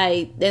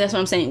that's what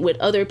I'm saying. With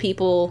other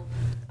people,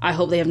 I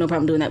hope they have no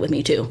problem doing that with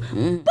me too.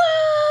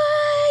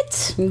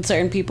 But in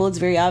certain people, it's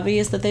very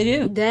obvious that they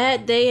do.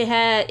 That they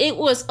had, it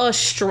was a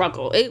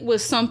struggle. It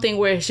was something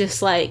where it's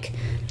just like,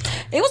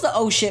 it was an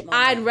oh shit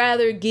moment. I'd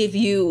rather give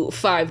you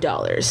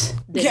 $5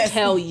 than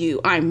tell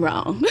you I'm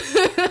wrong.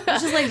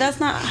 It's just like, that's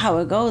not how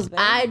it goes, babe.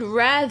 I'd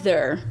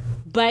rather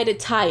bite a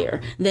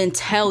tire than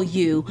tell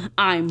you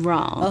I'm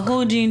wrong. A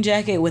whole jean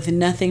jacket with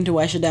nothing to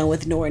wash it down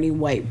with, nor any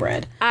white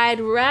bread.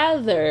 I'd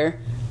rather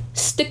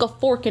stick a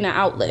fork in an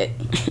outlet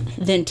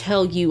than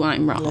tell you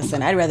I'm wrong.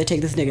 Listen, I'd rather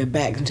take this nigga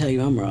back than tell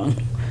you I'm wrong.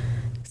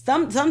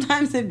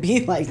 Sometimes it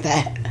be like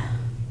that.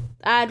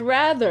 I'd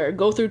rather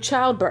go through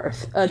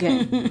childbirth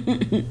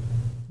again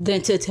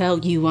than to tell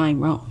you I'm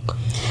wrong.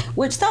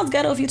 Which sounds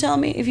ghetto if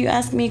you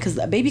ask me, because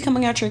a baby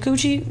coming out your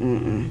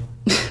coochie,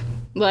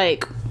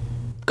 like,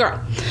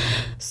 girl.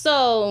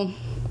 So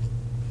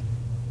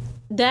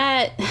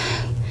that,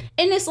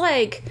 and it's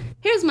like,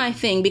 here's my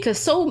thing, because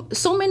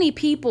so many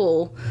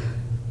people,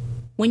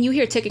 when you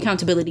hear take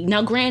accountability,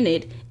 now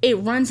granted, it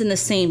runs in the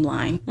same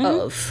line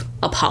of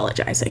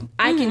apologizing.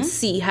 I can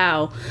see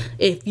how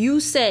if you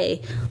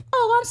say,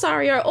 oh, I'm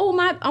sorry, or oh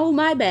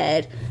my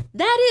bad,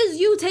 that is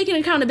you taking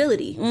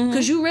accountability,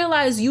 because you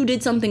realize you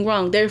did something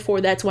wrong,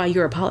 therefore that's why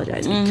you're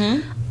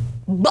apologizing.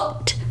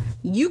 But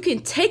you can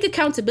take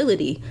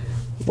accountability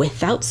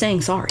without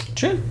saying sorry.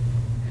 True.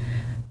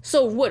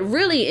 So what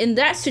really, in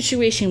that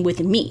situation with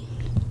me,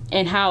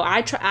 and how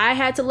I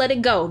had to let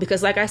it go,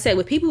 because like I said,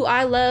 with people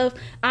I love,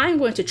 I'm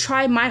going to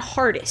try my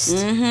hardest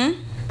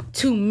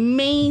to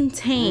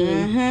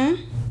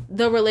maintain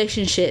the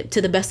relationship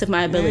to the best of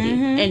my ability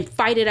and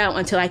fight it out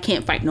until I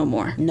can't fight no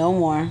more. No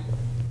more.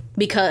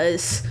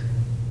 Because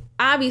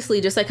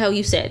obviously, just like how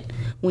you said,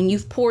 when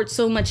you've poured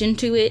so much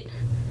into it,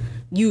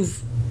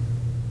 you've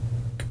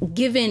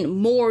given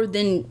more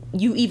than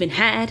you even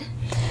had to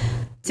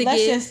give.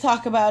 Let's just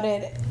talk about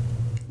it.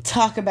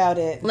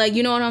 Like,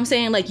 you know what I'm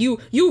saying? Like, you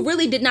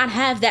really did not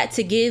have that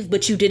to give,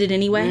 but you did it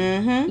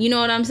anyway. You know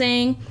what I'm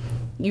saying?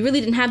 You really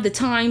didn't have the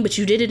time, but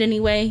you did it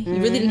anyway. You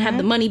really didn't have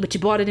the money, but you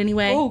bought it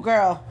anyway. Oh,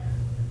 girl.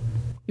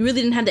 You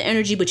really didn't have the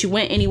energy, but you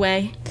went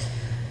anyway.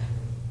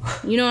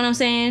 You know what I'm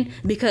saying?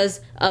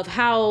 Because of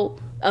how,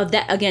 of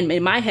that, again,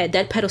 in my head,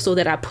 that pedestal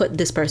that I put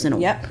this person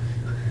on. Yep.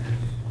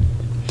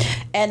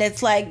 And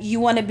it's like, you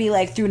want to be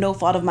like, through no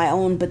fault of my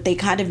own, but they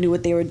kind of knew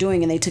what they were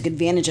doing and they took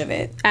advantage of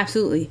it.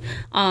 Absolutely.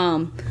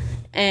 And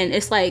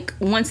it's like,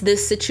 once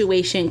this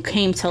situation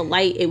came to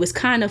light, it was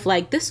kind of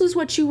like, this is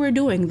what you were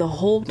doing the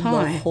whole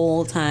time. The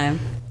whole time.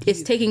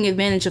 It's taking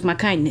advantage of my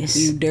kindness.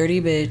 You dirty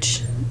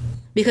bitch.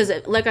 Because,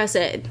 like I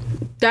said,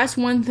 that's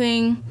one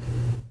thing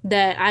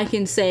that I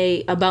can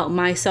say about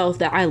myself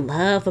that I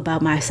love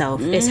about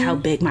myself is how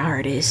big my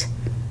heart is.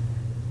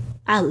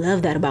 I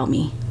love that about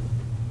me.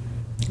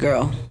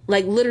 Girl.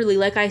 Like, literally,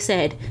 like I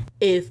said,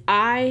 if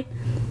I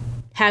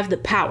have the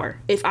power,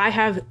 if I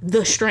have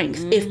the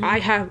strength, if I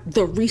have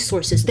the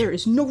resources, there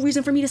is no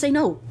reason for me to say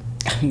no.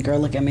 Girl,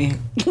 look at me.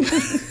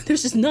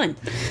 There's just none.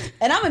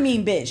 And I'm a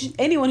mean bitch.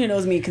 Anyone who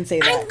knows me can say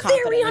that.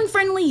 I'm very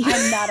unfriendly.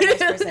 I'm not a nice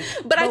person.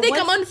 but I think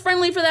I'm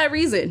unfriendly for that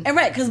reason. And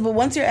right, but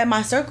once you're at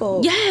my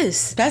circle,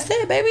 yes, that's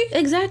it, baby.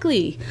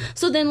 Exactly.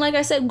 So then, like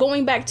I said,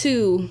 going back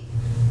to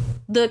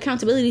the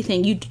accountability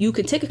thing, you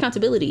can take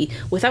accountability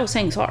without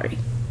saying sorry.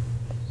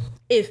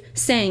 If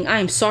saying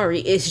I'm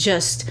sorry is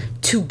just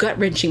too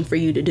gut-wrenching for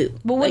you to do.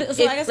 But what, like,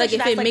 so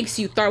if it makes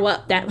you throw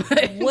up that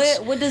much.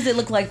 What does it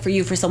look like for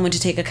you for someone to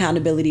take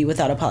accountability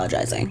without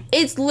apologizing?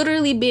 It's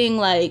literally being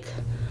like,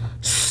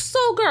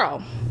 so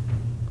girl,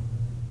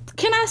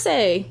 can I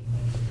say,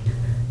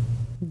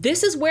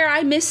 this is where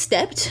I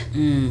misstepped.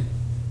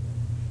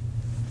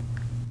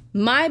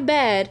 My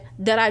bad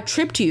that I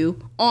tripped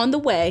you on the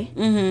way.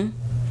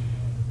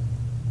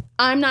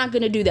 I'm not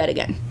going to do that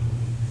again.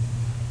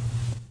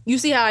 You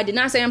see how I did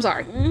not say I'm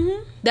sorry.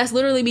 That's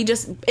literally me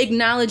just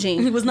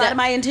acknowledging. It was not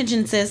my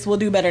intention, sis. We'll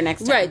do better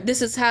next time. Right.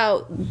 This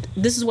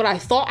is what I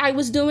thought I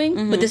was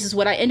doing, but this is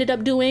what I ended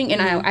up doing,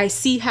 and I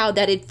see how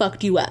that it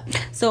fucked you up.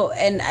 So,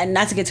 and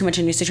not to get too much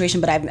in your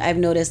situation, but I've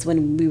noticed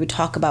when we would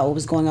talk about what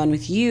was going on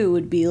with you, it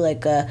would be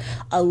like a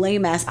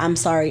lame ass "I'm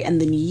sorry," and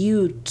then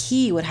you,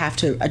 Key, would have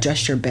to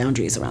adjust your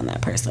boundaries around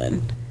that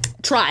person.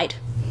 Tried.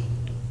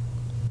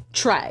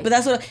 But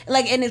that's what,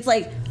 like, and it's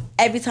like,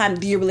 every time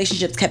your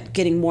relationships kept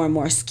getting more and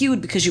more skewed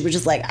because you were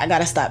just like, I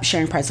gotta stop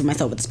sharing parts of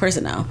myself with this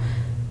person now.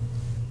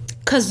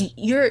 Because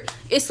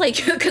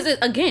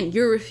again,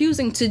 you're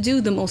refusing to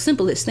do the most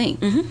simplest thing,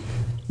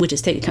 which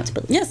is take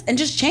accountability. Yes, and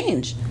just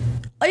change.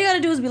 All you gotta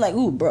do is be like,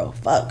 ooh, bro,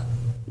 fuck.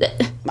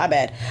 My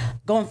bad.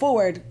 Going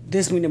forward,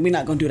 we're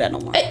not gonna do that no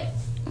more.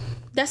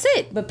 That's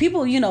it. But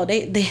people,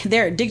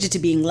 they're addicted to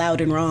being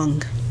loud and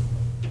wrong.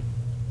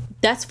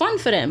 That's fun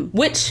for them,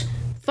 which,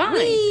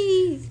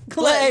 fine.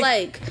 But,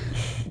 like,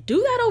 do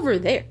that over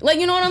there. Like,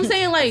 you know what I'm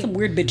saying? Like, some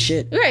weird bitch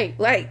shit. Right.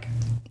 Like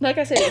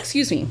I said,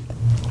 excuse me.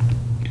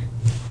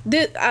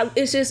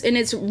 It's just, and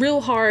it's real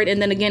hard. And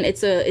then again,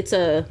 it's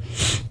a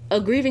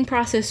grieving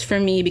process for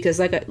me because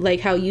like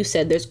how you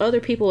said, there's other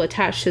people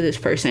attached to this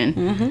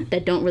person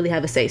that don't really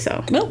have a say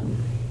so. Nope.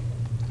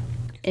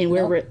 And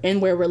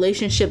where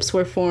relationships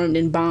were formed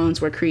and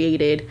bonds were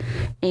created,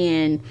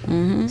 and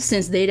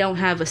since they don't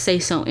have a say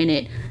so in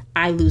it,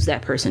 I lose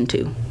that person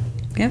too.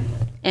 Yep.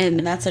 And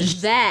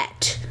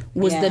that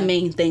was the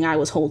main thing I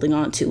was holding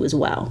on to as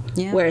well.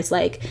 Yeah. Where it's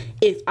like,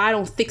 if I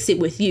don't fix it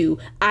with you,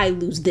 I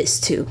lose this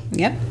too.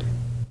 Yep.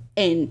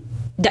 And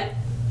that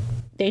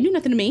they didn't do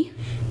nothing to me.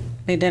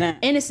 They didn't.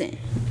 Innocent.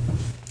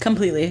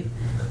 Completely.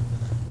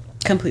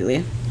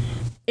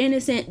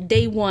 Innocent,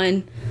 day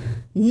one,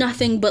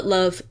 nothing but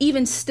love,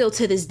 even still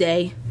to this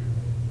day.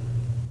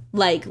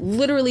 Like,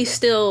 literally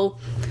still,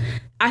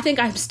 I think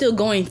I'm still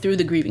going through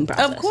the grieving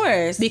process. Of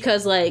course.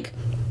 Because, like,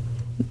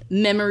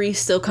 memories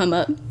still come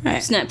up.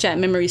 Right. Snapchat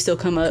memories still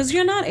come up. Because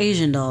you're not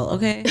Asian, doll,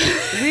 okay?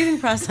 The grieving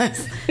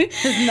process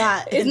is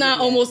not... It's not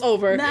almost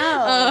over.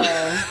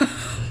 No.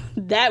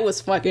 That was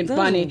fucking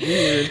funny.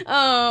 Weird.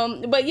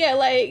 But yeah,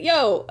 like,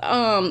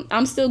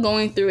 I'm still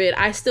going through it.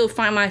 I still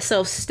find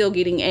myself still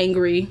getting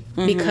angry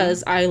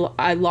because I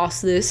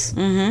lost this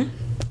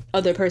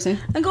other person.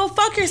 And go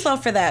fuck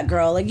yourself for that,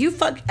 girl. Like, you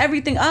fuck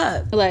everything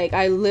up. Like,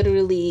 I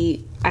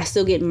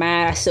still get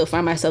mad. I still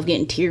find myself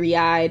getting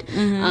teary-eyed.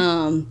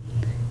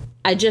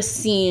 I just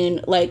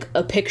seen, like,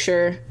 a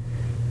picture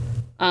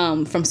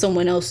from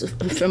someone else,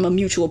 from a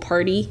mutual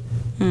party.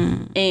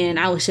 And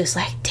I was just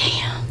like,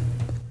 damn,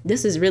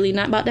 this is really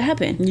not about to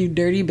happen. You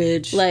dirty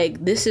bitch.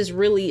 Like, this is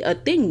really a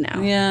thing now.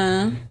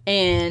 Yeah.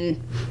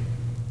 And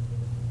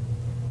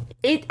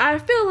I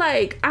feel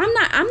like I'm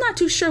not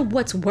too sure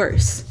what's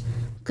worse.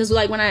 Because,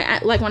 like, when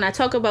I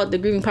talk about the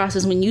grieving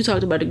process, when you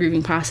talked about the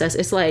grieving process,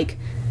 it's like,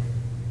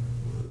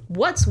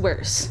 what's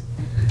worse?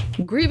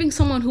 Grieving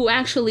someone who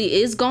actually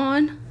is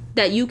gone,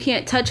 that you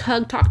can't touch,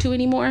 hug, talk to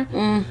anymore,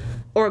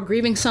 or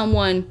grieving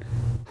someone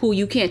who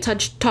you can't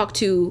touch, talk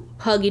to,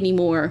 hug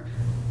anymore,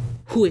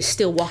 who is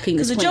still walking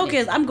this planet. Because the joke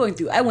is,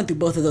 I went through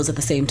both of those at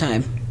the same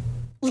time.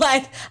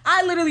 Like,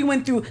 I literally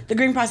went through the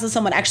grieving process of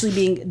someone actually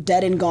being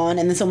dead and gone,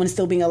 and then someone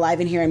still being alive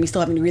in here and me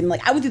still having to grieve.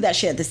 Like, I went through that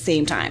shit at the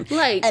same time.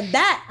 Like, and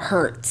that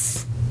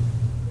hurts.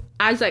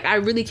 I was like, I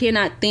really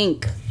cannot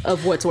think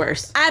of what's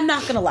worse. I'm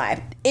not gonna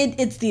lie.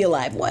 It's the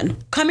alive one.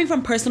 Coming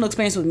from personal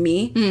experience with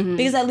me,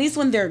 because at least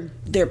when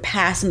they're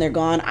past and they're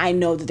gone, I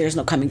know that there's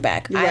no coming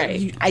back.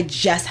 Right. I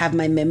just have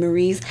my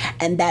memories,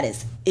 and that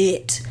is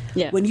it.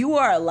 Yeah. When you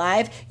are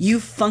alive, you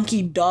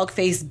funky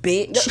dog-faced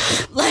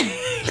bitch. Like,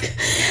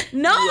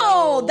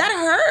 no, that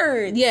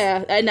hurts.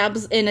 Yeah, and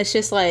it's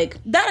just like,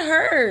 that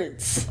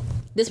hurts.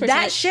 This person,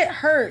 that shit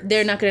hurt.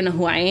 They're not gonna know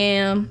who I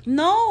am.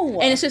 No.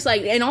 And it's just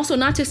like, and also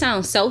not to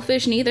sound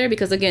selfish neither,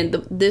 because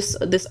again, this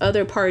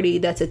other party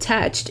that's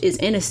attached is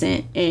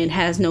innocent and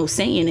has no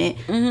say in it.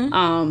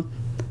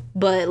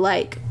 But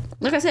like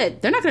I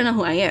said, they're not gonna know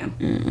who I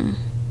am.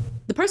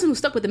 The person who's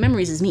stuck with the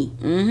memories is me.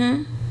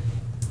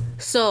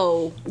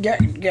 So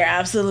you're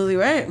absolutely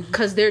right.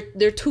 Because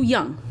they're too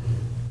young.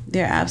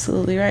 They're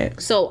absolutely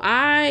right. So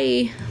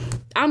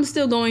I'm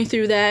still going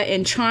through that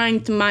and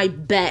trying my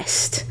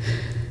best.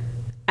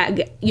 At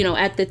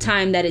the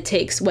time that it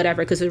takes,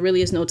 whatever, because there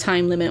really is no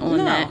time limit on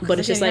that. But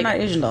it's just like, you're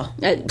not Asian doll.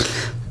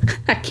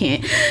 I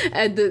can't.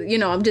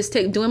 I'm just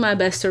doing my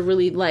best to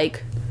really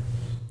like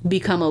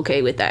become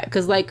okay with that,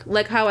 because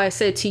like how I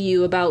said to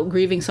you about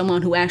grieving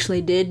someone who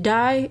actually did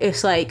die,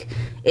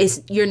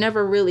 you're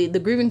never really, the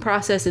grieving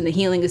process and the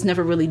healing is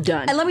never really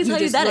done. And let me tell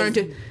you,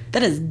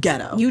 that is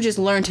ghetto. You just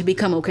learn to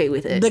become okay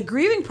with it. The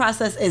grieving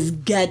process is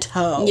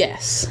ghetto.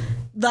 Yes.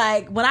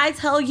 Like, when I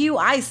tell you,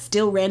 I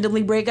still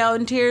randomly break out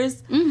in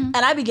tears, and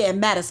I be getting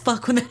mad as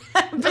fuck when that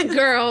happens.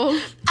 Girl,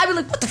 I be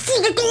like, what the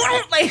fuck is going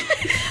on? Like,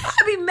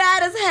 I be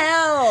mad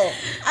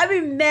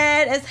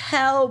as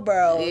hell.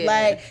 Bro. Yeah.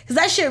 Like, because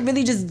that shit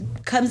really just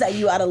comes at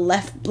you out of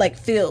left, like,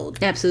 field.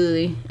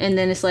 Absolutely. And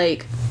then it's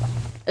like,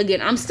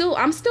 again, I'm still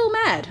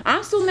mad.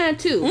 I'm still mad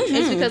too.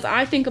 It's because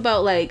I think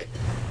about, like,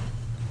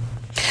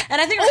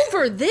 And I think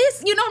over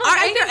this, you know,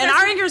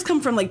 our angers come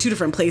from like two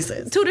different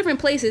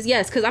places.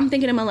 Yes, because I'm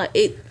thinking about like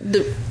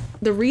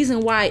the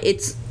reason why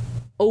it's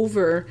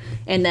over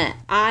and that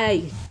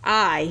I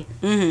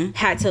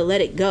had to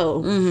let it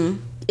go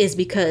is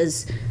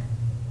because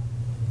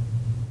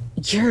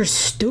you're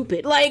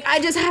stupid. Like,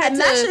 I just had to.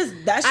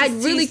 That's just I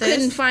really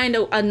couldn't find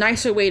a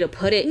nicer way to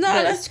put it. No,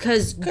 that's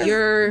because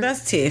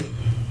that's tea.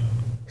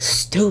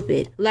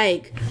 Stupid.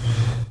 Like,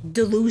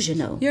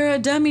 delusional. You're a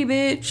dummy,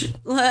 bitch.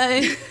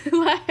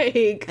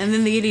 Like, and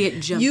then the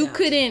idiot jumped. You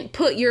couldn't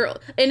put your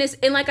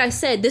and like I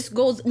said, this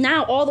goes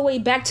now all the way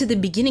back to the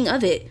beginning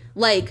of it.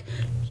 Like,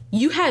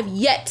 you have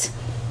yet.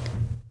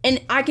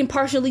 And I can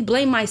partially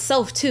blame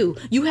myself too.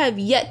 You have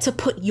yet to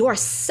put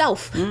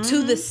yourself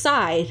to the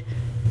side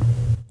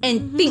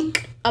and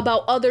think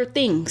about other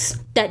things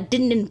that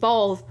didn't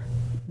involve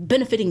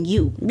benefiting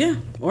you. Yeah,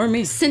 or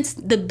me. Since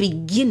the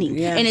beginning.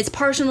 Yeah. And it's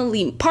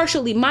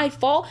partially my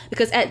fault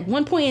because at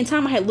one point in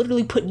time I had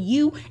literally put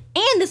you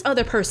and this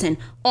other person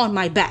on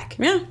my back.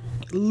 Yeah.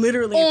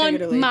 Literally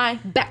on my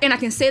back, and I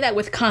can say that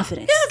with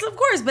confidence. Yes, of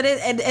course. But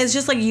it's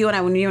just like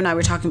when you and I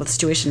were talking about the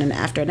situation, and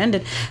after it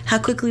ended, how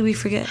quickly we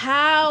forget.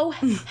 How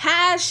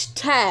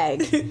hashtag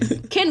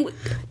can we,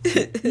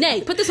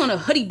 Nay, put this on a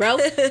hoodie, bro.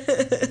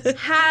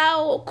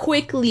 How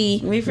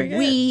quickly we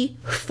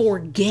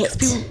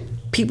forget.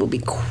 People be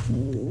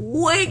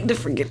quick to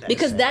forget that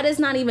because shit. That is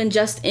not even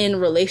just in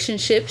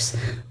relationships,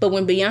 but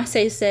when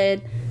Beyonce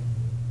said,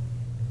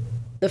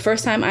 "The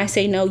first time I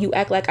say no, you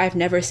act like I've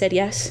never said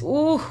yes."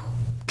 Ooh.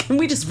 Can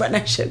we just run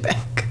that shit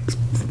back?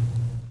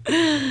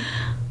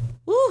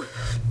 Woo.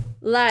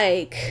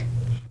 Like,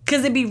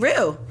 cause it be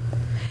real,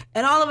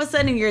 and all of a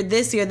sudden you're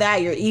this, you're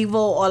that, you're evil,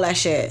 all that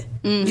shit.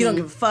 You don't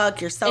give a fuck.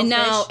 You're selfish.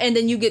 And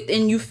then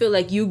you feel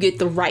like you get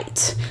the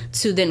right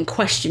to then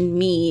question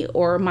me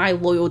or my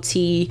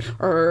loyalty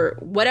or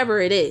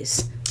whatever it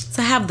is.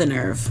 To have the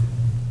nerve.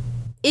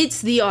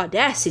 It's the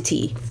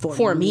audacity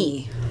for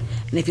me.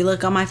 And if you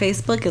look on my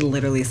Facebook, it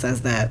literally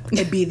says that.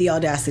 It'd be the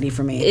audacity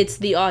for me. It's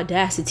the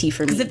audacity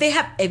for me. Because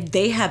if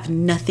they have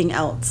nothing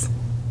else,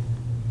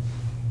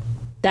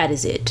 that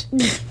is it.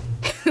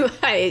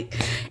 Like,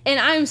 and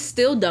I'm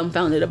still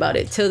dumbfounded about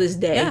it till this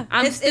day. Yeah.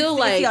 It's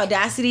the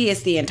audacity,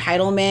 it's the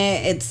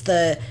entitlement, it's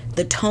the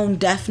tone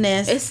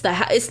deafness. It's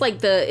like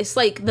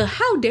the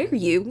how dare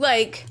you?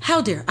 Like,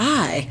 how dare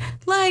I?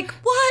 Like,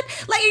 what?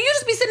 Like, you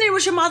just be sitting there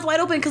with your mouth wide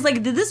open because,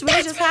 like, did this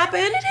really just happen?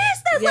 It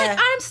is. That's like,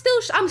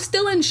 I'm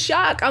still in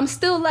shock. I'm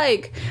still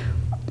like,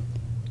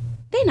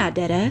 they not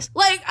dead ass.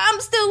 Like, I'm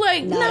still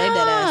like, nah, they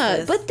dead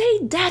ass. But they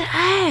dead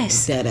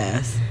ass. Dead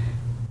ass.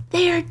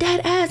 They are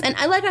dead ass. And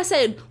like I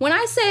said, when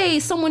I say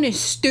someone is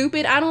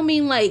stupid, I don't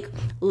mean like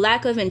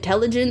lack of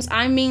intelligence.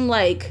 I mean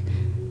like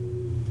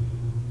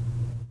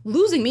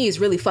losing me is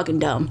really fucking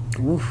dumb.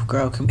 Oof,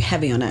 girl, can be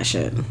heavy on that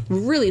shit.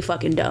 Really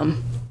fucking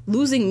dumb.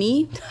 Losing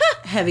me?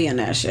 Heavy on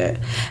that shit.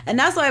 And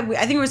that's why I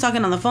think we were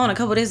talking on the phone a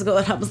couple days ago,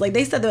 and I was like,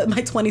 they said that my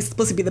 20s is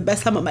supposed to be the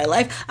best time of my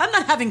life. I'm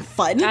not having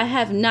fun. I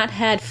have not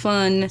had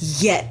fun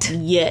yet.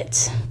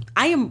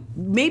 I am,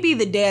 maybe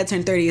the day I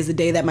turn 30 is the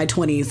day that my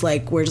 20s,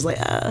 like, we're just like,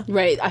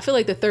 Right. I feel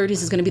like the 30s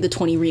is going to be the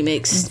 20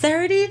 remix.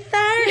 30?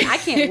 I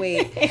can't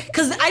wait.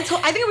 Because I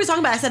think we were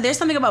talking about, I said, there's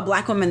something about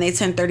black women, they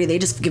turn 30,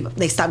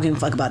 they stop giving a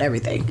fuck about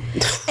everything.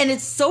 And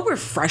it's so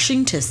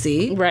refreshing to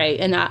see. Right.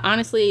 And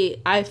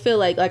honestly, I feel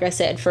like I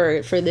said,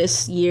 for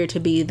this year to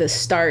be the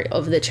start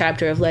of the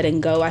chapter of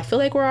letting go, I feel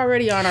like we're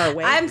already on our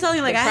way. I'm telling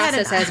you, like, the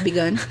process has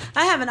begun.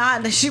 I have an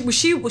aunt that she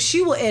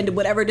will end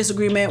whatever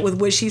disagreement with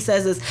what she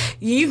says is,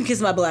 you can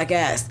kiss my black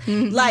ass.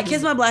 Mm-hmm. Like,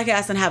 kiss my black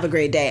ass and have a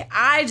great day.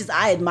 I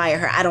admire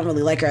her. I don't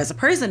really like her as a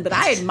person, but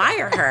I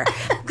admire her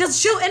because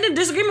she'll end a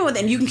disagreement with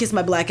it, and you can kiss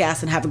my black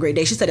ass and have a great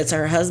day. She said it to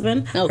her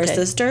husband, her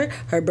sister,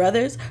 her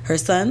brothers, her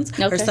sons,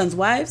 her sons'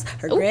 wives,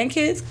 her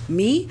grandkids,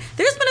 me.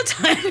 There's been a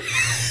time.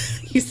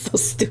 You're so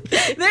stupid.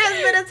 There's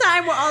been a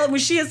time when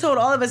she has told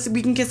all of us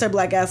we can kiss our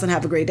black ass and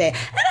have a great day, and I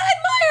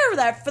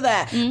admire her for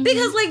that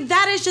because like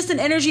that is just an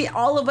energy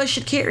all of us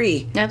should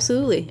carry.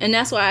 Absolutely. And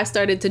that's why I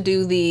started to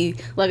do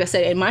like I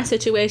said, in my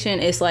situation,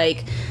 it's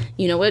like,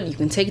 you know what, you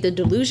can take the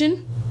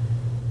delusion,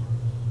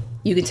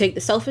 you can take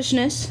the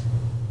selfishness,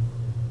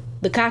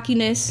 the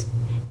cockiness,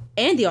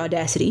 and the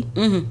audacity,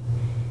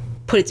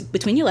 put it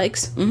between your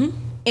legs,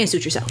 and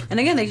suit yourself. And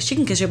again, she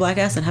can kiss your black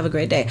ass and have a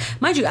great day.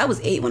 Mind you, I was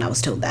 8 when I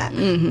was told that.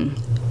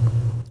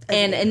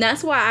 And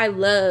that's why I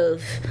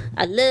love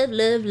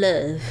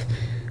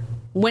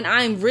when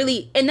I'm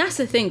really, and that's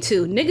the thing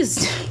too,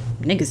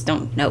 niggas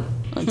don't know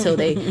until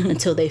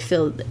they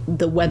feel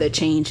the weather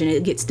change and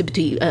it gets to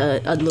be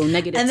a little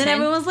negative. And then 10.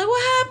 everyone's like,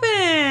 what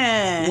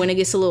happened? When it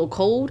gets a little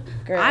cold,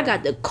 girl, I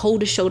got the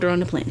coldest shoulder on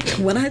the planet.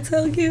 When I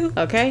tell you.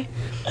 Okay?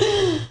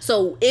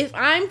 So if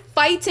I'm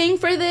fighting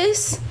for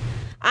this,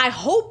 I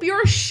hope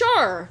you're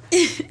sure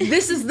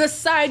this is the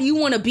side you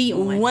want to be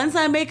on. Once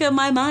I make up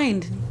my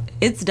mind,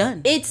 it's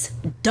done. It's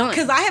done.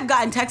 Because I have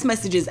gotten text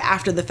messages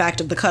after the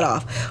fact of the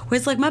cutoff where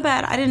it's like, my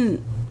bad, I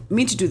didn't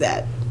mean to do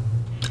that.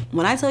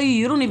 When I tell you,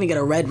 you don't even get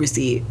a red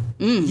receipt.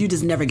 You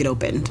just never get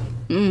opened.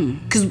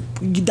 Because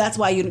that's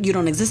why you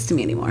don't exist to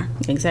me anymore.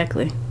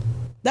 Exactly.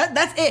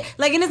 That's it.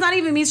 Like, and it's not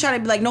even me trying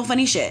to be like, no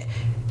funny shit.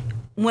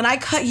 When I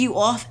cut you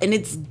off and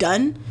it's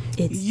done,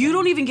 you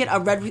don't even get a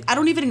red... I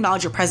don't even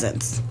acknowledge your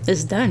presence.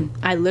 It's done.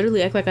 I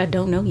literally act like I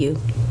don't know you.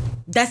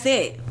 That's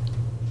it.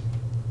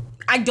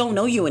 I don't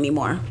know you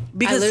anymore.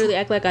 I literally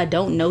act like I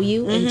don't know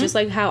you. And just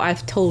like how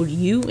I've told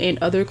you and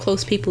other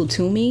close people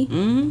to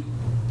me,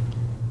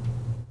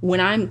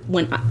 when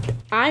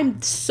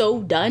I'm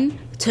so done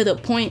to the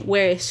point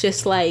where it's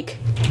just like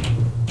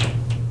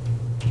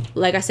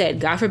I said,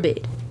 God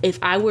forbid, if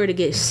I were to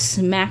get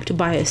smacked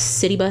by a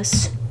city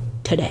bus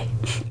today,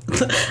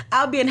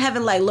 I'll be in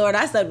heaven like, Lord,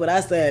 I said what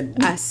I said.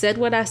 I said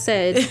what I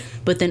said.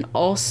 But then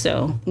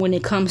also, when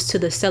it comes to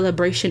the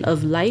celebration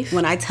of life,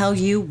 when I tell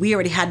you we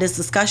already had this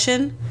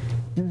discussion,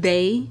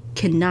 they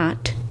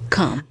cannot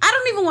come. I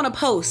don't even want to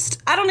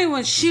post. I don't even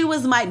want... She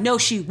was my... No,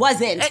 she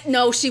wasn't.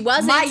 No, she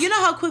wasn't. You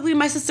know how quickly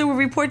my sister would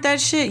report that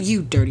shit?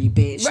 You dirty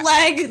bitch.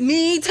 Like,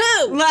 me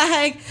too.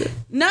 Like,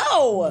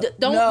 no.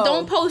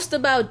 Don't post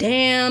about,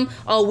 damn,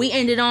 oh, we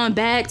ended on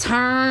bad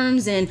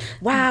terms and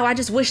wow, I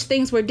just wish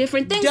things were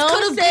different. Things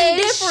could have been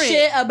different.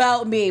 Shit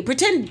about me.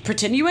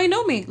 Pretend you ain't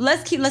know me.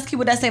 Let's keep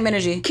with that same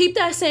energy. Keep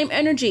that same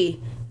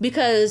energy,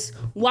 because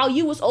while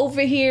you was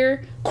over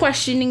here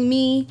questioning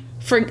me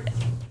for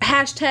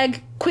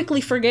hashtag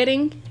quickly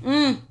forgetting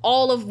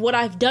all of what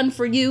I've done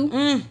for you.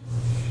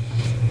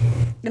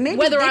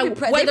 Whether I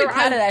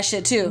proud of that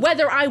shit too.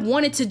 Whether I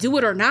wanted to do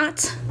it or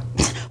not.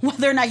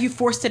 Whether or not you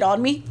forced it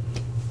on me.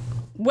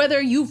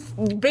 Whether you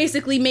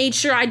basically made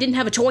sure I didn't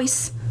have a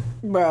choice.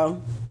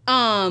 Bro.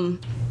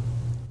 Don't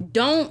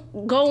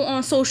go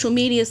on social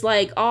medias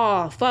like,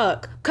 oh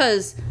fuck.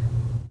 'Cause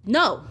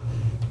no.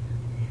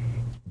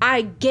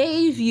 I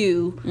gave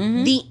you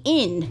the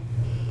in.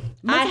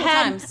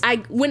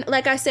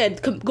 Like I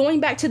said, going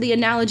back to the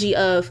analogy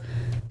of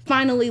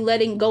finally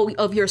letting go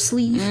of your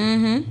sleeve,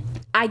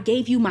 I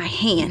gave you my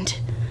hand.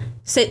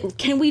 Said,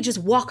 can we just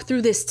walk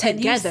through this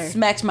together? And you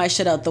smacked my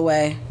shit out the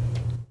way.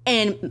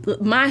 And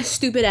my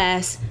stupid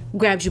ass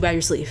grabbed you by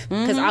your sleeve.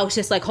 Because I was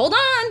just like, hold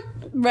on.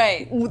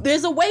 Right.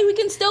 There's a way we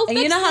can still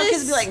fix this. And you know how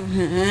kids be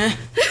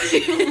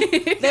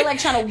like, they're like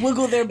trying to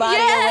wiggle their body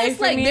away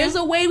from you. There's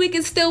a way we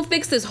can still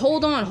fix this.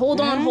 Hold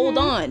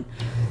on.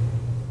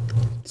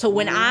 So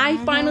when I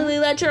finally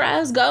let your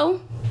ass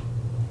go,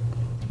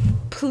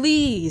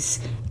 please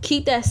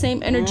keep that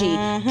same energy.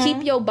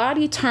 Keep your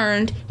body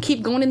turned.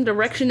 Keep going in the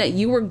direction that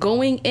you were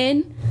going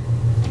in.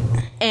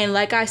 And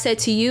like I said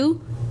to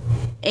you,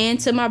 and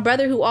to my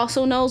brother who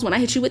also knows, when I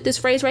hit you with this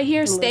phrase right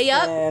here, stay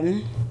up.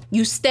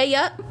 You stay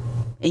up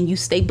and you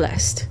stay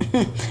blessed.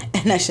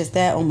 And that's just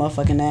that on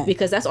motherfucking that.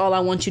 Because that's all I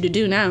want you to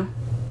do now.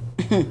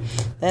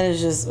 That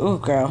is just, ooh,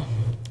 girl.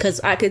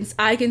 Because I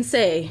can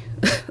say,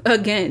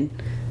 again,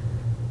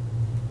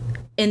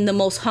 in the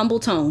most humble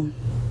tone,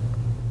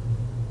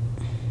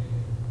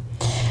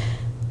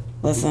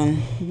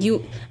 listen,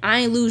 I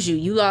ain't lose you.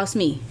 You lost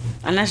me.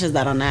 And that's just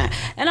that on that.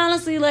 And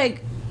honestly,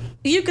 like,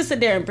 you can sit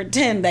there and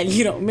pretend that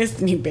you don't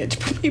miss me, bitch,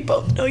 but we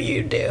both know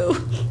you do.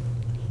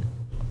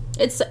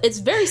 It's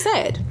very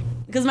sad.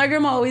 Because my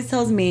grandma always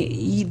tells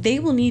me, they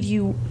will need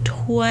you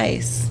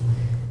twice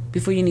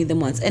before you need them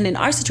once. And in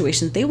our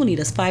situations, they will need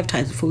us 5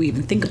 times before we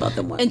even think about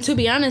them once. And to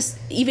be honest,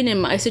 even in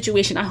my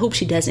situation, I hope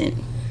she doesn't.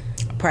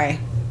 Pray.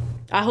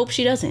 I hope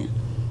she doesn't.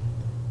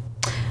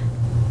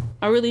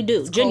 I really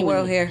do. It's a cold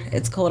world here.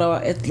 It's cold.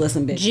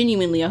 Listen, bitch.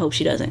 Genuinely, I hope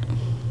she doesn't.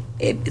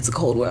 It's a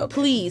cold world.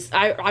 Please,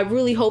 I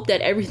really hope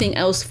that everything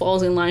else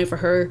falls in line for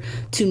her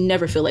to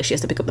never feel like she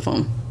has to pick up the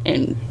phone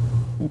and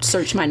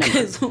search my number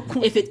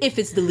if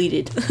it's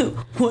deleted.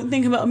 One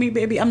thing about me,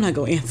 baby, I'm not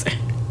gonna answer.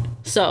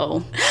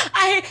 So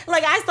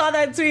I saw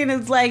that tweet and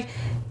it's like,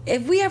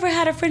 if we ever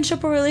had a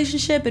friendship or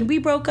relationship and we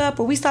broke up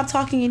or we stopped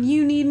talking and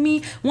you need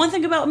me, one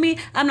thing about me,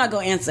 I'm not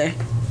gonna answer.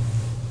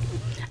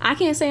 I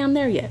can't say I'm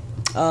there yet.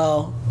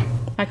 Oh,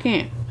 I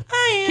can't.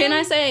 I am.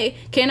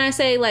 Can I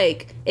say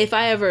like, if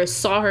I ever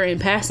saw her in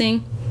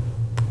passing,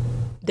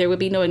 there would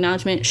be no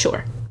acknowledgement?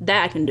 Sure.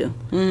 That I can do.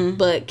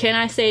 But can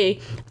I say,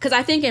 because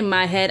I think in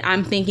my head,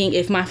 I'm thinking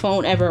if my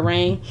phone ever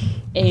rang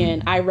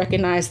and I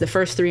recognize the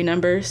first 3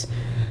 numbers,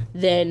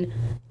 then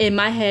in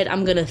my head,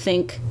 I'm going to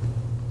think,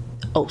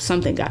 oh,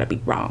 something got to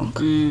be wrong.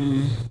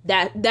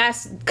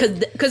 That's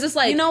because it's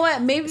like, you know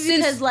what? Maybe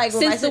because like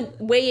since the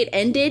way it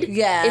ended,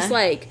 it's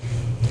like,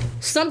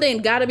 something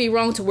got to be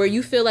wrong to where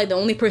you feel like the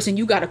only person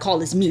you got to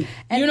call is me.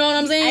 And you know what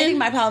I'm saying? I think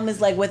my problem is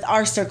like with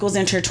our circles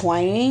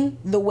intertwining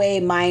the way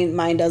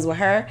mine does with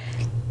her.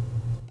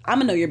 I'm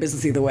gonna know your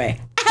business either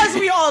way, as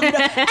we all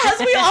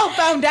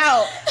found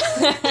out.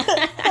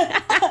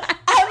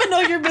 I'm gonna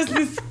know your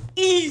business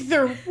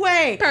either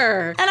way.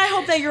 And I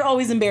hope that you're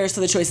always embarrassed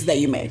for the choices that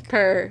you make.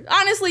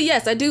 Honestly,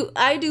 yes, I do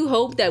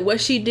hope that what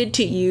she did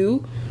to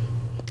you,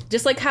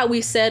 just like how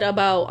we said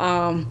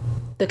about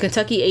the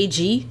Kentucky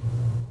AG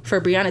for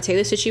Breonna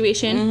Taylor's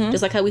situation,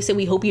 just like how we said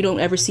we hope you don't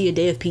ever see a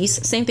day of peace.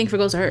 Same thing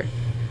goes to her.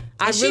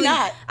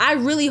 I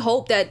really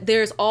hope that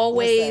there's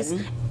always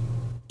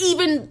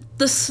even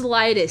the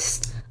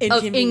slightest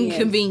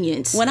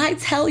inconvenience. When I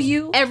tell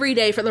you, every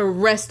day for the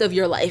rest of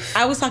your life.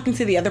 I was talking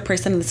to the other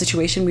person in the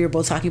situation. We were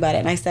both talking about it,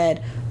 and I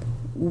said,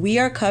 we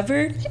are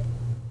covered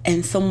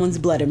in someone's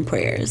blood and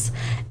prayers,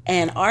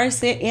 and our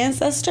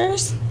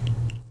ancestors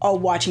are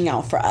watching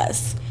out for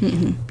us.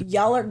 Mm-hmm.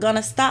 Y'all are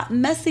gonna stop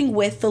messing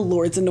with the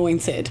Lord's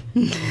anointed.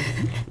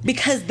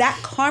 Because that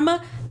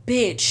karma,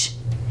 bitch,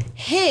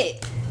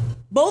 hit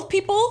both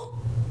people.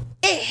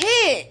 It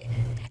hit.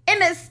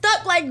 And it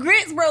stuck like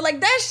grits, bro. Like,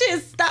 that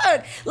shit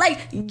stuck. Like,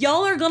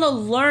 y'all are gonna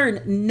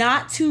learn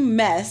not to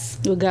mess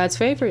with God's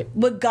favorite.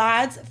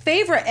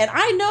 And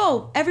I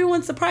know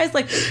everyone's surprised,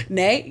 like,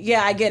 Nay,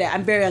 yeah, I get it.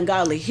 I'm very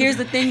ungodly. Here's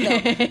the thing,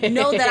 though.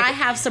 Know that I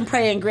have some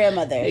praying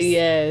grandmothers.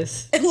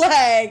 Yes.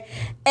 Like,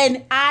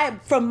 and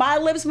from my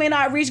lips may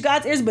not reach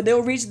God's ears, but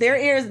they'll reach their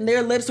ears, and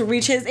their lips will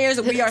reach his ears,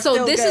 and we are still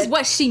good. So this is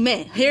what she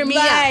meant. Hear me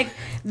out.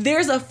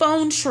 There's a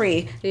phone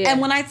tree. Yeah.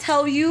 And when I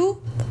tell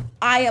you,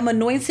 I am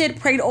anointed,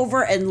 prayed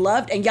over, and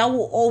loved, and y'all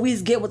will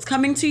always get what's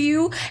coming to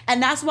you.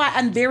 And that's why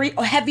I'm very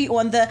heavy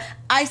on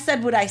I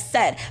said what I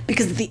said.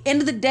 Because at the end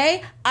of the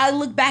day, I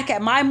look back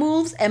at my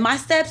moves and my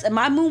steps and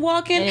my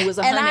moonwalking. And it was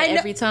 100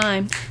 every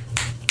time.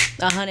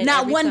 100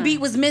 not every one time.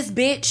 Beat was missed,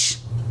 bitch.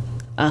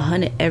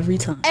 100 every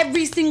time.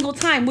 Every single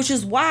time. Which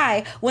is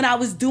why when I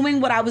was doing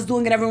what I was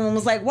doing and everyone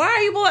was like, why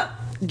are you boy?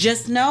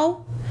 Just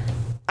know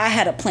I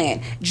had a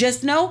plan.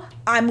 Just know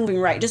I'm moving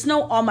right. Just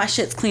know all my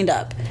shit's cleaned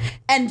up.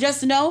 And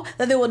just know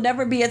that there will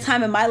never be a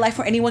time in my life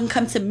where anyone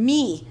come to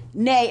me,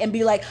 Nay, and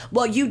be like,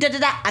 well, you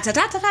da-da-da.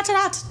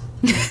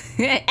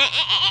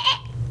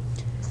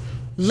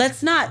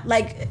 Let's not.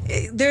 Like,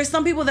 there's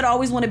some people that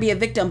always want to be a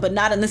victim, but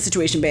not in this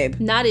situation,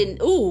 babe. Not in,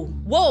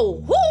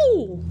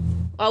 whoa.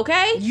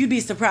 Okay? You'd be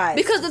surprised.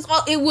 Because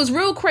it was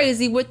real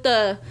crazy with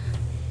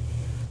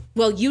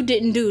well, you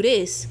didn't do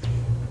this,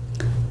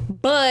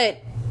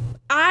 but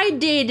I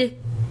did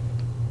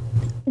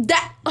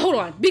that. Hold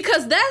on,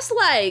 because that's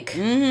like,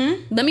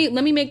 let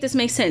me make this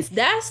make sense.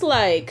 That's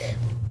like,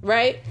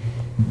 right?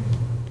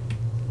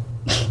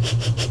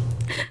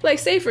 Like,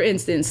 say for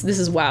instance, this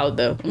is wild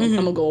though. I'm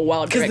gonna go a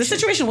wild direction. Because the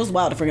situation was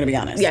wild, if we're gonna be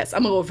honest. Yes,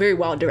 I'm gonna go a very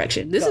wild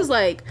direction. This is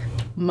like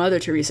Mother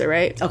Teresa,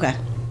 right? Okay.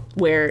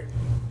 Where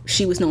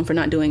she was known for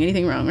not doing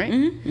anything wrong,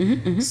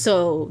 right?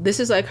 So this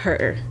is like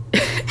her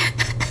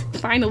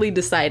finally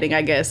deciding,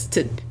 I guess,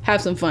 to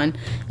have some fun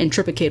and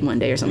trip a kid one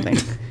day or something.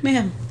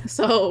 Ma'am.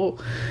 So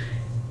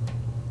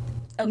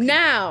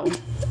now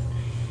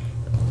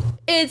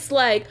it's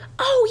like,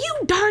 oh,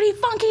 you dirty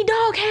funky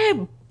dog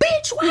head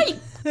bitch, why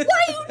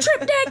you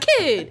trip that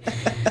kid?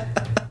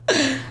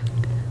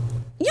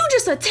 You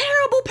just a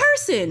terrible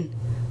person.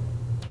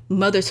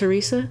 Mother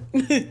Teresa.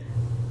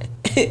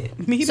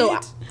 Me, so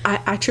bitch.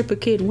 I trip a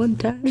kid one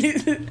time,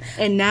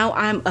 and now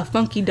I'm a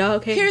funky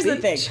dog head. Here's bitch.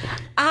 the thing.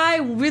 I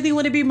really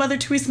want to be Mother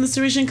Teresa in this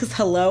situation because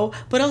hello,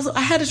 but also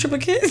I had to trip a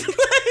kid.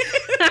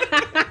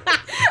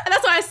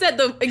 That's why I said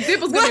the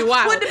example's gonna be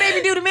wild. What did the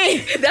baby do to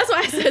me? That's why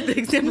I said the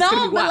example's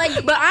gonna be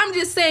wild. But I'm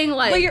just saying,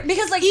 like,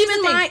 because like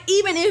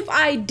even if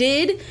I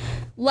did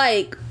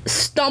like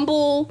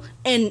stumble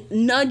and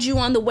nudge you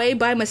on the way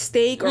by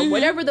mistake or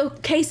whatever the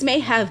case may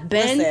have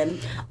been, listen,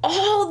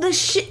 all the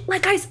shit,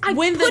 like I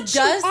when put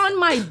you on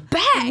my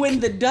back.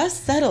 When the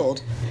dust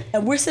settled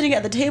and we're sitting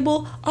at the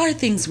table, our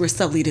things were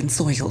sullied and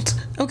soiled.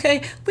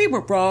 Okay, we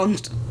were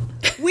wronged.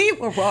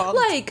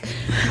 Like,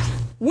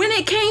 when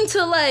it came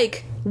to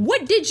like,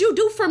 what did you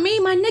do for me,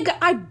 my nigga?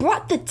 I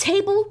brought the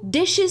table,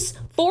 dishes,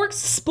 forks,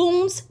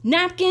 spoons,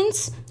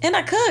 napkins, and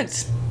I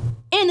cooked.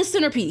 And the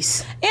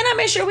centerpiece. And I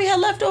made sure we had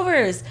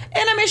leftovers.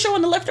 And I made sure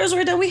when the leftovers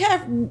were done, we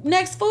have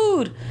next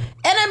food.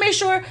 And I made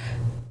sure,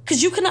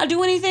 because you could not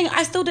do anything,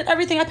 I still did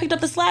everything. I picked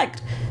up the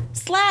slack.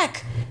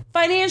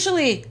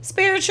 Financially,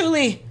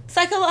 spiritually,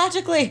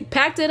 psychologically.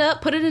 Packed it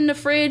up, put it in the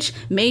fridge,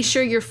 made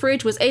sure your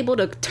fridge was able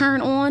to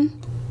turn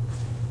on.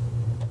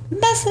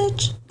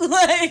 Message.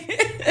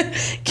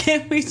 Like,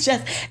 can we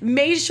just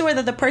made sure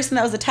that the person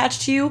that was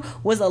attached to you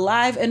was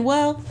alive and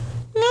well?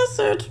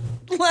 Message.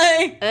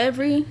 Like,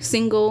 every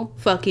single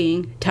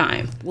fucking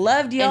time.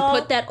 Loved y'all. And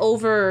put that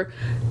over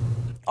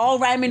all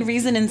rhyme and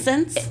reason and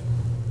sense.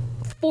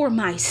 For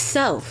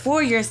myself.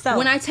 For yourself.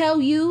 When I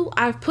tell you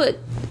I've put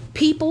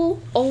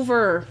people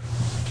over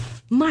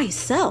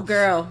myself.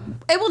 Girl,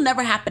 it will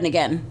never happen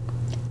again.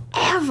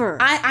 Ever.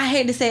 I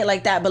hate to say it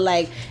like that, but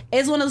like,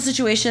 it's one of those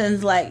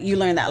situations like you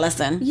learn that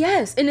lesson.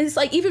 Yes. And it's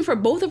like, even for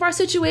both of our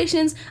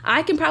situations,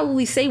 I can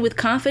probably say with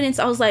confidence,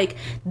 I was like,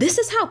 this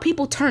is how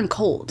people turn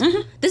cold.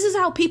 This is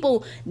how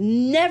people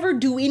never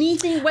do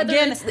anything, whether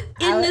it's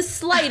in the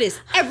slightest,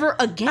 ever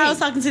again. I was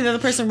talking to the other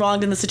person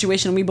wronged in the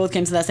situation, and we both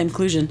came to that same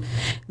conclusion.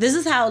 This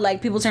is how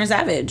like people turn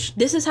savage.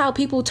 This is how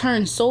people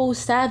turn so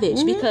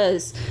savage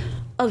because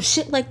of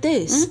shit like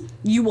this.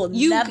 You will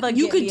never get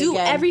You could me do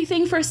again.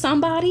 everything for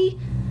somebody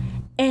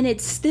and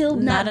it's still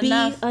not be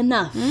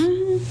enough.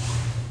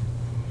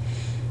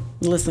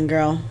 Listen,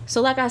 girl.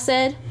 So like I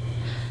said,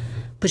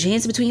 put your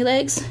hands between your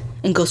legs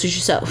and go search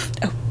yourself.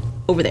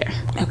 Over there.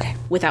 Okay.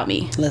 Without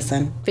me.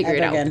 Listen. Figure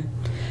it out. Again.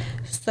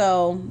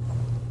 So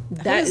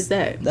That is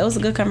that. That was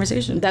a good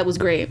conversation. That was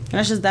great. And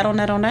that's just that on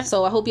that.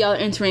 So I hope y'all are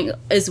entering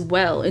as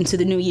well into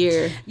the new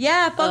year.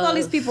 Yeah, fuck all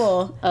these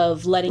people.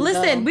 Of letting go.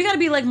 Listen, we gotta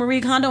be like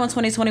Marie Kondo in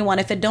 2021.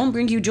 If it don't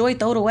bring you joy,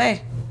 throw it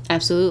away.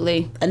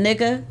 Absolutely. A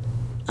nigga,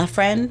 a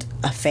friend,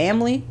 a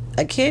family,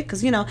 a kid.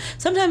 Because, you know,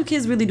 sometimes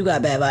kids really do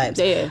got bad vibes.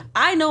 Yeah.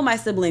 I know my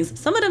siblings.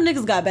 Some of them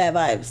niggas got bad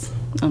vibes.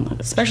 Oh my God.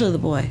 Especially the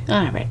boy.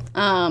 All right.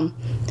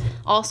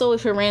 Also,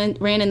 if it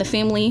ran in the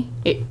family,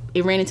 it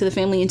ran into the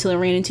family until it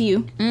ran into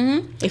you.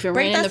 Mm-hmm. If it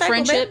ran in the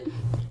friendship,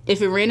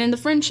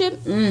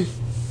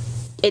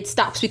 it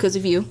stops because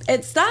of you.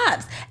 It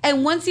stops.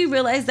 And once you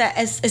realize that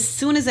as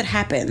soon as it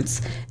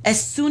happens and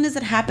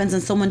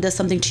someone does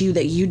something to you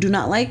that you do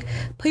not like,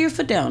 put your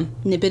foot down.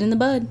 Nip it in the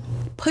bud.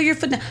 Put your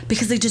foot down.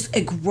 Because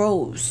it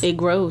grows. It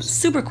grows.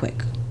 Super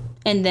quick.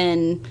 And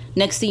then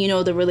next thing you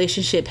know, the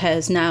relationship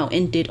has now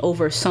ended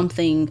over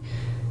something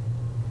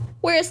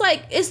where it's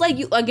like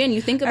you again,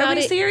 you think about it.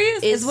 Are we serious?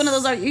 It's one of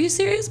those, are you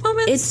serious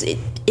moments?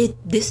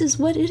 This is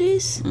what it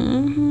is.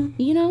 Mm-hmm.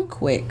 You know?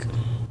 Quick.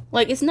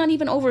 Like, it's not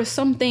even over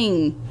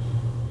something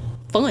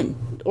fun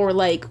or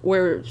like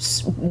where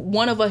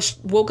one of us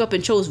woke up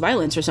and chose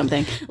violence or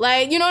something.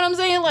 Like, you know what I'm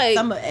saying? Like,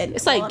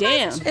 it's like,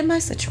 damn. In my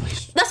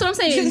situation. That's what I'm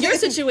saying. In your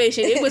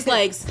situation, it was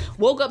like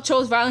woke up,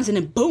 chose violence, and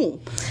then boom.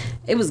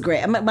 It was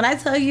great. When I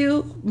tell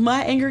you,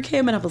 my anger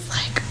came and I was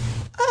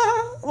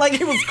like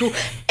it was cool.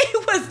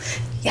 It was,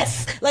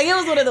 yes. Like, it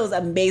was one of those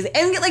amazing.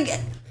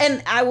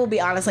 And I will be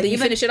honest. Like, you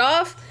finish it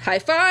off, high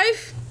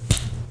five.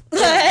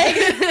 Like,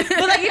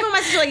 but like, even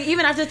my sister, like,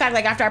 even after the fact,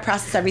 like, after I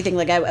processed everything,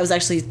 like, I was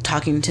actually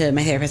talking to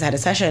my therapist. I had a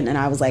session and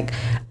I was like,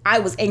 I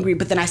was angry,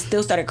 but then I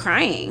still started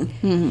crying.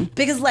 Mm-hmm.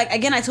 Because, like,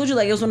 again, I told you,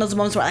 like, it was one of those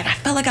moments where, like, I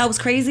felt like I was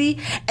crazy,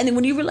 and then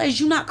when you realize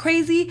you're not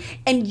crazy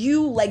and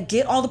you, like,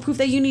 get all the proof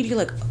that you need, you're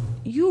like,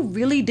 you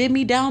really did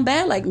me down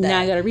bad like that. Now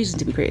I got a reason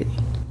to be crazy.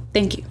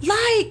 Thank you.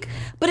 Like,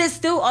 but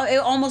it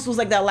almost was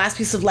like that last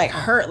piece of, like,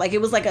 hurt. Like, it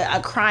was like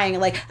a crying.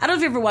 Like, I don't know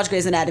if you ever watched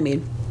Grey's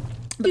Anatomy.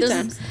 But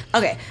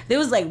there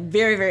was like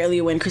very, very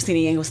early when Christina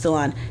Yang was still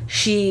on.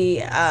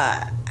 She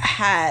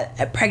had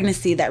a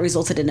pregnancy that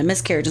resulted in a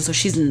miscarriage, and so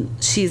she's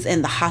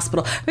in the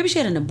hospital. Maybe she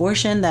had an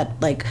abortion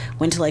that like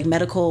went to like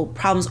medical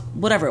problems,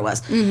 whatever it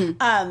was.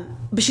 Mm-hmm.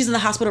 But she's in the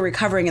hospital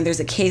recovering, and there's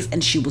a case,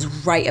 and she was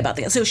right about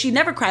that. So she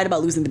never cried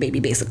about losing the baby,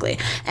 basically.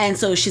 And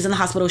so she's in the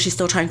hospital. She's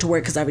still trying to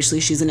work because obviously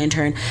she's an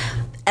intern.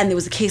 And there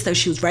was a case that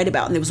she was right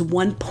about, and there was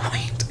one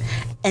point.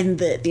 And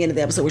the end of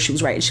the episode where she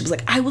was right. And she was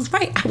like, I was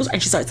right.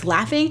 And she starts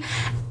laughing.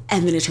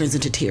 And then it turns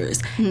into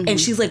tears. Mm-hmm. And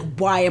she's like,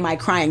 why am I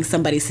crying?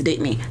 Somebody sedate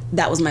me.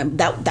 That was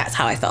that's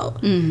how I felt.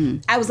 Mm-hmm.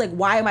 I was like,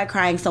 why am I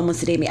crying? Someone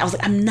sedate me. I was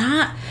like, I'm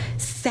not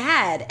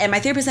sad. And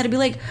my therapist had to be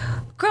like,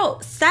 girl,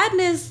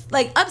 sadness,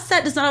 like,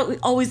 upset does not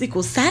always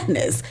equal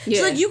sadness. Yeah.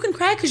 She's like, you can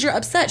cry because you're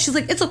upset. She's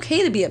like, it's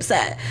okay to be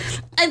upset.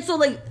 And so,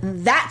 like,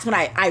 that's when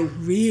I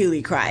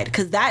really cried.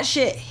 Because that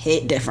shit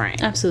hit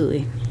different.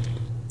 Absolutely.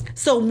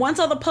 So once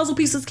all the puzzle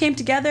pieces came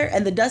together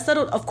and the dust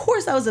settled, of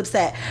course I was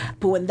upset.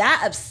 But when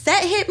that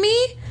upset hit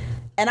me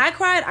and I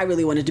cried, I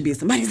really wanted to be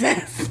somebody's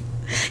ass.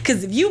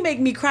 Because if you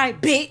make me cry,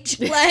 bitch,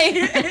 like...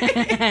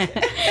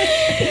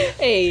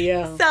 Hey,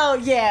 yo. So,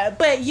 yeah.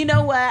 But you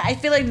know what? I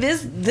feel like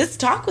this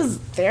talk was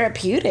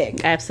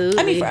therapeutic.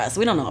 Absolutely. I mean, for us.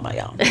 We don't know about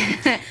y'all.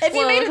 If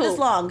you made it this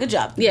long, good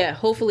job. Yeah,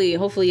 hopefully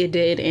it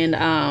did.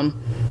 And,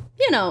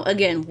 you know,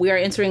 again, we are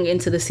entering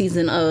into the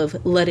season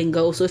of letting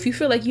go. So if you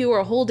feel like you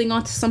are holding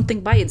on to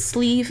something by its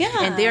sleeve,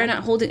 and they're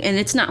not holding, and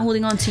it's not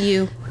holding on to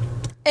you,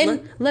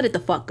 and let it the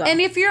fuck go. And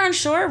if you're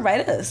unsure,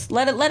 write us.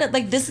 Let it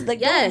like this. Like,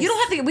 yes. You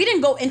don't have to. We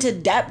didn't go into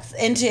depth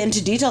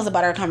into details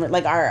about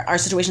our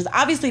situations.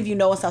 Obviously, if you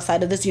know us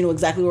outside of this, you know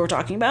exactly what we're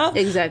talking about.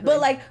 Exactly. But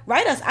like,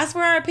 write us. Ask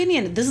for our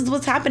opinion. This is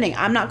what's happening.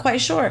 I'm not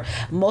quite sure.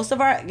 Most of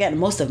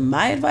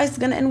my advice is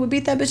gonna end with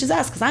beat that bitch's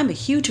ass because I'm a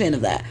huge fan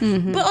of that.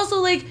 Mm-hmm. But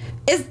also, like,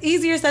 it's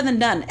easier said than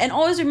done. And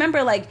always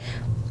remember, like,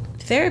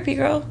 therapy,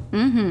 girl.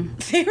 Mm-hmm.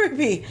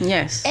 Therapy.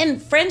 Yes.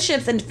 And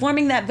friendships and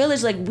forming that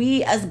village. Like,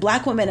 we as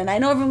Black women, and I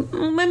know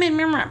women,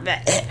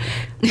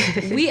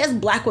 we as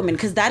Black women,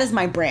 because that is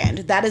my brand.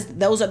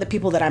 Those are the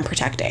people that I'm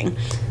protecting.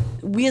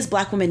 We as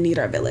Black women need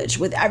our village.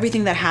 With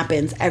everything that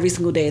happens every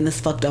single day in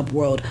this fucked up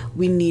world,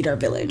 we need our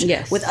village.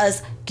 Yes. With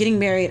us getting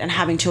married and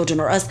having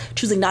children, or us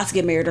choosing not to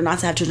get married or not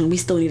to have children, we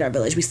still need our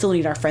village. We still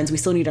need our friends. We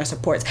still need our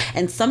supports.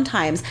 And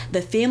sometimes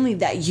the family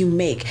that you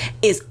make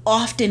is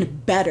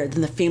often better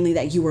than the family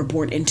that you were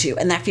born into.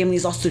 And that family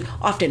is also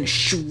often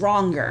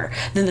stronger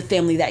than the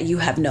family that you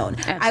have known.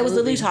 Absolutely. I was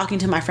literally talking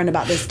to my friend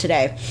about this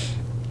today.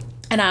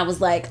 And I was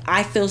like,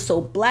 I feel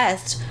so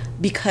blessed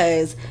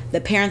because the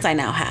parents I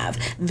now have,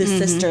 the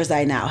sisters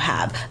I now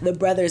have, the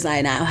brothers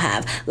I now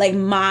have, like,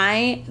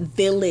 my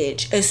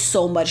village is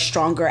so much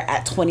stronger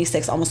at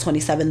 26, almost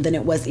 27 than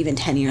it was even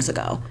 10 years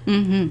ago.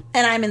 Mm-hmm.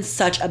 And I'm in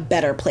such a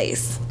better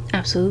place.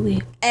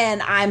 Absolutely.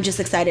 And I'm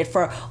just excited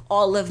for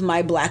all of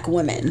my Black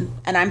women.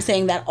 And I'm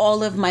saying that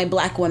all of my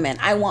Black women,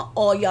 I want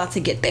all y'all to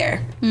get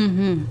there.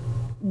 Mm-hmm.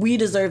 we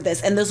deserve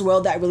this. In this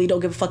world that really don't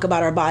give a fuck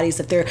about our bodies,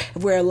 if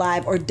we're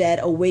alive or dead,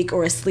 awake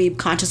or asleep,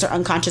 conscious or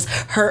unconscious,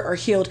 hurt or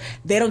healed,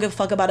 they don't give a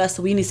fuck about us,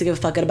 so we need to give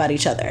a fuck about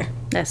each other.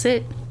 That's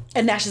it.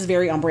 And that's just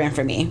very on brand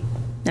for me.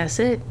 That's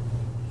it.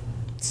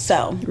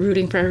 So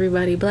rooting for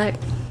everybody black.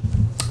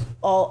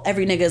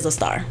 Every nigga is a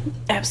star.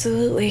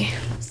 Absolutely.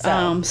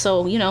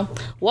 So you know,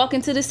 walk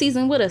into the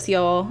season with us,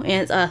 y'all,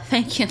 and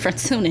thank you for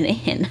tuning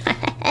in.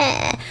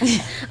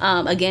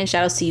 Again,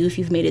 shout outs to you if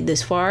you've made it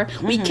this far.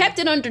 We kept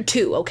it under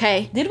 2,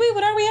 okay? Did we?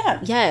 What are we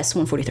at? Yes,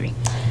 143.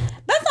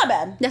 That's not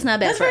bad. That's not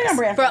bad. That's for very us. on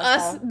brand for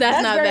us.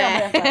 That's not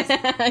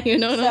bad. You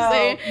know what I'm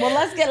saying? Well,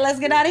 let's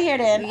get out of here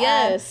then.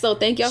 Yes. So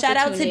thank y'all. Shout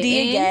out to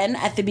D again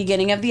at the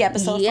beginning of the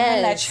episode.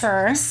 Yes. For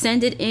her.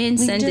 Send it in.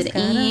 Send it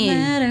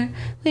in.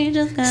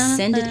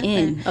 Send it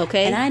in.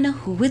 Okay. And I know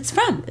who it's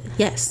from.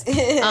 Yes.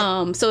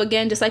 So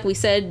again, just like we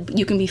said,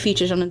 you can be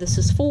featured on the This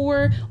Is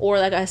For, or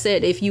like I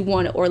said, if you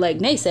want, or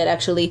like Nay said,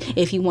 actually,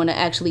 if you want to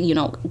actually, you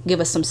know, give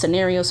us some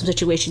scenarios, some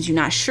situations you're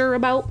not sure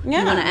about, you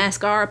want to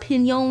ask our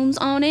opinions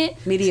on it,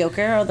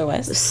 mediocre or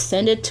otherwise,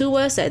 send it to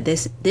us at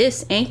this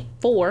ain't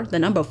for the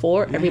number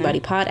 4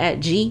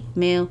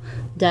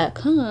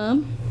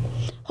 everybodypod@gmail.com.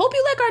 Hope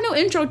you like our new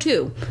intro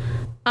too.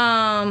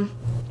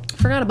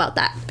 Forgot about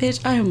that.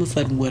 Bitch, I almost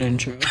said what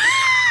intro.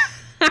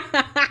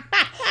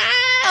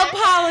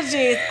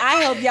 Apologies.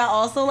 I hope y'all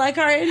also like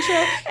our intro.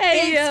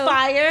 Hey, it's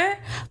fire.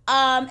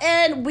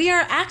 And we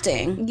are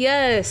acting.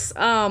 Yes.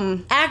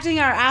 Acting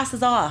our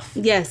asses off.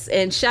 Yes.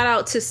 And shout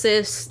out to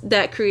sis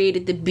that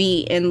created the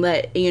beat and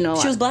let you know.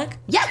 She was black?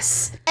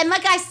 Yes. And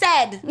like I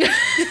said.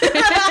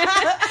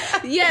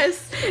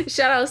 Yes.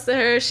 Shout outs to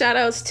her. Shout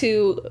outs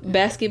to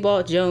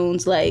Basketball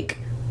Jones. Like,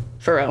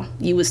 for real.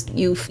 You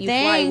Thanks,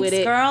 fly with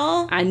it.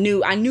 Girl. I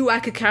knew I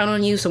could count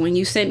on you. So when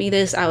you sent me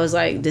this, I was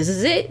like, this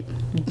is it.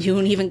 You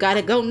don't even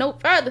gotta go no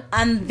further.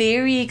 I'm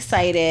very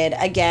excited.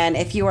 Again,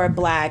 if you are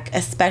black,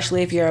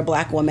 especially if you're a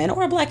black woman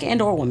or a black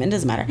and or woman,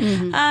 doesn't matter.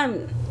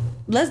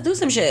 Let's do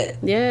some shit.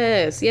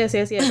 Yes. Why not?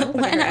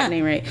 Her at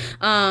name right.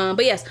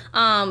 But yes.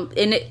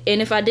 And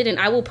if I didn't,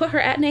 I will put her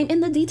at name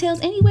in the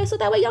details anyway, so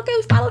that way y'all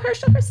can follow her,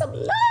 show her some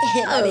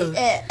love.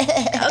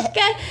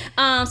 Okay.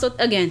 So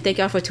again, thank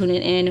y'all for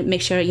tuning in.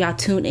 Make sure y'all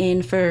tune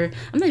in for,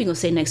 I'm not even gonna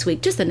say next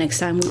week, just the next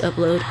time we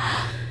upload.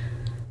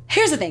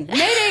 Here's the thing.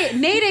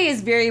 May Day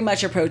is very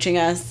much approaching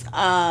us.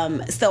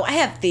 So I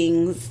have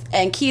things,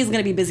 and Key is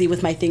gonna be busy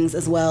with my things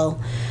as well.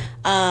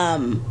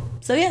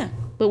 So yeah.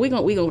 But we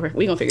gonna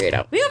figure it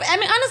out. I mean,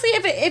 honestly,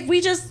 if we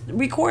just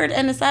record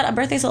and it's not a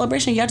birthday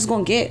celebration, y'all just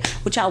gonna get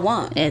what y'all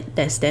want.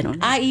 That's dead on.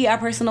 I.e. our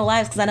personal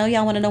lives, because I know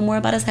y'all want to know more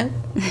about us.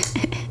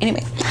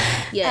 Anyway.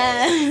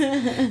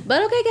 Yeah.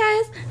 But okay,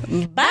 guys.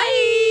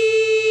 Bye.